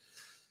cases,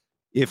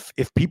 if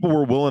people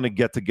were willing to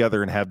get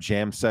together and have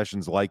jam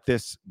sessions like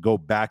this, go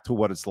back to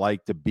what it's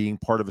like to being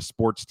part of a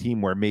sports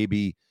team where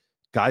maybe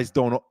guys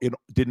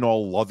didn't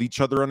all love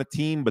each other on a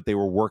team, but they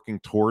were working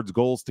towards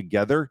goals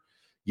together.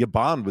 You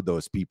bond with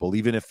those people,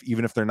 even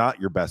if they're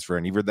not your best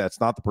friend, even if that's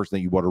not the person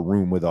that you want to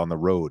room with on the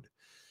road.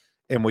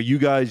 And what you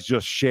guys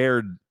just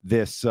shared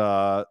this,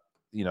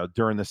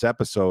 during this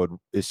episode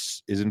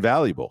is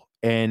invaluable.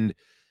 And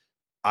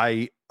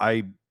I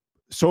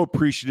so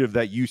appreciative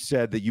that you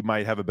said that you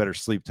might have a better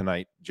sleep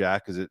tonight,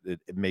 Jack, because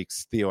it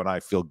makes Theo and I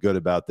feel good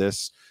about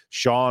this.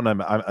 Shaun,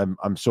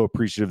 I'm so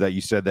appreciative that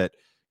you said that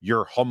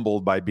you're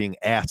humbled by being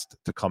asked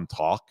to come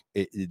talk.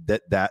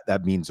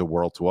 That means the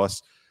world to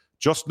us.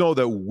 Just know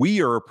that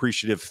we are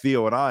appreciative,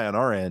 Theo and I, on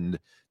our end,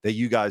 that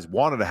you guys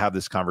wanted to have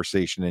this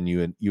conversation and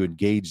you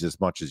engaged as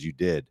much as you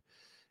did.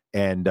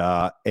 And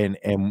we're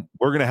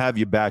going to have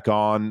you back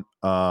on.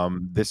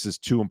 This is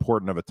too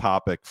important of a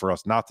topic for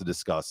us not to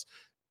discuss.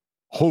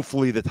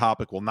 Hopefully the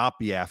topic will not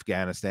be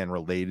Afghanistan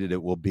related.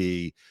 It will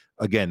be,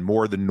 again,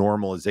 more the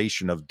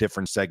normalization of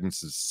different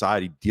segments of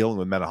society dealing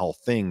with mental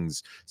health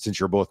things, since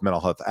you're both mental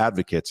health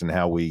advocates, and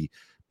how we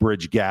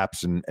bridge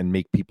gaps and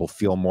make people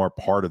feel more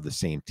part of the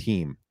same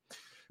team.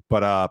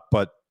 But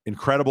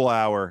incredible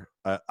hour.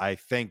 I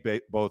thank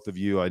both of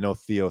you. I know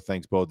Theo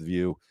thanks both of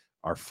you.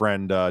 Our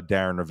friend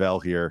Darren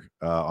Ravel here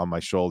on my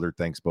shoulder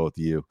thanks both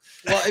of you.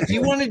 Well, if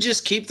you want to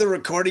just keep the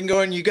recording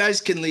going, you guys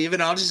can leave,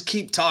 and I'll just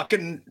keep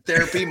talking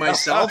therapy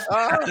myself,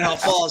 and I'll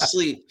fall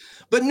asleep.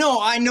 But no,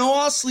 I know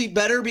I'll sleep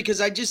better because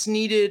I just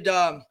needed.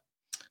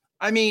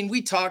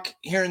 We talk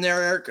here and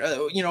there, Eric.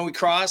 We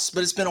cross,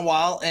 but it's been a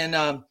while,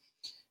 and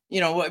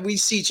we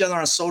see each other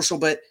on social,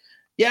 but.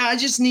 Yeah, I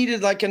just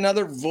needed like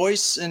another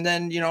voice. And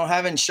then,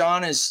 having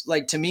Shaun is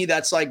like, to me,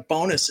 that's like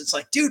bonus. It's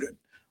like, dude,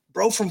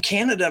 bro from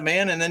Canada,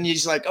 man. And then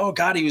he's like, oh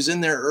God, he was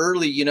in there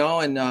early,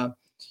 and I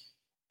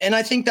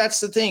think that's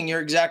the thing.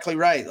 You're exactly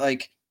right.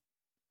 Like,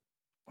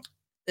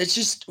 it's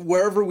just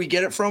wherever we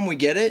get it from, we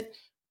get it.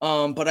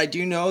 But I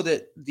do know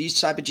that these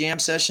type of jam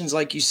sessions,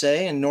 like you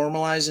say, and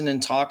normalizing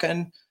and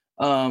talking,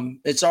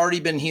 it's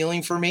already been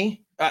healing for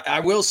me.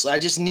 I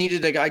just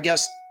needed to, I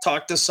guess,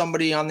 talk to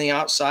somebody on the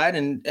outside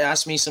and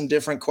ask me some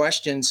different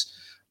questions.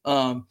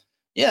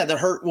 The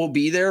hurt will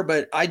be there,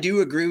 but I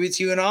do agree with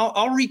you. And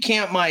I'll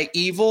recant my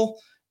evil.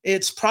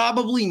 It's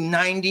probably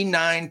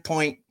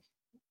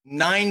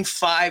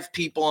 99.95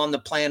 people on the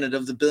planet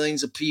of the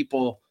billions of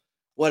people,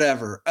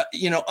 whatever,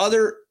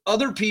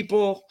 other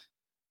people,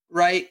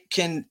 right.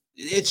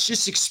 It's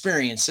just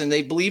experience, and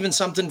they believe in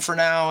something for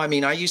now. I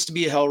mean, I used to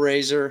be a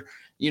hellraiser,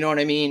 you know what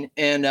I mean?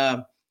 And,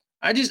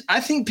 I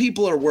think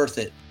people are worth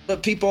it,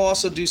 but people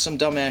also do some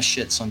dumbass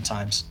shit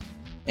sometimes.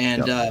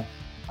 And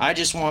I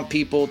just want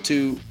people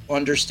to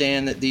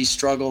understand that these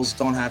struggles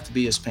don't have to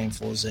be as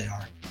painful as they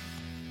are.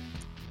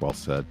 Well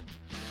said.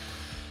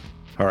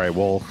 All right.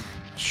 Well,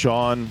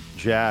 Shaun,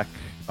 Jack,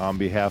 on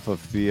behalf of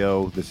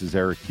Theo, this is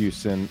Eric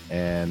Houston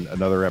and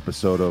another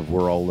episode of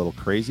We're All a Little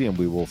Crazy, and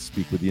we will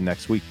speak with you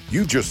next week.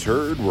 You just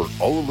heard We're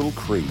All a Little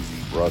Crazy,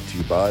 brought to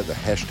you by the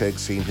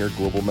 #SameHere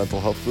Global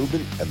Mental Health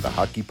Movement and the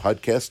Hockey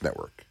Podcast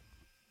Network.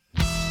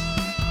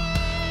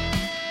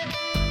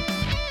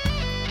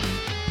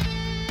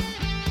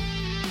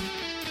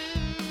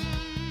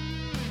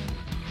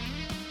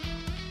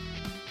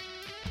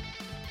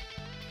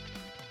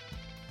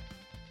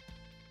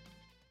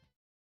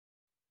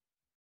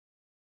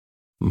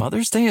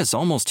 Mother's Day is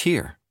almost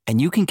here, and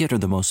you can get her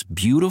the most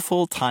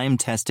beautiful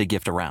time-tested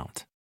gift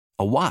around.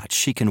 A watch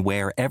she can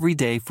wear every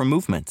day from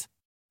Movement.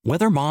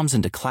 Whether mom's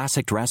into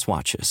classic dress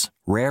watches,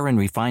 rare and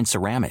refined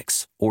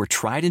ceramics, or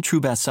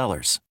tried-and-true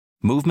bestsellers,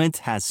 Movement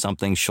has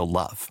something she'll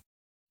love.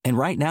 And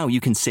right now,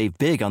 you can save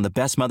big on the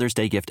best Mother's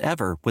Day gift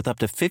ever with up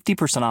to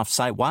 50% off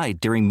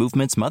site-wide during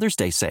Movement's Mother's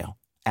Day sale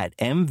at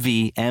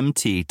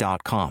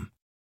MVMT.com.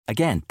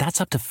 Again, that's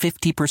up to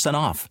 50%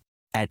 off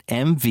at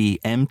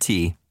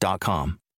MVMT.com.